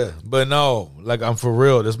hater, but no, like, I'm for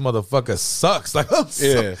real. This motherfucker sucks. Like,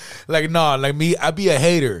 like me, I be a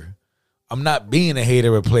hater. I'm not being a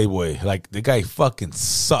hater with Playboy. Like, the guy fucking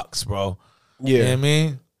sucks, bro. Yeah. You know what I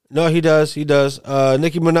mean? No, he does.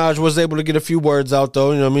 Nicki Minaj was able to get a few words out,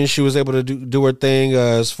 though. You know what I mean? She was able to do her thing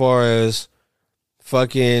as far as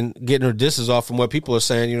fucking getting her disses off from what people are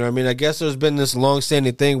saying. You know what I mean? I guess there's been this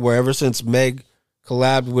long-standing thing where ever since Meg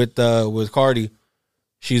collabed with Cardi,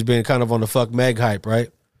 she's been kind of on the fuck Meg hype, right?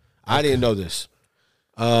 Okay. I didn't know this.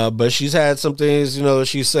 But she's had some things, you know,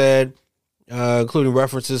 she said, including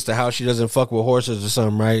references to how she doesn't fuck with horses or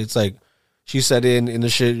something, right? It's like, she said in the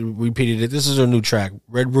shit, repeated it. This is her new track,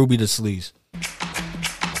 Red Ruby to Sleaze.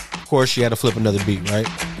 Of course, she had to flip another beat, right?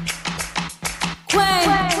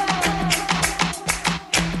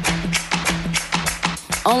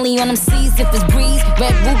 Only on them seas if it's breeze.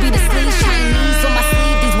 Red Ruby to Sleaze, Chinese on my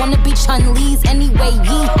sleeve. These wanna be Chun-Li's anyway,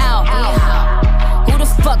 yee-how. Who the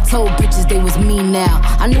fuck told bitches they was me now?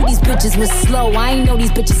 I knew these bitches was slow, I ain't know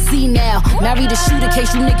these bitches see now. Married to shoot in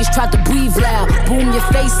case you niggas tried to breathe loud. Boom your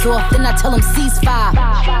face off, then I tell them ceasefire.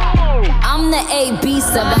 I'm the AB,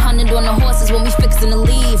 700 on the horses when we fixin' to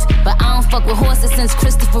leave. But I don't fuck with horses since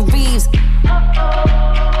Christopher Reeves.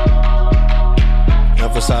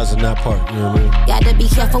 Emphasizing that part, you know what I mean? Gotta be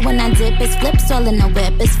careful when I dip, it's flips all in the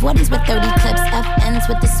whip. It's 40s with 30 clips, FNs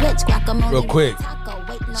with the switch, guacamole. Real quick,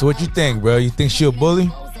 so what you think, bro? You think she a bully?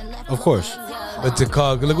 Of course. But to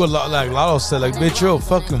call, look what Lotto said, like, bitch, you're a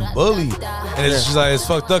fucking bully. And she's like, it's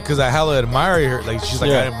fucked up because I hella admire her. Like, she's like,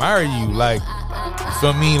 I admire you. Like, you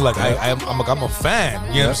feel me? Like, I'm a fan.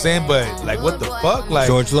 You know what I'm saying? But, like, what the fuck? Like,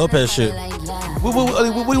 George Lopez shit.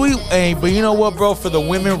 Hey, but you know what, bro? For the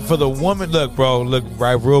woman, look, bro,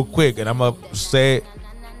 right real quick, and I'm gonna say it.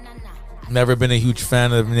 Never been a huge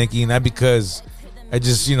fan of Nicki, not because I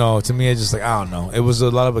just, you know, to me, I just like, I don't know. It was a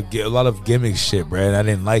lot of gimmick shit, bro, and I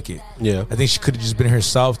didn't like it. Yeah, I think she could have just been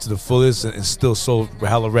herself to the fullest and still sold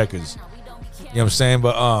hella records. You know what I'm saying?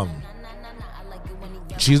 But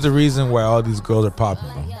she's the reason why all these girls are popping,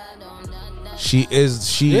 bro.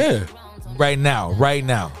 Right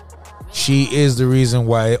now. She is the reason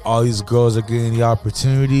why all these girls are getting the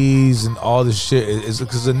opportunities and all this shit. Is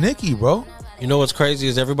because of Nicki, bro. You know what's crazy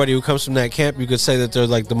is everybody who comes from that camp, you could say that they're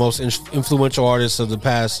like the most influential artists of the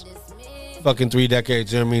past fucking 3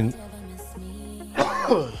 decades. You know what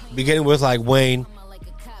I mean? Beginning with like Wayne.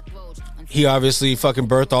 He obviously fucking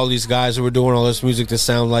birthed all these guys who were doing all this music that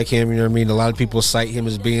sound like him. You know what I mean? A lot of people cite him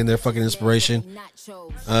as being their fucking inspiration.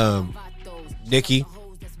 Nicki.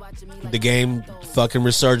 The Game, fucking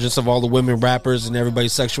resurgence of all the women rappers and everybody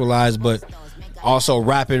sexualized, but also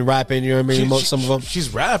rapping, you know what I mean? Some of them.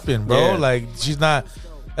 She's rapping, bro. Yeah. Like, she's not.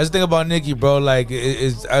 That's the thing about Nicki, bro. Like,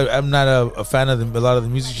 I'm not a fan of a lot of the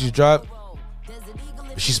music she's dropped.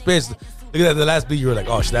 She spits. Look at that, the last beat, you were like,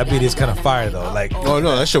 oh, that beat is kind of fire, though. Like, oh,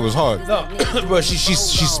 no, that shit was hard. No, bro, she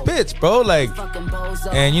spits, bro. Like,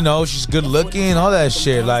 and, you know, she's good looking, all that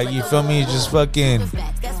shit. Like, you feel me? Just fucking,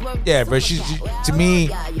 yeah, bro. She to me,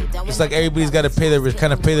 it's like everybody's got to pay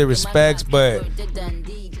their respects, but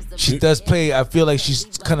she does play. I feel like she's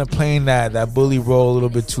kind of playing that bully role a little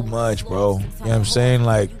bit too much, bro. You know what I'm saying?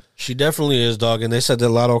 Like, she definitely is, dog. And they said that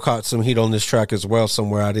Lotto caught some heat on this track as well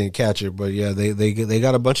somewhere. I didn't catch it, but yeah, they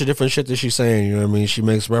got a bunch of different shit that she's saying. You know what I mean? She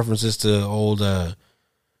makes references to old Meg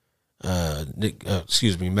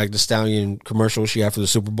Thee Stallion commercial she had for the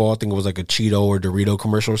Super Bowl. I think it was like a Cheeto or Dorito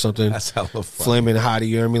commercial or something. That's hella funny. Flaming Hottie,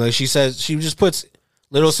 you know what I mean? Like, she says, she just puts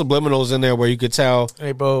little subliminals in there where you could tell.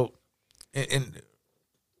 Hey, bro, and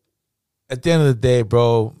at the end of the day,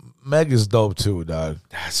 bro, Meg is dope too, dog.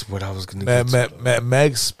 That's what I was gonna get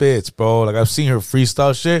Meg spits, bro. Like I've seen her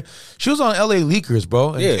freestyle shit. She was on LA Leakers,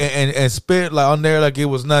 bro. And spit like on there like it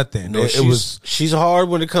was nothing. No, she's hard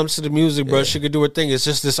when it comes to the music, bro. She could do her thing. It's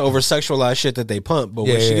just this over sexualized shit that they pump. But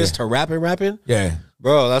when she gets to rapping,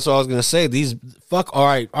 bro, that's what I was gonna say. All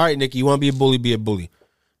right, Nikki, you want to be a bully? Be a bully.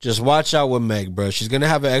 Just watch out with Meg, bro. She's gonna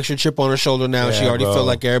have an extra chip on her shoulder now. She already felt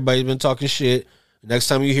like everybody's been talking shit. Next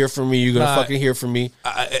time you hear from me, you're gonna fucking hear from me.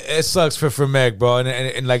 It sucks for Meg, bro.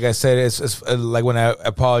 And like I said, it's like when I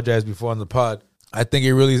apologized before on the pod. I think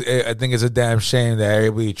it's a damn shame that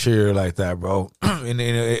everybody treat her like that, bro. And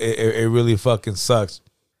it really fucking sucks.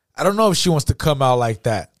 I don't know if she wants to come out like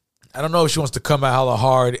that. I don't know if she wants to come out hella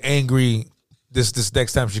hard, angry. This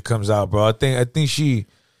next time she comes out, bro. I think she's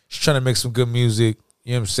trying to make some good music.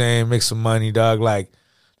 You know what I'm saying? Make some money, dog. Like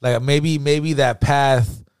maybe that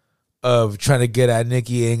path of trying to get at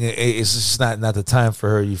Nicki, and it's just not the time for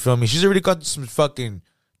her. You feel me? She's already got some fucking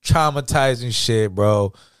traumatizing shit,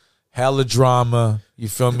 bro. Hella drama. You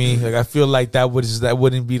feel me? Like I feel like that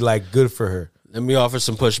wouldn't be like good for her. Let me offer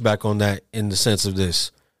some pushback on that in the sense of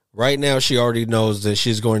this. Right now, she already knows that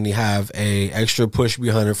she's going to have a extra push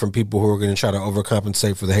behind her from people who are going to try to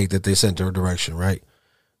overcompensate for the hate that they sent her direction, right?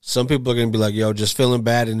 Some people are going to be like, yo, just feeling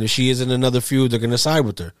bad, and if she is in another feud, they're going to side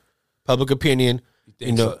with her. Public opinion.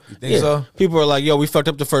 You think so? People are like, yo, we fucked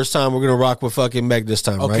up the first time. We're going to rock with fucking Meg this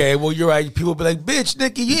time, okay, right? Well, you're right. People be like, bitch,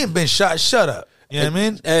 Nicki, you ain't been shot. Shut up. You know what I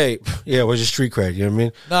mean? Hey, yeah, what's your street cred? You know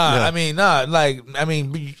what I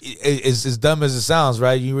mean? It's as dumb as it sounds,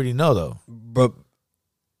 right? You already know, though. But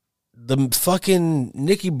the fucking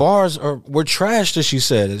Nicki bars were trashed, as she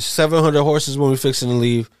said. It's 700 horses when we fixing to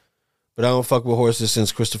leave, but I don't fuck with horses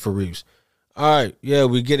since Christopher Reeves. All right, yeah,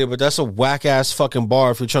 we get it, but that's a whack-ass fucking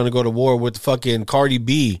bar if you're trying to go to war with fucking Cardi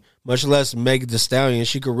B, much less Meg Thee Stallion.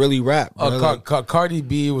 She could really rap. Cardi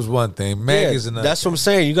B was one thing. Meg is another. That's what I'm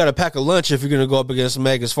saying. You got to pack a lunch if you're going to go up against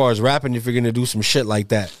Meg as far as rapping, if you're going to do some shit like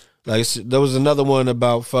that. Like, there was another one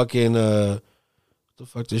about fucking, what the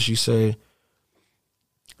fuck did she say?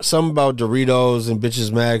 Something about Doritos and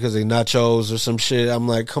bitches mad because they nachos or some shit. I'm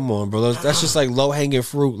like, come on, bro. That's just like low-hanging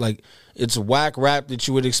fruit. Like, it's whack rap that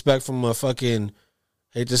you would expect from a fucking,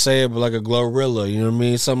 hate to say it, but like a Glorilla, you know what I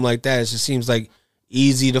mean? Something like that. It just seems like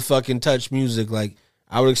easy to fucking touch music. Like,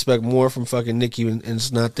 I would expect more from fucking Nicki, and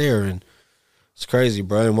it's not there. And it's crazy,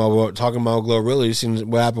 bro. And while we're talking about Glorilla, you seen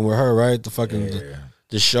what happened with her, right? The fucking,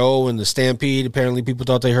 the show and the stampede. Apparently people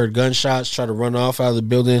thought they heard gunshots, try to run off out of the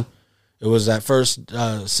building. It was at first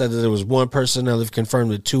said that there was one person. Now they've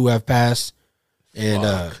confirmed that 2 have passed.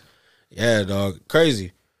 And, yeah, dog,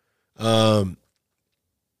 crazy.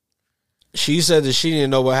 She said that she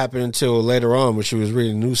didn't know what happened until later on when she was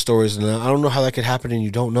reading news stories, and I don't know how that could happen and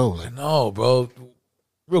you don't know. Like, no, bro.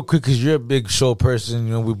 Real quick, because you're a big show person,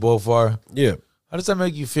 you know, we both are. Yeah. How does that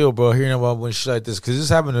make you feel, bro, hearing about when shit like this? Because this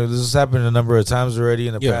happened a number of times already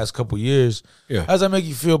in the past couple years. Yeah. How does that make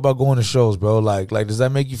you feel about going to shows, bro? Like, does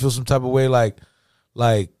that make you feel some type of way? Like,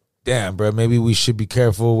 damn, bro, maybe we should be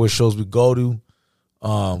careful what shows we go to,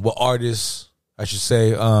 what artists, I should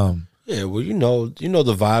say. Yeah, well, you know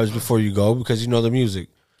the vibes before you go because you know the music.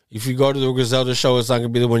 If you go to the Griselda show, it's not gonna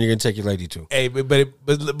be the one you're gonna take your lady to. Hey, but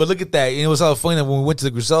look at that. You know what's all funny that when we went to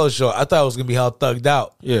the Griselda show, I thought it was gonna be all thugged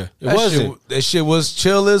out. Yeah, it wasn't. That shit was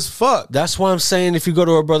chill as fuck. That's why I'm saying if you go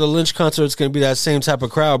to a Brother Lynch concert, it's gonna be that same type of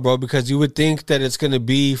crowd, bro. Because you would think that it's gonna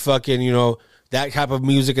be fucking, you know, that type of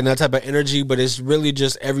music and that type of energy, but it's really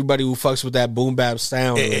just everybody who fucks with that boom bap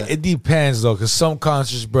sound. It depends though, because some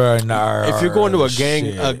concerts, bro, if you're going to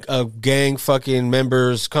a gang fucking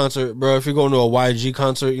members concert, bro, if you're going to a YG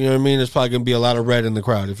concert, you know what I mean, there's probably gonna be a lot of red in the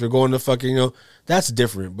crowd. If you're going to fucking, you know, that's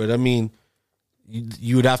different. But I mean,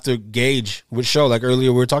 you would have to gauge which show. Like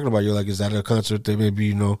earlier we were talking about, you're like, is that a concert that maybe,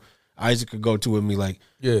 you know, Isaac could go to with me, like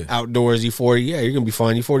outdoors E40. Yeah, you're gonna be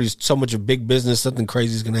fine. E40 is so much of big business. Nothing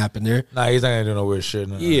crazy is gonna happen there. Nah, he's not gonna do no weird shit.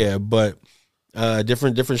 No. Yeah, but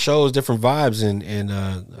different shows, different vibes,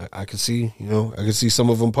 and I could see, you know, I could see some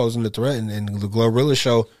of them posing the threat. And the Glorilla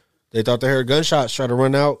show, they thought they heard gunshots, try to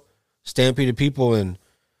run out, stampede people, and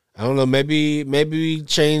I don't know, maybe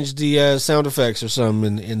change the sound effects or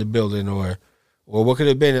something in the building, or what could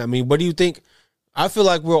it have been? I mean, what do you think? I feel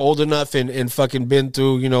like we're old enough and fucking been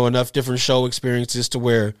through, you know, enough different show experiences to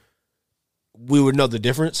where we would know the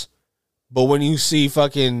difference. But when you see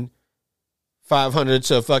fucking 500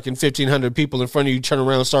 to fucking 1,500 people in front of you, turn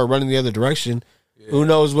around and start running the other direction, who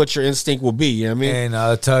knows what your instinct will be, you know what I mean? And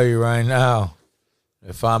I'll tell you right now,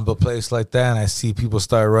 if I'm a place like that and I see people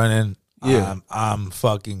start running, I'm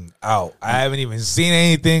fucking out. I haven't even seen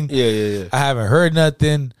anything. Yeah. I haven't heard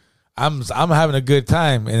nothing. I'm having a good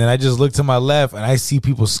time, and then I just look to my left and I see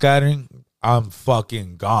people scattering. I'm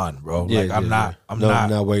fucking gone, bro. Yeah, like I'm not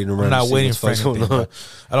waiting around. I'm not waiting for anything. Bro.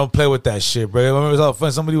 I don't play with that shit, bro. I remember it was all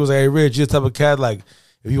fun. Somebody was like, "Hey, Rich, you the type of cat like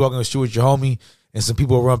if you walk on the street with your homie and some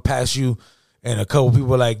people run past you, and a couple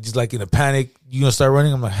people like just like in a panic, you gonna start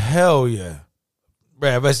running?" I'm like, hell yeah,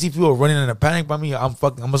 bro. If I see people running in a panic by me, I'm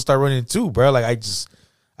gonna start running too, bro. Like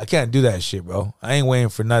I can't do that shit, bro. I ain't waiting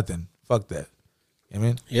for nothing. Fuck that. You know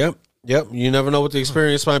what I mean? Yep. You never know what the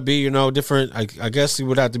experience might be. Different. I guess it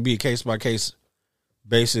would have to be a case by case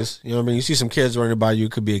basis. You know what I mean? You see some kids running by you,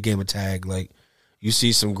 it could be a game of tag. Like you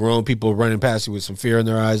see some grown people running past you with some fear in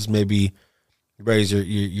their eyes, maybe raise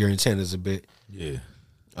your antennas a bit. Yeah.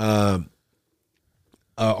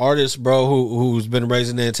 Artist, bro, who's been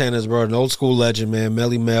raising the antennas, bro, an old school legend, man,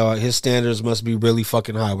 Melly Mel. His standards must be really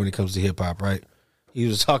fucking high when it comes to hip hop, right? He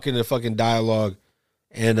was talking to fucking Dialogue,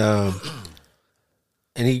 and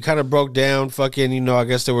he kind of broke down fucking, I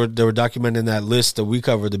guess they were documenting that list that we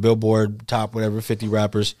covered, the Billboard top whatever 50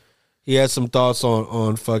 rappers. He had some thoughts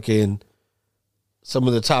on fucking some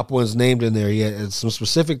of the top ones named in there. He had some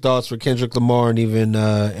specific thoughts for Kendrick Lamar and even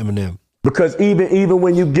Eminem. Because even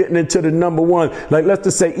when you're getting into the number one, like let's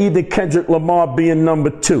just say even Kendrick Lamar being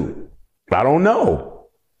number two, I don't know.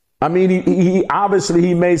 I mean, he obviously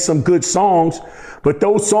he made some good songs, but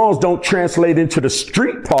those songs don't translate into the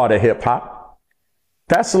street part of hip hop.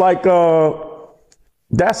 That's like another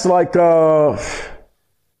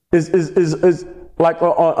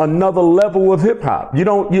level of hip hop. I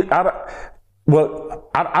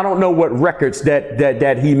don't know what records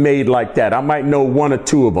that he made like that. I might know one or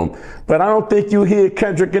two of them, but I don't think you hear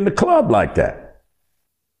Kendrick in the club like that.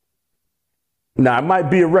 Now it might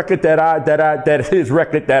be a record that his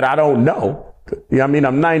record that I don't know. I mean,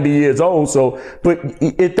 I'm 90 years old, but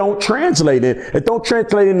it don't translate it don't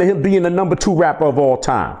translate into him being the number 2 rapper of all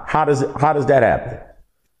time. How does that happen?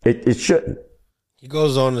 It shouldn't. He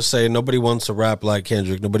goes on to say nobody wants to rap like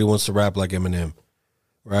Kendrick, nobody wants to rap like Eminem,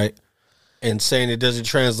 right? And saying it doesn't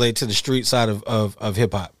translate to the street side of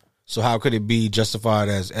hip hop. So how could it be justified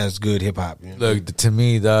as good hip hop? You know? Look, to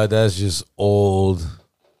me, that's just old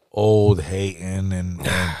hating, and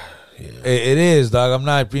yeah. It is, dog. I'm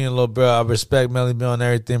not being a little bro. I respect Melly Mel and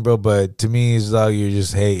everything, bro. But to me, it's dog, you're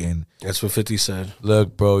just hating. That's what 50 said.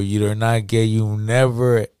 Look, bro, you're not gay. You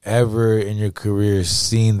never ever in your career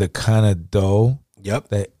seen the kind of dough. Yep.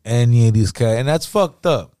 That any of these guys, and that's fucked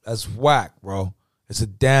up. That's whack, bro. It's a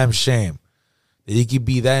damn shame that you could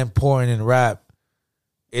be that important in rap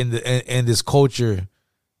in this culture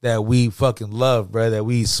that we fucking love, bro, that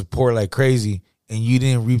we support like crazy, and you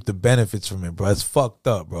didn't reap the benefits from it, bro. It's fucked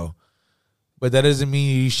up, bro. But that doesn't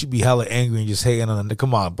mean you should be hella angry and just hating on them.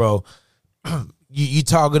 Come on, bro. You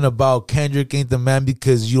talking about Kendrick ain't the man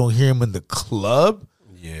because you don't hear him in the club?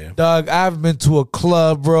 Yeah. Dog, I haven't been to a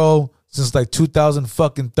club, bro, since like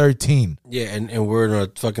 2013. Yeah, and we're in our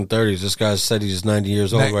fucking 30s. This guy said he's 90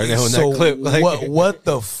 years old right now in that clip. Like, what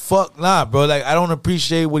the fuck? Nah, bro. Like, I don't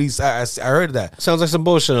appreciate what he said. I heard that. Sounds like some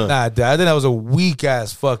bullshit. Huh? Nah, dude, I think that was a weak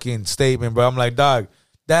ass fucking statement, bro. I'm like, dog,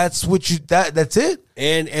 that's what that's it?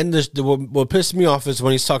 And what pissed me off is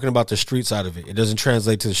when he's talking about the street side of it. It doesn't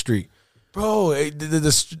translate to the street. Bro,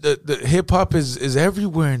 the hip hop is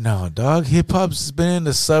everywhere now, dog. Hip hop's been in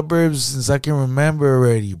the suburbs since I can remember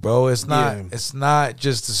already, bro. It's not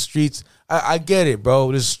just the streets. I get it, bro.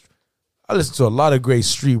 I listen to a lot of great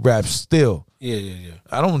street rap still. Yeah.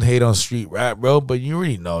 I don't hate on street rap, bro, but you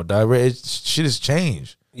already know, dog. Shit has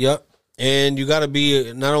changed. Yep. And you got to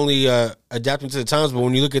be not only adapting to the times, but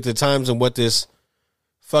when you look at the times and what this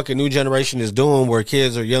fucking new generation is doing, where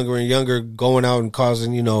kids are younger and younger going out and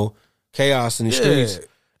causing, chaos in the streets.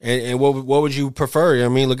 And what would you prefer? I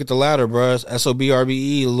mean, look at the latter, bro.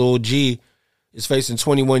 SOBRBE, Lil G, is facing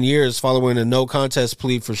 21 years following a no contest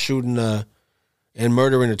plea for shooting and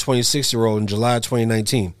murdering a 26-year-old in July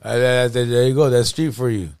 2019. There you go. That's street for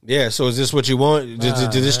you. Yeah, so is this what you want?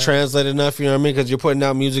 Did this translate enough? You know what I mean? Because you're putting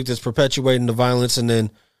out music that's perpetuating the violence, and then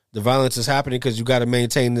the violence is happening because you got to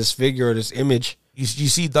maintain this figure or this image. You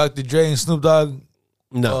see Dr. Dre and Snoop Dogg?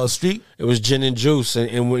 No, street. It was gin and juice,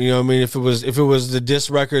 and you know what I mean. If it was the diss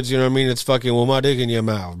records, you know what I mean. It's fucking with my dick in your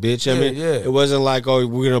mouth, bitch. I mean, it wasn't like, oh,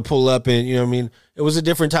 we're gonna pull up and you know what I mean. It was a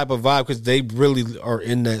different type of vibe because they really are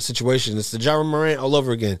in that situation. It's the Ja Morant all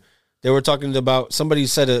over again. They were talking about, somebody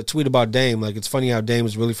said a tweet about Dame, like it's funny how Dame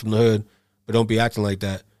is really from the hood, but don't be acting like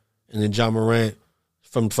that. And then Ja Morant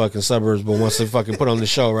from fucking suburbs, but wants to fucking put on the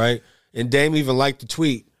show, right? And Dame even liked the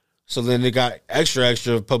tweet, so then they got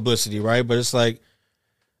extra publicity, right? But it's like,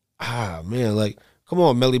 man, like, come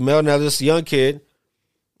on, Melly Mel. Now this young kid,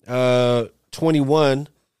 21,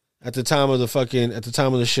 at the time of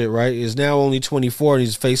the shit, right, is now only 24 and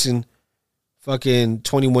he's facing fucking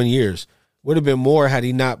 21 years. Would have been more had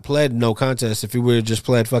he not pled no contest. If he would have just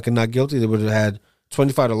pled fucking not guilty, they would have had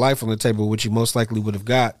 25 to life on the table, which he most likely would have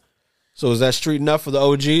got. So is that street enough for the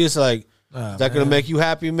OG? It's like, is that going to make you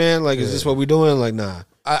happy, man? Like, is this what we doing? Like, nah.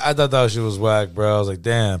 I thought that shit was whack, bro. I was like,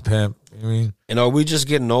 damn, pimp. You know what I mean? And are we just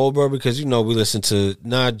getting old, bro? Because, you know, we listen to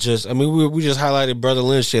not just, I mean, we just highlighted Brother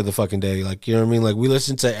Lynch the other fucking day. Like, you know what I mean? Like, we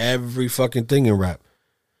listen to every fucking thing in rap.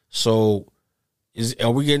 So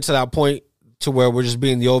are we getting to that point to where we're just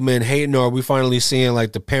being the old man hating, or are we finally seeing,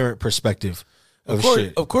 like, the parent perspective of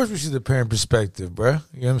shit? Of course we see the parent perspective, bro.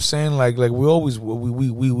 You know what I'm saying? Like we always,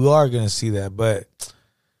 we are going to see that, but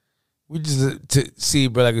we just to see,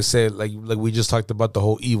 bro. Like I said, like we just talked about the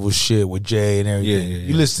whole evil shit with Jay and everything. Yeah.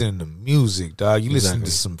 You listen to music, dog. You listen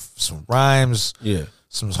to some rhymes,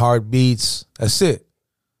 some hard beats. That's it.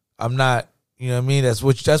 I'm not, you know what I mean. That's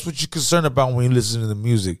what you're concerned about when you listen to the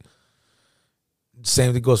music.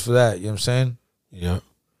 Same thing goes for that. You know what I'm saying? Yeah,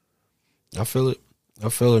 I feel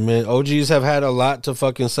it, man. OGs have had a lot to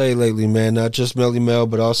fucking say lately, man. Not just Melly Mel,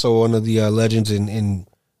 but also one of the legends in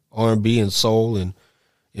R&B and soul and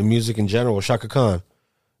in music in general, Chaka Khan.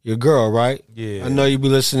 Your girl, right? Yeah. I know you be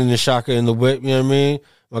listening to Chaka in the whip, you know what I mean?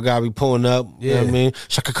 My guy be pulling up, you know what I mean?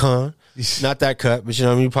 Chaka Khan. Not that cut, but you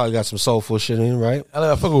know what I mean? You probably got some soulful shit in, right?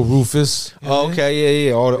 I fuck with Rufus. Oh, okay,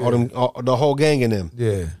 yeah. All the whole gang in them.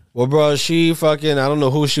 Yeah. Well, bro, she fucking, I don't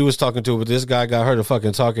know who she was talking to, but this guy got her to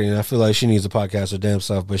fucking talking, and I feel like she needs a podcast or damn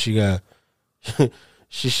stuff, but she got,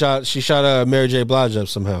 she shot Mary J. Blige up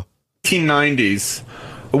somehow. 1990s,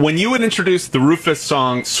 when you would introduce the Rufus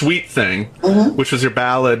song Sweet Thing, which was your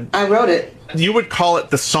ballad. I wrote it. You would call it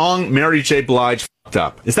the song Mary J. Blige fucked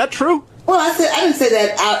up. Is that true? Well, I didn't say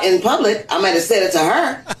that out in public. I might have said it to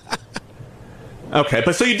her. Okay,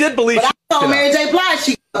 but so you did believe. But I told Mary J. Blige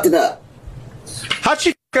she fucked it up. How'd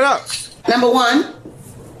she fuck it up? Number one,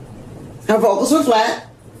 her vocals were flat.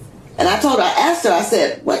 And I asked her, I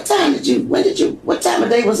said, what time of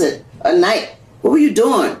day was it? A night? What were you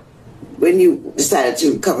doing when you decided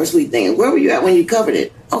to cover Sweet Thing? Where were you at when you covered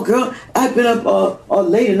it? Oh, girl, I've been up all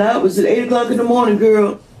late and I was at 8 o'clock in the morning,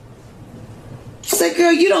 girl. I said,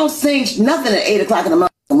 girl, you don't sing nothing at 8 o'clock in the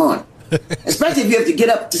morning. Especially if you have to get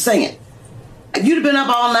up to sing it. If you'd have been up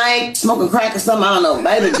all night smoking crack or something, I don't know,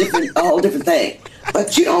 might have been a whole different thing.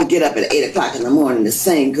 But you don't get up at 8 o'clock in the morning to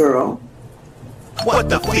sing, girl. What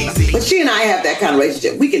the feezy? But she and I have that kind of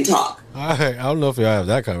relationship. We can talk. I don't know if y'all have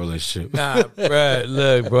that kind of relationship. Nah, bro,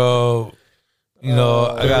 look, bro. You know,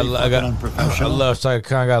 I love Chaka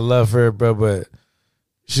Khan. I got love for her, bro, but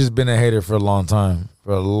she's been a hater for a long time.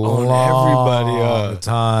 For a long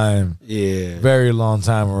time. Yeah. Very long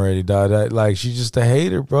time already, dog. Like, she's just a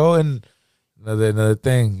hater, bro. And another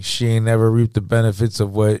thing, she ain't never reaped the benefits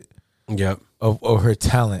of what of her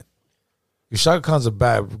talent. Chaka Khan's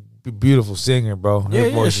a beautiful singer, bro.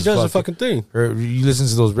 Yeah, she does a fucking thing. You listen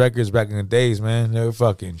to those records back in the days, man. They're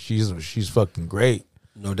fucking. She's fucking great.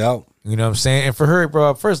 No doubt. You know what I'm saying? And for her,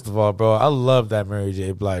 bro, first of all, bro, I love that Mary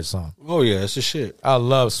J. Blige song. Oh, yeah, it's a shit. I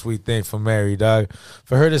love Sweet Thing for Mary, dog.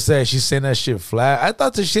 For her to say she's saying that shit flat, I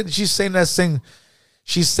thought she's saying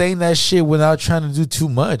that shit without trying to do too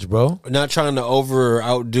much, bro. Not trying to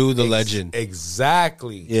outdo the legend.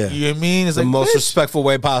 Exactly. Yeah. You know what I mean? It's the like, most bitch, respectful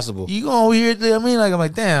way possible. You gonna hear it? I mean, like, I'm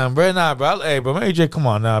like, damn, bro. Nah, bro. Hey, bro, Mary J, come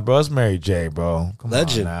on now, bro. It's Mary J, bro. Come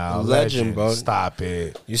legend. on now. Legend, bro. Stop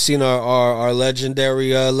it. You seen our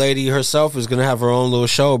legendary lady herself is gonna have her own little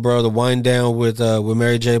show, bro. The Wind Down with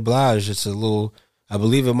Mary J. Blige. It's a little, I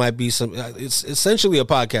believe it might be some. It's essentially a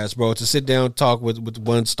podcast, bro. It's a sit down talk with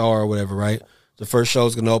one star or whatever, right? The first show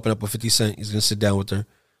is going to open up with 50 Cent. He's going to sit down with her.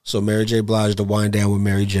 So Mary J. Blige, The Wind Down with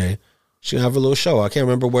Mary J. She's going to have a little show. I can't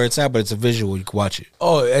remember where it's at, but it's a visual. You can watch it.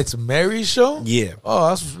 Oh, it's Mary's show? Yeah.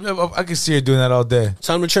 Oh, I can see her doing that all day.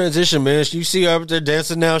 Time to transition, man. You see her up there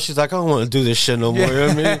dancing now. She's like, I don't want to do this shit no more. You know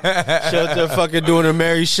what I mean? She up there fucking doing her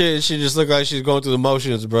Mary shit. She just look like she's going through the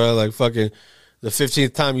motions, bro. Like fucking the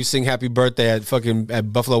 15th time you sing Happy Birthday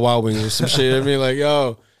at Buffalo Wild Wings or some shit. You know what I mean? Like,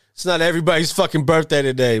 yo, it's not everybody's fucking birthday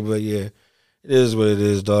today, but yeah. It is what it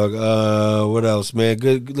is, dog. What else, man?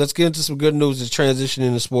 Good. Let's get into some good news. It's transitioning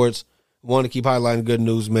into sports. Want to keep highlighting good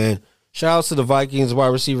news, man. Shout out to the Vikings wide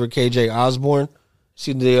receiver KJ Osborne.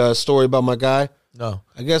 See the story about my guy? No.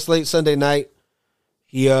 I guess late Sunday night,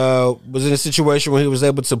 he was in a situation where he was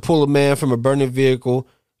able to pull a man from a burning vehicle,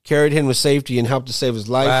 carried him with safety, and helped to save his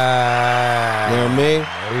life. Wow. You know what I mean?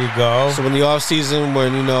 There you go. So in the off season,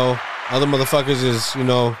 when other motherfuckers is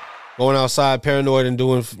going outside paranoid and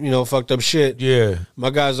doing, fucked up shit. Yeah. My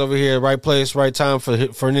guy's over here, right place, right time for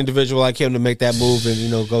an individual like him to make that move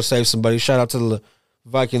and, go save somebody. Shout out to the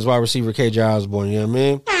Vikings wide receiver KJ Osborne. You know what I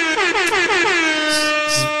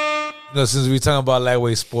mean? Since we talking about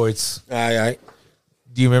lightweight sports, all right.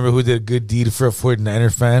 Do you remember who did a good deed for a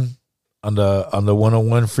 49er fan on the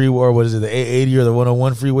 101 freeway? Or what is it, the 880 or the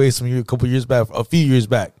 101 freeway? A few years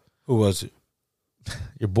back. Who was it?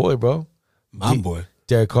 Your boy, bro. My boy,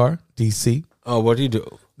 Derek Carr, DC. Oh, what did he do?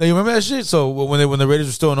 Now you remember that shit? So when the Raiders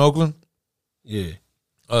were still in Oakland, yeah,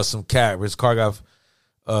 some cat, his car got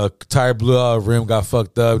tire blew out, rim got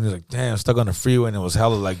fucked up, and he's like, damn, stuck on the freeway, and it was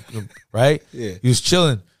hella like, right? Yeah, he was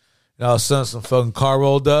chilling. And all of a sudden, some fucking car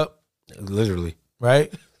rolled up. Literally.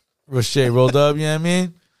 Right? Real shit rolled up, you know what I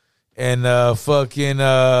mean? And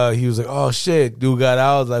he was like, oh shit. Dude got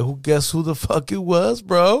out. I was like, guess who the fuck it was,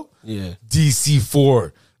 bro? Yeah.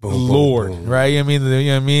 DC4. The Lord. boom. Right? You know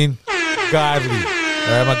what I mean? Godly.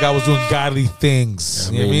 All right, my guy was doing godly things.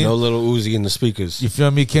 I You know what I mean, mean? no little Uzi in the speakers. You feel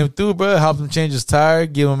me? Came through, bro. Helped him change his tire.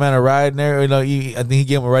 Give him a man a ride in there. You know, I think he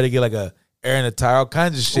gave him a ride to get like a air in the tire, all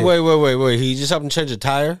kinds of shit. Wait. He just helped him change a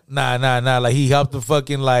tire? Nah. Like he helped him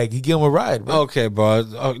fucking he gave him a ride, bro. Okay, bro.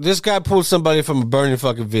 This guy pulled somebody from a burning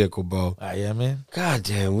fucking vehicle, bro. Yeah, man. God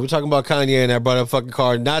damn. We were talking about Kanye and I brought up fucking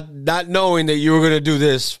car, not knowing that you were gonna do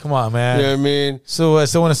this. Come on, man. You know what I mean? So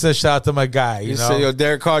someone said shout out to my guy. You know? said, yo,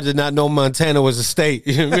 Derek Carr did not know Montana was a state.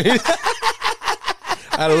 You know what I mean?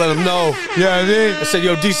 I had to let him know. You know what I mean? I said,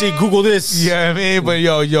 yo, DC, Google this. Yeah, I mean, but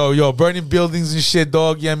yo, burning buildings and shit,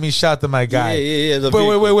 dog. Yeah, I mean, shout out to my guy. Yeah.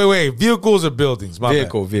 Wait. Vehicles or buildings? My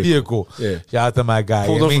Vehicle. Yeah. Shout out to my guy.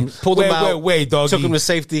 Pulled him out. Wait, doggy. Took him to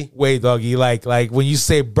safety. Wait, doggy. Like when you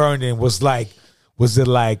say burning, was it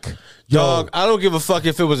like, yo, dog, I don't give a fuck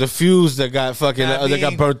if it was a fuse that got fucking that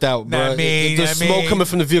got burnt out, bro. The smoke coming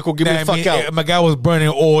from the vehicle, get me the fuck out. My guy was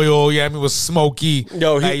burning oil. Yeah, I mean, it was smoky.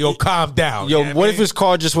 Yo, calm down. Yo, what if his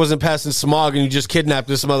car just wasn't passing smog and you just kidnapped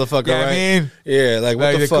this motherfucker? Yeah, right? I mean, yeah, like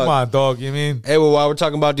what the fuck? Come on, dog. You mean? Hey, well, while we're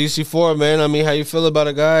talking about DC4, man, I mean, how you feel about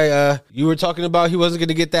a guy? You were talking about he wasn't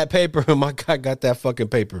gonna get that paper, and my guy got that fucking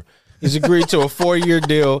paper. He's agreed to a 4-year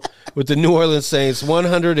deal with the New Orleans Saints,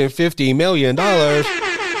 $150 million. You know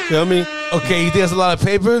what I mean? Okay, you think that's a lot of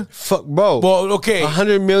paper? Fuck, bro. Well, okay,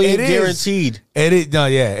 $100 million guaranteed. It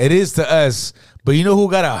is to us. But you know who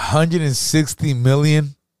got $160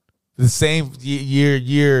 million the same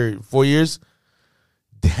year, 4 years?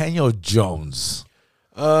 Daniel Jones.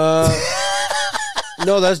 No,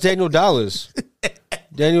 that's Daniel Dollars.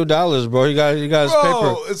 Daniel Dollars, bro. He got his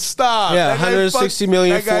paper. Stop. Yeah, $160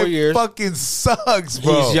 million, that guy 4 years. Fucking sucks,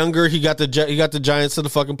 bro. He's younger. He got the Giants to the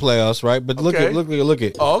fucking playoffs, right? But look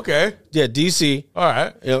at. Oh, okay. Yeah, DC. All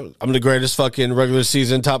right. You know, I'm the greatest fucking regular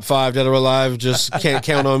season top 5 that are alive. Just can't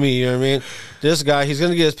count on me. You know what I mean? This guy, he's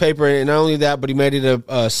gonna get his paper, and not only that, but he made it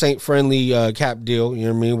a Saint friendly cap deal. You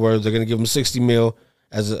know what I mean? Where they're gonna give him $60 million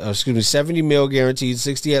 $70 million guaranteed,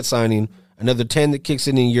 60 at signing, another 10 that kicks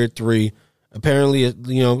in year 3. Apparently,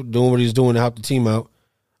 you know, doing what he's doing to help the team out.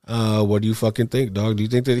 What do you fucking think, dog? Do you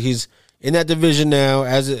think that he's in that division now,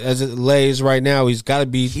 as it lays right now? He's got to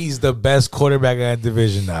be. He's the best quarterback in that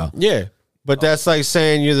division now. Yeah, but that's like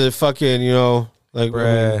saying you're the fucking, you know, like.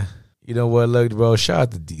 Bruh, you know what? Look, bro. Shout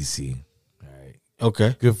out to DC. All right.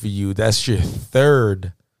 Okay. Good for you. That's your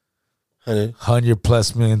third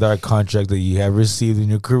 $100+ million contract that you have received in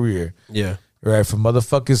your career. Yeah. Right, for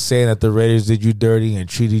motherfuckers saying that the Raiders did you dirty and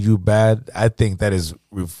treated you bad, I think that is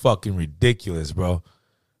fucking ridiculous, bro.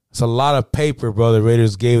 It's a lot of paper, bro. The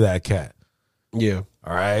Raiders gave that cat. Yeah.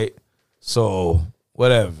 All right. So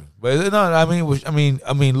whatever, but no, I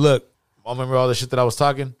mean, look. I remember all the shit that I was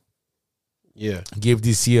talking. Yeah. Give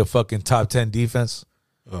DC a fucking top 10 defense.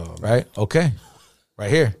 Oh, right. Okay.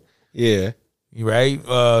 Right here. Yeah. You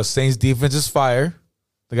right. Saints defense is fire.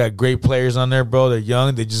 They got great players on there, bro. They're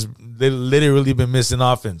young. They literally been missing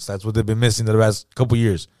offense. That's what they've been missing the last couple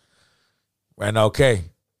years. Right now, okay.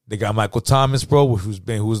 They got Michael Thomas, bro,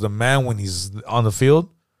 who's the man when he's on the field.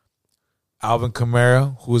 Alvin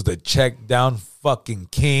Kamara, who's the check down fucking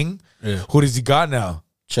king. Yeah. Who does he got now?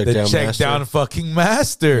 Check down fucking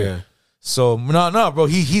master. Yeah. So no, bro.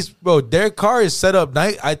 Bro. Derek Carr is set up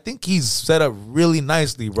nice. I think he's set up really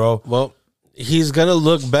nicely, bro. Well, he's gonna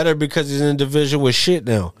look better because he's in a division with shit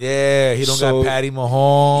now. Yeah, he don't got Patty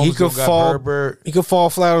Mahomes. He could fall. Herbert. He could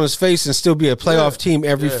fall flat on his face and still be a playoff team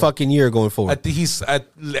every fucking year going forward. I think he's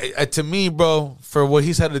to me, bro, for what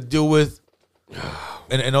he's had to deal with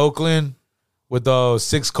in Oakland with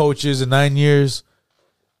 6 coaches in 9 years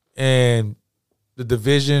and the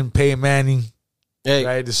division, Peyton Manning,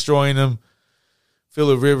 right, destroying them,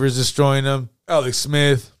 Phillip Rivers destroying them, Alex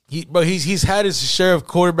Smith. He's had his share of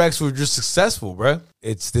quarterbacks who are just successful, bro.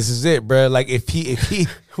 This is it, bro. Like if he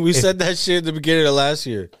we said that shit at the beginning of last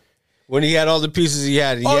year. When he had all the pieces he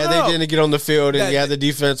had. They didn't get on the field, and the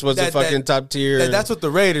defense was the fucking top tier. That's what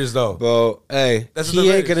the Raiders, though. Bro, hey,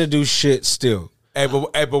 he ain't going to do shit still. Hey,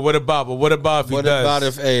 but what about if he does? What about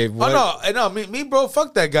if, me, bro,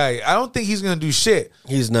 fuck that guy. I don't think he's going to do shit.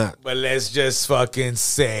 He's not. But let's just fucking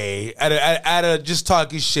say, at a just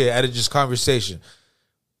talking shit, at a just conversation,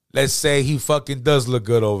 let's say he fucking does look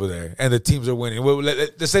good over there, and the teams are winning.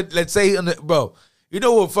 Let's say, bro, you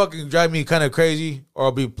know what fucking drive me kind of crazy, or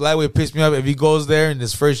I'll be that way piss me off if he goes there in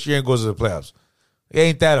his first year and goes to the playoffs.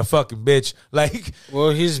 Ain't that a fucking bitch? Like,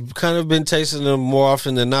 well, he's kind of been tasting them more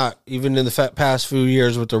often than not, even in the past few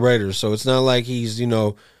years with the Raiders. So it's not like he's,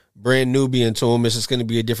 brand new being to him. It's just going to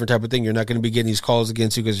be a different type of thing. You're not going to be getting these calls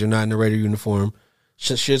against you because you're not in the Raider uniform.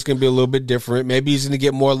 Shit's going to be a little bit different. Maybe he's going to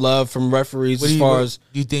get more love from referees. Do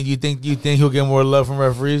you think he'll get more love from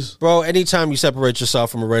referees? Bro, anytime you separate yourself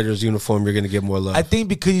from a Raiders uniform, you're going to get more love. I think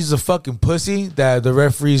because he's a fucking pussy that the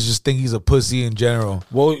referees just think he's a pussy in general.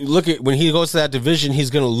 Well, look at when he goes to that division, he's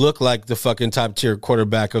going to look like the fucking top tier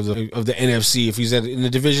quarterback of the NFC. If he's in a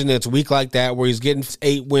division that's weak like that, where he's getting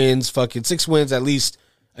 8 wins, fucking 6 wins at least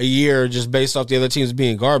a year, just based off the other teams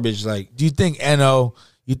being garbage. Like, do you think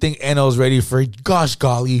You think Eno's ready for gosh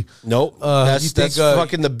golly? Nope. That's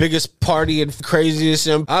fucking the biggest party and craziest.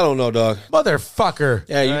 I don't know, dog. Motherfucker.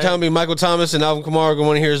 Yeah, you telling me Michael Thomas and Alvin Kamara going to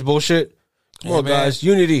want to hear his bullshit? Come on, man. guys.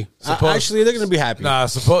 Unity. Actually, they're going to be happy. Nah,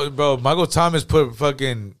 bro, Michael Thomas put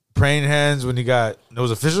fucking praying hands when he got, it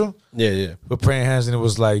was official? Yeah. Put praying hands and it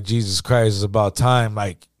was like, Jesus Christ, it's about time.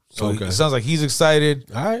 Like, so it sounds like he's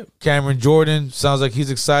excited. All right. Cameron Jordan sounds like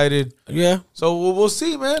he's excited. Yeah. So we'll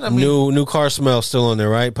see, man. I mean, new car smell still on there,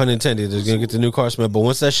 right? Pun intended. They're going to get the new car smell. But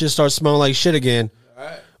once that shit starts smelling like shit again,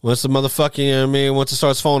 once the motherfucking, once it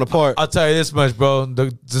starts falling apart. I'll tell you this much, bro.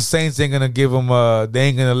 The Saints ain't going to give him, they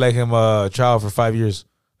ain't going to let him trial for 5 years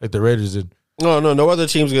like the Raiders did. No other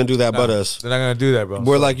team's going to do that but us. They're not going to do that, bro.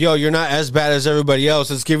 We're like, yo, you're not as bad as everybody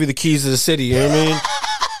else. Let's give you the keys to the city. You know what I mean?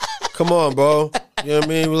 Come on, bro. You know what I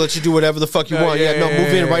mean? We'll let you do whatever the fuck you want.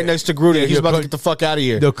 Move in right next to Gruden. He's about to get the fuck out of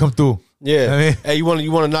here. They'll come through. Yeah. I mean, hey, you want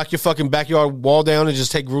to knock your fucking backyard wall down and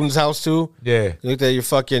just take Gruden's house too? Yeah. You looked at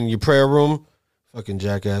your prayer room. Fucking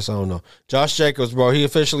jackass. I don't know. Josh Jacobs, bro. He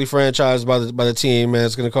officially franchised by the team, man.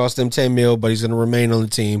 It's going to cost them $10 million, but he's going to remain on the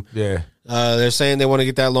team. Yeah. They're saying they want to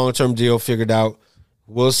get that long-term deal figured out.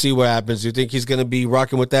 We'll see what happens. Do you think he's going to be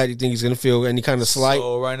rocking with that? Do you think he's going to feel any kind of slight?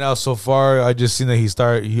 So right now, so far, I just seen that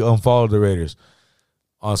he unfollowed the Raiders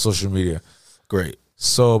on social media. Great.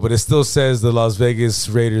 So, but it still says the Las Vegas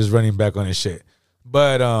Raiders running back on his shit.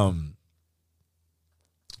 But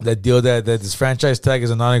that deal that this franchise tag is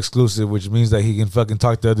a non-exclusive, which means that he can fucking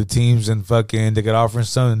talk to other teams and fucking they can offer him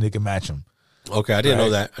something and they can match him. Okay, I didn't know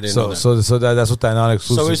that. So that's what that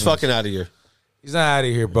non-exclusive. So he's is. fucking out of here. He's not out of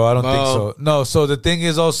here, bro. I don't think so. No. So the thing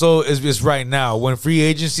is also is right now when free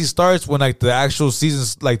agency starts, when like the actual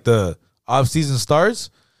season, like the off season starts,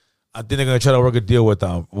 I think they're gonna try to work a deal with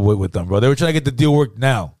them, bro. They were trying to get the deal worked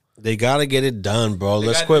now. They gotta get it done, bro.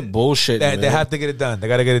 Let's quit bullshitting. They have to get it done. They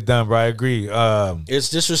gotta get it done, bro. I agree. It's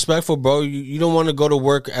disrespectful, bro. You don't want to go to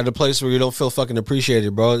work at a place where you don't feel fucking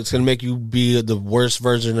appreciated, bro. It's gonna make you be the worst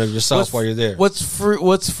version of yourself while you're there. What's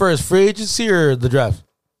first, free agency or the draft?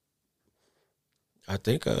 I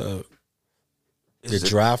think the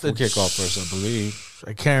draft will kick off first, I believe.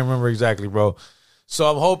 I can't remember exactly, bro. So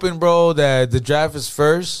I'm hoping, bro, that the draft is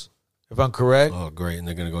first, if I'm correct. Oh, great. And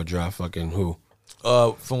they're going to go draft fucking who?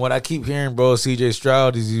 From what I keep hearing, bro, CJ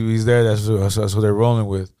Stroud, he's there. That's what they're rolling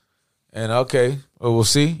with. And okay, well, we'll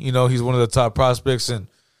see. You know, he's one of the top prospects, and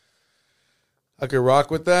I could rock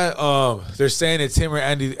with that. They're saying it's him or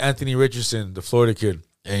Anthony Richardson, the Florida kid.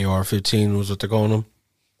 AR-15 was what they're calling him.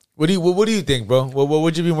 What do you think, bro? What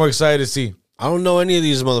would you be more excited to see? I don't know any of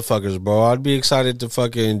these motherfuckers, bro. I'd be excited to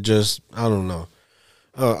fucking just, I don't know.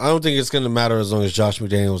 I don't think it's going to matter as long as Josh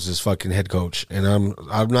McDaniels is fucking head coach. And I'm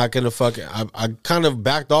not going to fucking, I kind of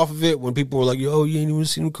backed off of it when people were like, yo, you ain't even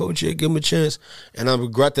seen him coach yet, give him a chance. And I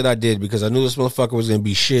regret that I did because I knew this motherfucker was going to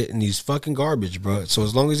be shit and he's fucking garbage, bro. So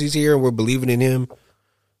as long as he's here and we're believing in him,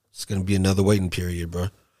 it's going to be another waiting period, bro.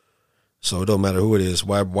 So it don't matter who it is.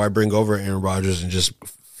 Why bring over Aaron Rodgers and just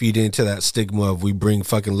feed into that stigma of we bring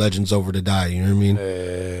fucking legends over to die, you know what I mean?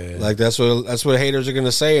 Like that's what haters are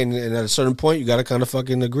gonna say, and at a certain point you gotta kind of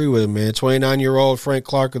fucking agree with it, man. 29-year-old Frank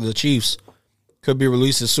Clark of the Chiefs could be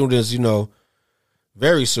released as soon as,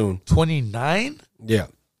 very soon. 29? Yeah.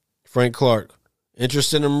 Frank Clark.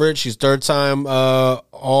 Interested in him, Rich. He's third all-time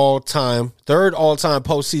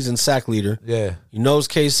postseason sack leader. Yeah. He knows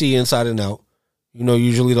KC inside and out.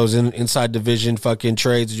 Usually those inside division fucking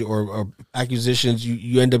trades or acquisitions,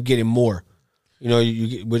 you end up getting more. You know,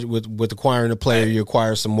 you with acquiring a player, you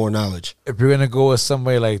acquire some more knowledge. If you're gonna go with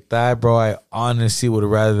somebody like that, bro, I honestly would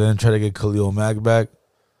rather than try to get Khalil Mack back.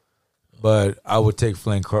 But I would take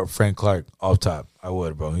Frank Clark off top. I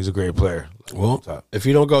would, bro. He's a great player. Well, if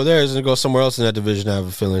you don't go there, he's gonna go somewhere else in that division. I have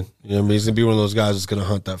a feeling. You know what I mean? He's gonna be one of those guys that's gonna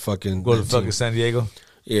hunt that fucking go to fucking San Diego.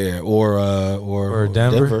 Yeah, or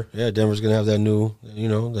Denver. Yeah, Denver's gonna have that new. You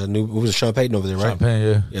know, that new. It was Sean Payton over there, right? Sean Payton,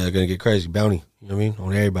 yeah. Yeah, they're gonna get crazy bounty. You know what I mean?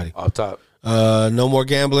 On everybody. Off top. No more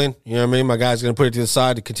gambling. You know what I mean? My guy's going to put it to the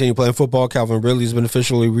side to continue playing football. Calvin Ridley has been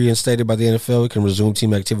officially reinstated by the NFL. He can resume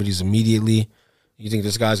team activities immediately. You think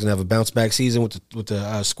this guy's going to have a bounce back season with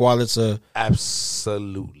the squad that's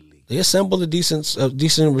absolutely. They assembled a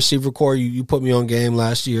decent receiver core. You put me on game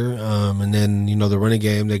last year, and then the running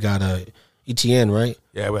game they got ETN, right?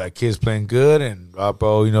 Yeah, but that kid's playing good, and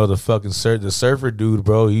bro, the fucking the surfer dude,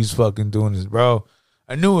 bro, he's fucking doing this, bro.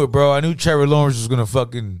 I knew it, bro. I knew Trevor Lawrence was gonna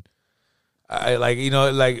fucking. I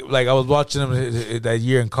I was watching him that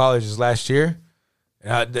year in college, last year,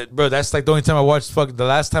 and bro, that's like the only time I watched the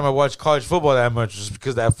last time I watched college football that much was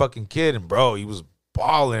because that fucking kid, and bro, he was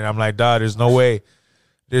balling. I'm like, dog, there's no way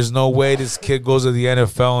this kid goes to the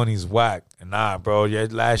NFL and he's whack. And nah, bro, yeah,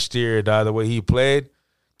 last year, dog, the way he played,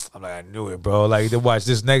 I'm like, I knew it, bro. Like, watch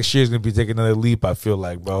this next year is gonna be taking another leap. I feel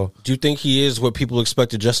like, bro. Do you think he is what people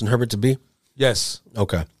expected Justin Herbert to be? Yes.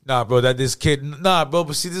 Okay. Nah, bro, but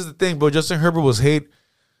see, this is the thing, bro. Justin Herbert was hate.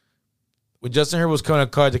 When Justin Herbert was coming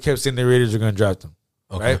to college, they kept saying the Raiders are going to draft him.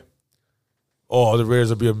 Okay. Right? Oh, the Raiders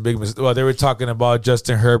will be a big mistake. Well, they were talking about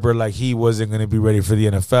Justin Herbert like he wasn't going to be ready for the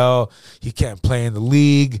NFL. He can't play in the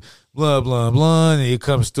league, blah, blah, blah. And he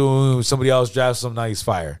comes through, somebody else drafts him, now he's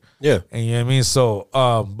fired. Yeah. And you know what I mean? So,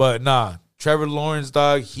 but nah, Trevor Lawrence,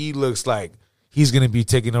 dog, he looks like he's going to be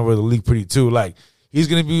taking over the league pretty too. Like, he's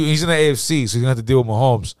in the AFC, so he's gonna have to deal with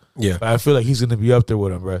Mahomes. Yeah, but I feel like he's gonna be up there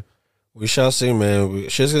with him, bro. We shall see, man.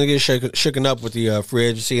 Shit's gonna get shaken up with the free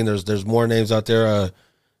agency, and there's more names out there.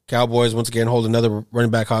 Cowboys once again hold another running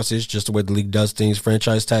back hostage, just the way the league does things.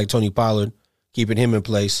 Franchise tag Tony Pollard, keeping him in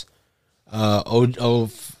place. Outside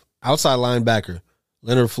linebacker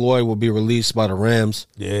Leonard Floyd will be released by the Rams.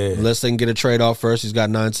 Yeah, unless they can get a trade off first. He's got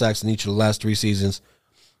 9 sacks in each of the last 3 seasons.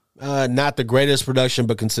 Not the greatest production,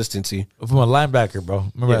 but consistency. From a linebacker, bro.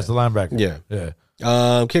 Remember, that's the linebacker.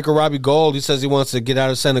 Yeah. Kicker Robbie Gould, he says he wants to get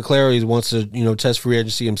out of Santa Clara. He wants to, test free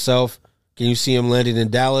agency himself. Can you see him landing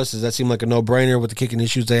in Dallas? Does that seem like a no-brainer with the kicking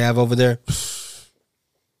issues they have over there?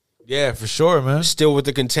 Yeah, for sure, man. Still with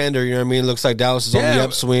the contender, you know what I mean? Looks like Dallas is on the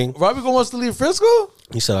upswing. Robbie Gould wants to leave Frisco?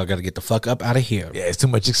 He said, I got to get the fuck up out of here. Yeah, it's too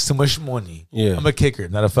much money. Yeah. I'm a kicker,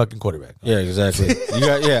 not a fucking quarterback. Yeah, exactly.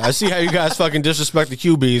 I see how you guys fucking disrespect the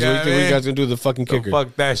QBs. Yeah, what do you think you guys going to do to the fucking kicker?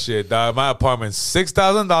 Fuck that shit, dog. My apartment's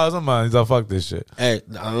 $6,000 a month. He's like, fuck this shit. Hey,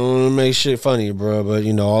 I don't want to make shit funny, bro, but,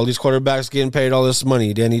 all these quarterbacks getting paid all this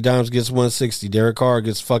money. Danny Dimes gets 160. Derek Carr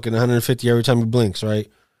gets fucking 150 every time he blinks, right?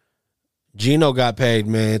 Geno got paid,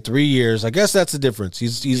 man, 3 years. I guess that's the difference.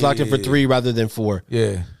 He's locked in for 3 rather than 4.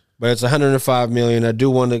 Yeah. But it's $105 million. I do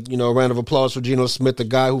want to, a round of applause for Geno Smith, the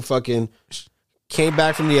guy who fucking came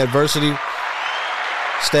back from the adversity,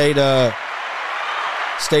 stayed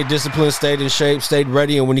disciplined, stayed in shape, stayed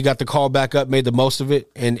ready, and when he got the call back up, made the most of it.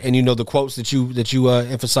 And the quotes that you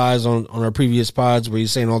emphasized on our previous pods where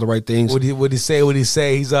he's saying all the right things. What he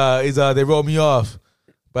say? He's they wrote me off.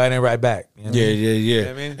 But I didn't write back. You know yeah. You know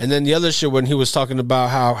what I mean? And then the other shit when he was talking about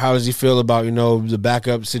how does he feel about, the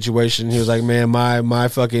backup situation, he was like, man, my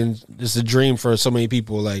fucking, it's a dream for so many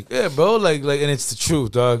people. Like, yeah, bro, like, and it's the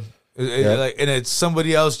truth, dog. And it's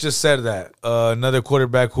somebody else just said that. Another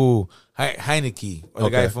quarterback who, Heineke, or the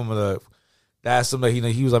guy from that asked him,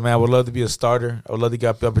 he was like, man, I would love to be a starter. I would love to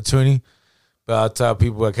get the opportunity. But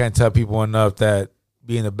I can't tell people enough that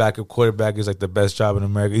being a backup quarterback is like the best job in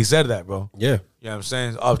America. He said that, bro. Yeah. You know what I'm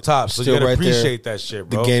saying? Up top. So Still you gotta right appreciate there. That shit,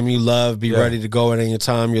 bro. The game you love, be ready to go at any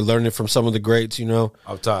time. You're learning from some of the greats,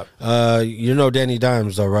 Up top. Danny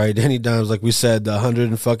Dimes, though, right? Danny Dimes, like we said, the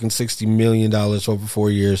 $160 million over 4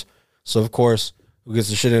 years. So, of course, who gets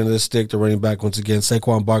the shit end of the stick, the running back once again.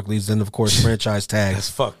 Saquon Barkley's then, of course, franchise tag. That's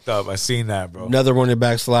fucked up. I seen that, bro. Another running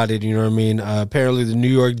back slotted, you know what I mean? Apparently, the New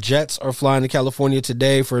York Jets are flying to California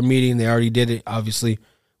today for a meeting. They already did it, obviously,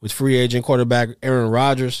 with free agent quarterback Aaron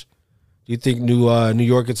Rodgers. Do you think New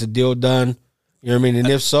York gets a deal done? You know what I mean? And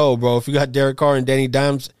if so, bro, if you got Derek Carr and Danny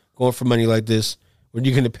Dimes going for money like this, what are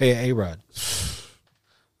you going to pay A-Rod?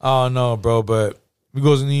 Oh, no, bro, but if he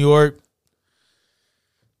goes to New York,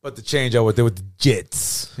 But the change out with the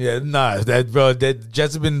Jets. Yeah, nah, that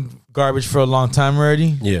Jets have been garbage for a long time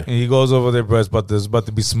already. Yeah. And he goes over there, bro. It's about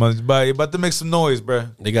to be smudged. About to make some noise, bro.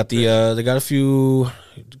 They got a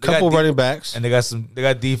couple running backs. And they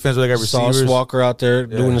got defense where they got receivers. Sauce Walker out there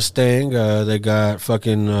doing his thing. They got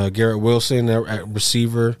fucking Garrett Wilson at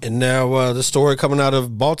receiver. And now the story coming out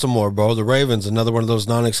of Baltimore, bro. The Ravens, another one of those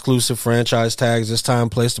non-exclusive franchise tags, this time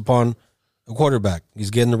placed upon a quarterback. He's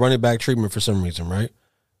getting the running back treatment for some reason, right?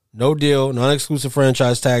 No deal, non-exclusive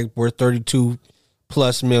franchise tag worth $32+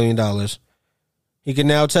 million. He can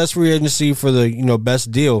now test free agency for the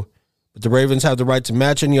best deal, but the Ravens have the right to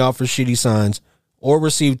match any offer sheet he signs or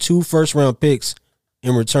receive 2 first-round picks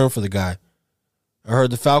in return for the guy. I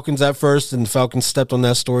heard the Falcons at first, and the Falcons stepped on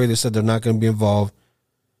that story. They said they're not going to be involved.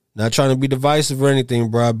 Not trying to be divisive or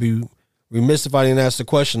anything, bro. I'd be remiss if I didn't ask the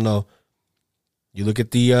question, though. You look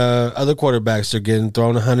at the other quarterbacks, they're getting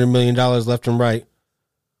thrown $100 million left and right.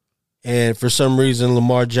 And for some reason,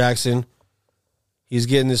 Lamar Jackson, he's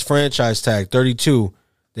getting this franchise tag, 32.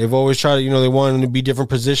 They've always tried to, they want him to be different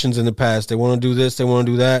positions in the past. They want to do this, they want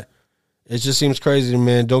to do that. It just seems crazy,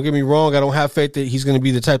 man. Don't get me wrong. I don't have faith that he's going to be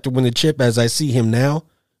the type to win the chip as I see him now,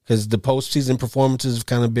 because the postseason performances have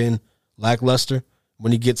kind of been lackluster.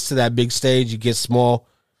 When he gets to that big stage, he gets small,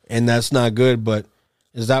 and that's not good. But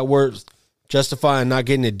is that worth justifying not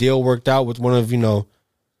getting a deal worked out with one of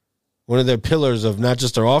their pillars of not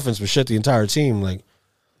just their offense, but shit, the entire team? Like,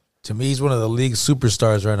 to me, he's one of the league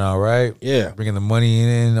superstars right now, right? Yeah. Bringing the money in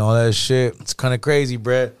and all that shit. It's kind of crazy,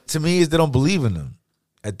 Brett. To me, is they don't believe in him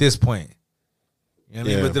at this point. You know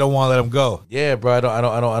what I mean? But they don't want to let him go. Yeah, bro,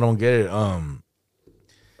 I don't get it.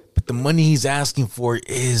 But the money he's asking for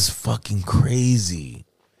is fucking crazy.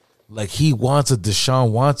 Like, he wants a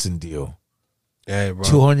Deshaun Watson deal. Yeah, bro.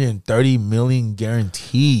 $230 million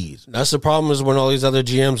guaranteed. That's the problem, is when all these other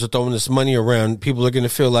GMs are throwing this money around, people are going to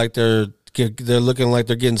feel like they're looking like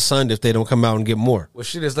they're getting sunned if they don't come out and get more. Well,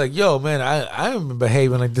 shit, it's like, yo, man, I haven't been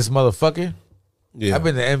behaving like this motherfucker. Yeah. I've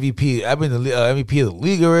been the MVP. I've been the MVP of the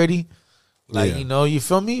league already. Like, you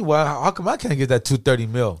feel me? Well, how come I can't get that $230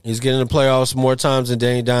 million? He's getting the playoffs more times than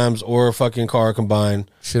Danny Dimes or fucking Carr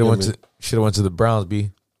combined. Should have went to the Browns,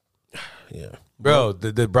 B. Yeah. Bro,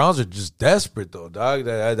 the Browns are just desperate though, dog.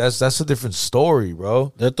 That's a different story,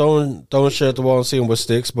 bro. They're throwing shit at the wall and seeing what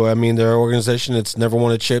sticks, but I mean, they're an organization that's never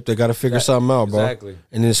won a chip. They got to figure something out, bro. Exactly.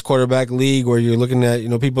 In this quarterback league where you're looking at,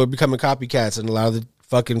 people are becoming copycats, and a lot of the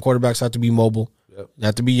fucking quarterbacks have to be mobile. Yep. They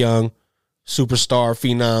have to be young, superstar,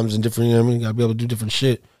 phenoms, and different. You got to be able to do different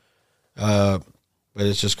shit. But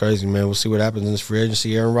it's just crazy, man. We'll see what happens in this free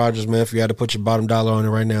agency. Aaron Rodgers, man, if you had to put your bottom dollar on it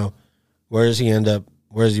right now, where does he end up?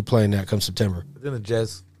 Where is he playing at come September? Within the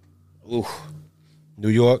Jets. Ooh. New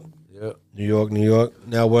York? Yep. New York.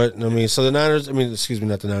 Now what? I mean, so the Niners,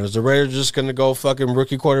 not the Niners. The Raiders are just going to go fucking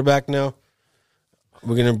rookie quarterback now?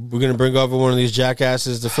 We're gonna bring over one of these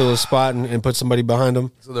jackasses to fill a spot and put somebody behind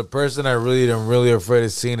them? So the person I'm really afraid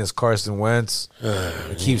of seeing is Carson Wentz.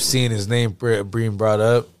 I keep seeing his name being brought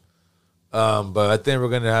up. But I think we're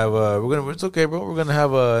going to have it's okay, bro. We're going to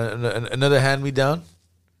have another hand-me-down.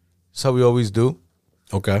 That's how we always do.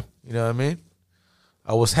 Okay. You know what I mean?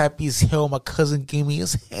 I was happy as hell my cousin gave me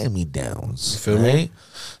his hand-me-downs. Feel me?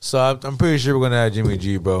 So I'm pretty sure we're gonna have Jimmy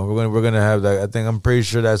G, bro. We're gonna have that. I'm pretty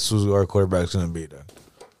sure that's who our quarterback's gonna be, though.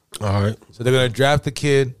 All right. So they're gonna draft the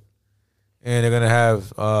kid, and they're gonna have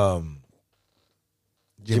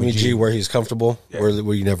Jimmy G where he's comfortable, where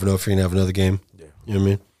you never know if you're gonna have another game. Yeah. You know what I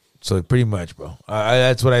mean? So pretty much, bro.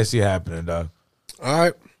 That's what I see happening, dog. All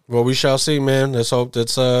right. Well, we shall see, man. Let's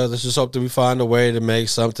just hope that we find a way to make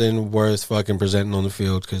something worth fucking presenting on the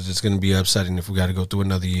field, because it's going to be upsetting if we got to go through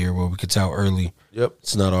another year where we could tell early. Yep.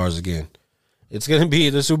 It's not ours again. It's going to be,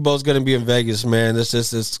 the Super Bowl's going to be in Vegas, man.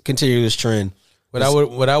 Let's continue this trend. What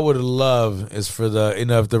I would love is for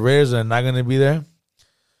if the Raiders are not going to be there,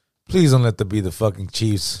 please don't let the fucking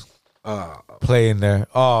Chiefs play in there.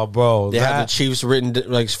 Oh, bro. They have the Chiefs written,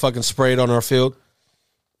 like, fucking sprayed on our field.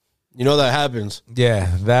 You know that happens. Yeah,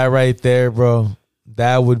 that right there, bro.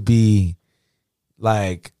 That would be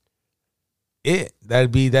like it.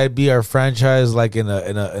 That'd be our franchise, like in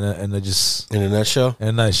a just in a nutshell. In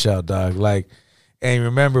a nutshell, dog. Like, and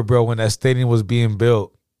remember, bro, when that stadium was being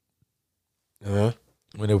built, when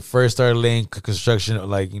they first started laying construction,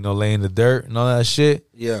 like laying the dirt and all that shit.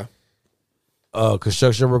 Yeah.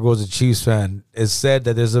 Construction worker was a Chiefs fan. It said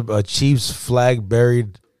that there's a Chiefs flag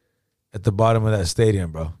buried at the bottom of that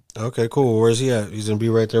stadium, bro. Okay, cool. Where's he at? He's going to be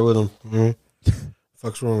right there with him. Mm-hmm.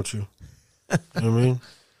 Fuck's wrong with you? You know what I mean?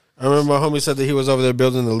 I remember my homie said that he was over there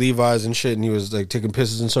building the Levi's and shit, and he was like taking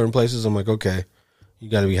pisses in certain places. I'm like, okay, you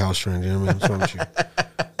got to be house trained. You know what I mean? What's wrong with you?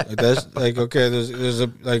 Like that's like okay. There's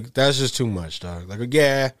a like that's just too much, dog. Like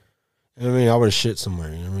yeah, you know what I mean. I would have shit somewhere.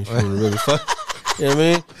 You know what I mean? If you want to really fuck. You know what I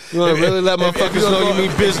mean? You want to really let motherfuckers know you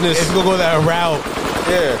mean business. If you gonna go that route,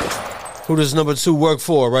 yeah. Who does number 2 work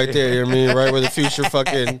for? Right there. You know what I mean? Right where the future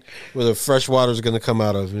fucking where the fresh water is gonna come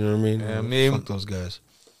out of. You know what I mean? Yeah, I mean, fuck those guys.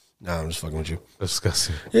 Nah, I'm just fucking with you.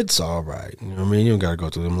 Disgusting. It's all right. You know what I mean? You don't gotta go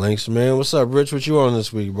through them links, man. What's up, Rich? What you on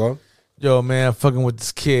this week, bro? Yo, man, I'm fucking with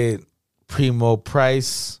this kid, Primo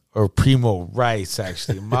Price, or Primo Rice,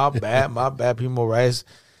 actually. My bad, Primo Rice.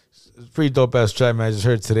 It's a pretty dope ass track, man. I just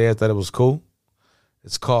heard it today. I thought it was cool.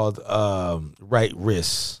 It's called Right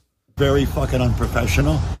Wrist. Very fucking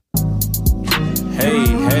unprofessional. Hey,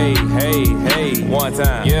 hey, hey, hey. One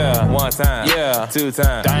time. Yeah. One time. Yeah. 2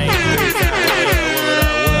 times. Damn. 3 times.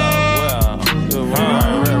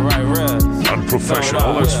 Right.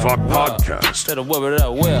 Unprofessional as fuck podcast. To the whip it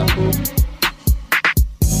up, well.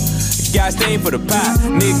 Got steam for the pot,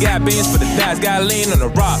 nigga got beans for the thighs, got lean on the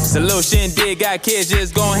rocks. A little shindig, got kids,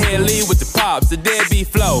 just go ahead and lead with the pops. The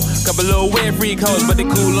deadbeat flow, couple little weird freak hoes, but they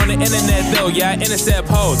cool on the internet though. Yeah, I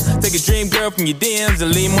intercept hoes. Take a dream girl from your DMs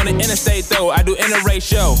and leave 'em on the interstate though. I do interrace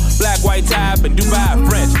show, black, white type and Dubai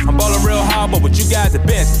French. I'm ballin' real hard, but what you guys are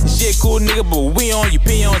bench. This shit cool, nigga, but we on you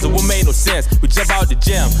peons, it would make no sense. We jump out the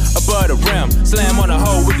gym, above the rim, slam on the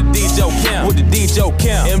hoe with the DJ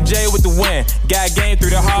Kim, MJ with the win, got game through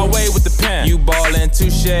the hallway with the pen. You ballin'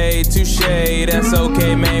 touche, that's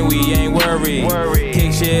okay, man, we ain't worried.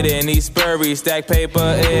 Kick shit in these Spurries, stack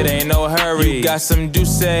paper, it ain't no hurry. You got some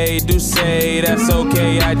Douce, that's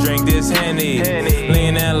okay, I drink this Henny.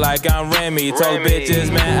 Leanin' like I'm Remy, told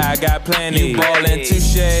bitches, man, I got plenty. You ballin'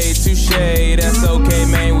 touche, that's okay,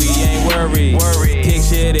 man, we ain't worried. Kick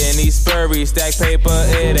shit in these Spurries, stack paper,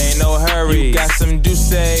 it ain't no hurry. You got some Douce,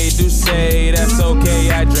 that's okay,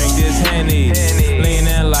 I drink this Henny.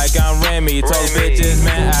 Leanin' like I'm Remy, told bitches,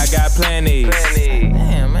 man, I got plenty.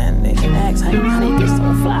 Damn, man, they can ask how you get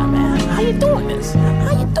so fly, man. How you doing this?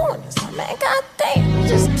 Man, god damn, you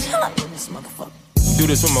just killing me, this motherfucker. Do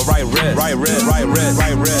this with my right wrist, right wrist, right wrist,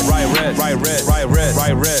 right wrist, right wrist, right wrist, right wrist,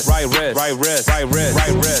 right wrist, right wrist, right wrist, right wrist,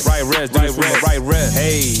 right wrist, right wrist, right wrist, right wrist,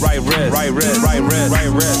 hey, right wrist, right wrist, right wrist, right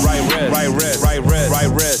wrist, right wrist, right wrist, right wrist, right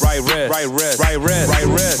wrist, right wrist, right wrist, right wrist, right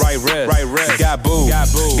wrist, right wrist, right wrist. Got boo,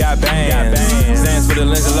 got bang, stands for the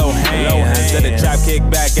Lindsay Lohan. Instead of chop kick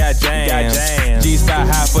back, got jams. G spot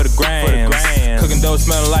high for the grams. Cooking dough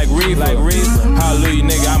smelling like reefer. Hallelujah,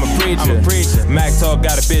 nigga, I'm a preacher. Mac talk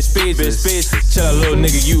got a bitch speechless. Chill a little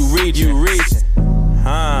nigga, you reaching.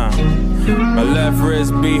 My left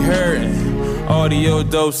wrist be hurting. Audio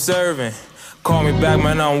dope serving. Call me back,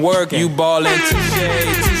 man, I'm working. You ballin' touche,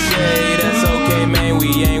 that's okay, man,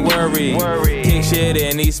 we ain't worried. Kick shit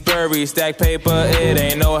in these Spurries, stack paper, it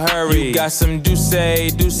ain't no hurry. You got some Douce,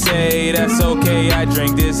 that's okay, I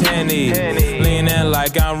drink this Henny. Leanin'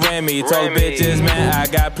 like I'm Remy, told bitches, man, I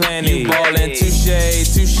got plenty. You ballin' touche,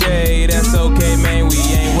 that's okay, man, we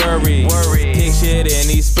ain't worried. Kick shit in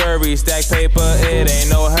these Spurries, stack paper, it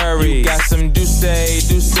ain't no hurry. You got some Douce,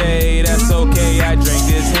 that's okay, I drink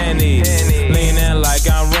this Henny. Leanin' like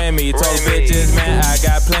I'm Remy, told bitches, man, I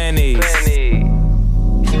got plenty.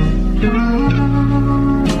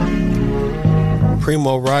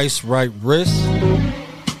 Primo Rice, right wrist.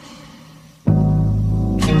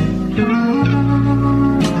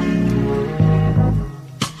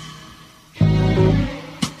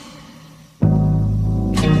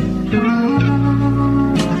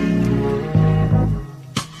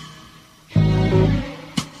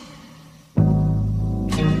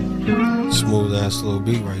 Smooth ass little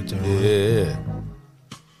beat right there. Yeah.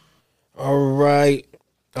 All right.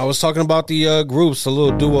 I was talking about the groups, the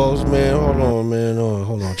little duos, man.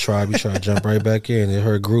 Hold on, Tribe. You try to jump right back in. They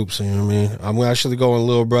heard groups, you know what I mean? I'm actually going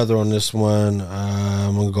Little Brother on this one.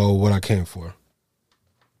 I'm going to go What I Came For.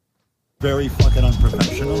 Very fucking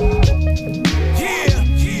unprofessional.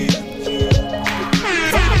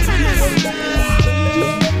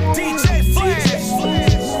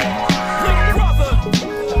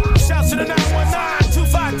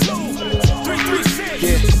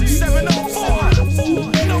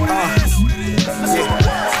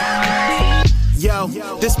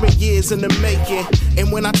 This been years in the making,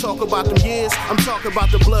 and when I talk about them years, I'm talking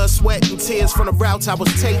about the blood, sweat, and tears from the routes I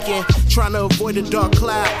was taking, trying to avoid a dark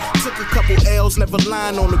cloud. Took a couple L's, never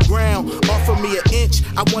lying on the ground. Offer me an inch,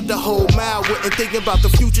 I want the whole mile. Wasn't thinking about the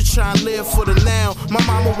future, trying to live for the now. My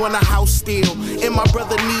mama want a house still, and my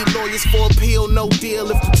brother need lawyers for appeal. No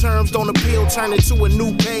deal if the terms don't appeal, turn it to a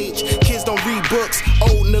new page. Kids don't read books,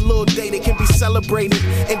 old and a little day, they can be celebrated.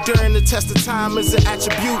 And during the test of time is an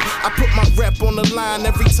attribute. I put my rep on the line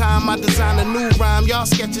every time I design a new rhyme, y'all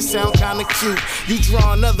sketches sound kinda cute. You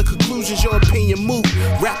drawing other conclusions, your opinion moot.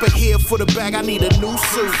 Rapper here for the bag, I need a new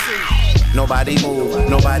suit. Nobody move,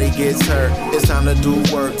 nobody gets hurt. It's time to do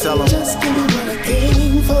work, tell them. Just give me what I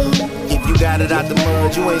came for. If you got it out the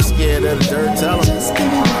mud, you ain't scared of the dirt, tell them. Just give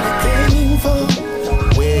me what I came for.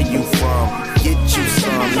 Where you from? Get you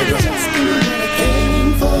some, nigga. Just give me what I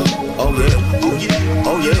came for. Oh yeah, oh yeah,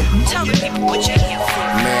 oh yeah. Tell the people what you're here for.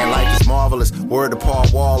 Man, life is marvelous. Word to Paul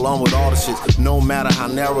Wall on with all the shit. No matter how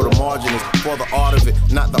narrow the margin is, for the art of it,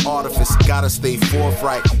 not the artifice. Gotta stay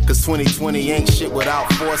forthright, cause 2020 ain't shit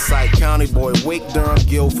without foresight. County boy, Wake, Durham,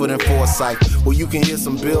 Guilford, and Forsyth. Well, you can hear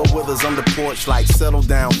some Bill Withers on the porch, like settle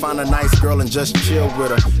down, find a nice girl and just chill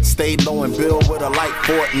with her. Stay low and build with her like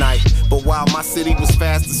Fortnite. But while my city was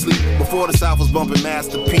fast asleep, before the South was bumping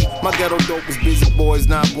Master P, my ghetto dope was busy boys,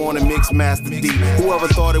 not born and mixed Master D. Whoever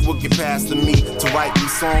thought it would get past to me to write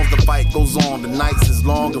these songs, the fight goes on. The nights is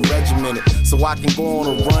long and regimented, so I can go on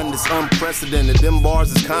a run that's unprecedented. Them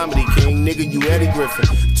bars is comedy, king, nigga, you Eddie Griffin.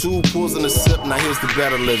 2 pulls in a sip, now here's the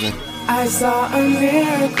better living. I saw a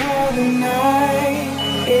miracle tonight.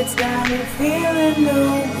 It's got me feeling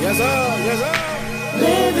new. Yes sir, yes sir.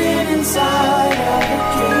 Living inside of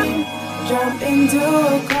a dream. Jump into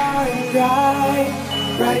a car and drive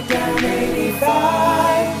right down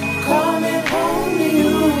 85. Coming home to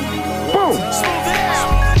you. Boom.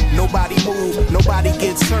 Nobody move, nobody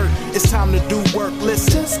gets hurt. It's time to do work,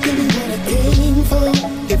 listen. Just give me what I came for.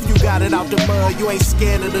 If you got it out the mud, you ain't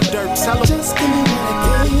scared of the dirt. Tell them. Just give me what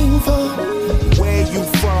I came for. Where you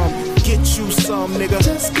from? Get you some, nigga.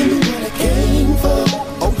 Just give me what I came for.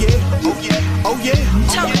 Oh yeah, oh yeah, oh yeah.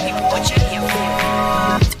 Tell the people what you're here for.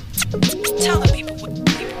 Tell the people what.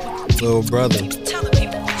 Little brother. Tell the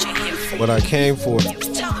people what you're here for. What I came for.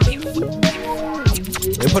 Tell the people what.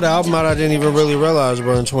 They put an album out I didn't even really realize,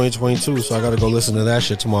 bro, in 2022, so I gotta go listen to that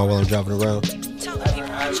shit tomorrow while I'm driving around. Tell the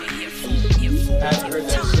people what you're here for.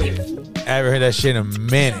 I haven't heard that shit in a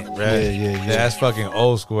minute, right? Yeah. That's fucking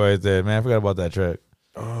old school right there, man. I forgot about that track.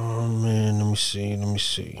 Oh, man, let me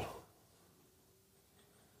see.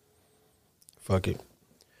 Fuck it.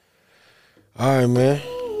 All right, man.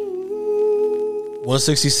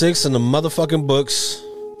 166 in the motherfucking books.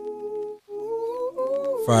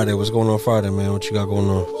 Friday, what's going on Friday, man? What you got going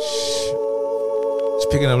on?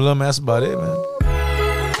 Just picking up a little man. That's about it, man. All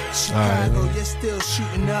right, man. You're still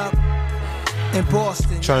shooting up in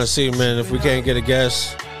Boston. Trying to see, man, if we can't get a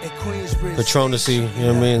guest, Patronacy, you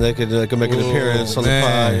know what I mean? They could make an appearance on the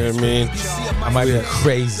pod, you know what I mean? I might be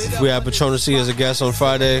crazy. If we have Patronacy as a guest on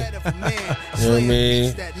Friday, you know what I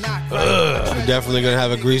mean? We're definitely gonna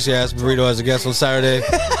have a greasy ass burrito as a guest on Saturday.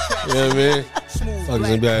 You know what I mean? Fuckers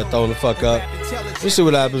gonna be out here throwing the fuck up. We'll see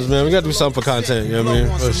what happens, man. We gotta do something for content, you know what I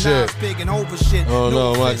mean? Oh shit. Oh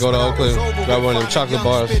no, I might go to Oakland, grab one of them chocolate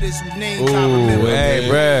bars. Ooh, hey,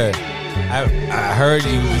 bruh. I heard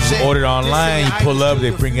you ordered online, you pull up,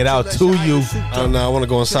 they bring it out to you. I don't know, I want to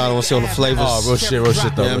go inside, I want to see all the flavors. Oh, real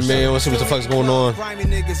shit though. Yeah, man, I want to see what the fuck's going on. You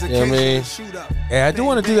know what I mean? Hey, I do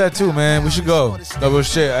want to do that too, man. We should go. No, real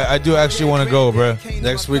shit, I do actually want to go, bro.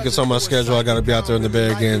 Next week it's on my schedule. I got to be out there in the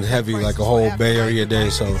Bay again, heavy, like a whole Bay Area day.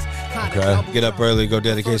 So, okay, get up early, go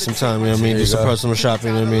dedicate some time, you know what I mean? Do some personal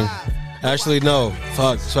shopping, you know what I mean? Actually, no.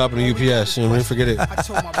 Fuck. Swapping to UPS. You know what I mean? Forget it.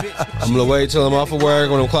 I'm going to wait till I'm off of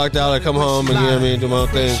work. When I'm clocked out, I come home and, you know what I mean, do my own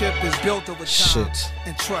thing. Shit.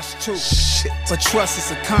 And trust too. Shit. But trust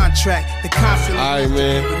is a contract. The constantly all right,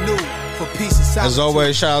 man. For peace and as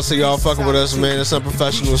always, shout out to y'all fucking with us, man. It's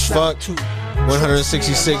unprofessional as fuck.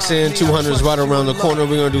 166 in, 200 is right around the corner.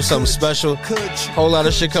 We're going to do something special. Whole lot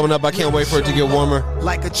of shit coming up. I can't wait for it to get warmer.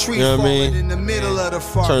 Like a tree, you know what I mean? In the middle of the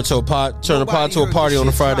turn the pod to a party on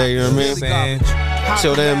a Friday, you know what I mean?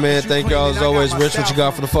 Till then, man, thank y'all as always. Rich, what you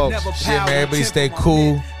got for the folks? Shit, man, everybody stay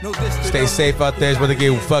cool. Stay safe out there. It's about to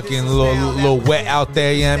get fucking a little wet out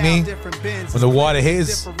there, you know what I mean? When the water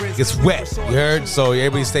hits, it gets wet, you heard? So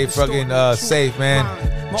everybody stay fucking safe, man.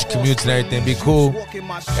 Your commutes and everything, be cool.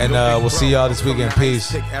 And we'll see y'all this weekend.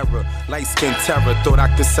 Peace. Light skin terror, thought I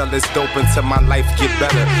could sell this dope until my life get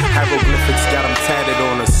better. Hieroglyphics got them tatted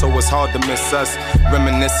on us, so it's hard to miss us.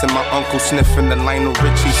 Reminiscing my uncle sniffing the Lionel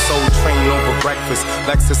Richie Soul Train over breakfast.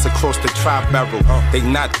 Lexus across the tri-barrel. They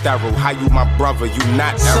not thorough. How you my brother? You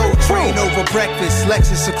not Soul Train over breakfast.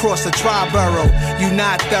 Lexus across the tri-barrel. You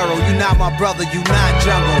not thorough. You not my brother. You not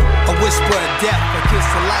jungle. A whisper of death, a kiss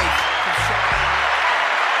of life.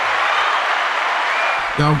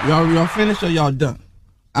 Y'all finished or y'all done?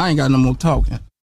 I ain't got no more talking.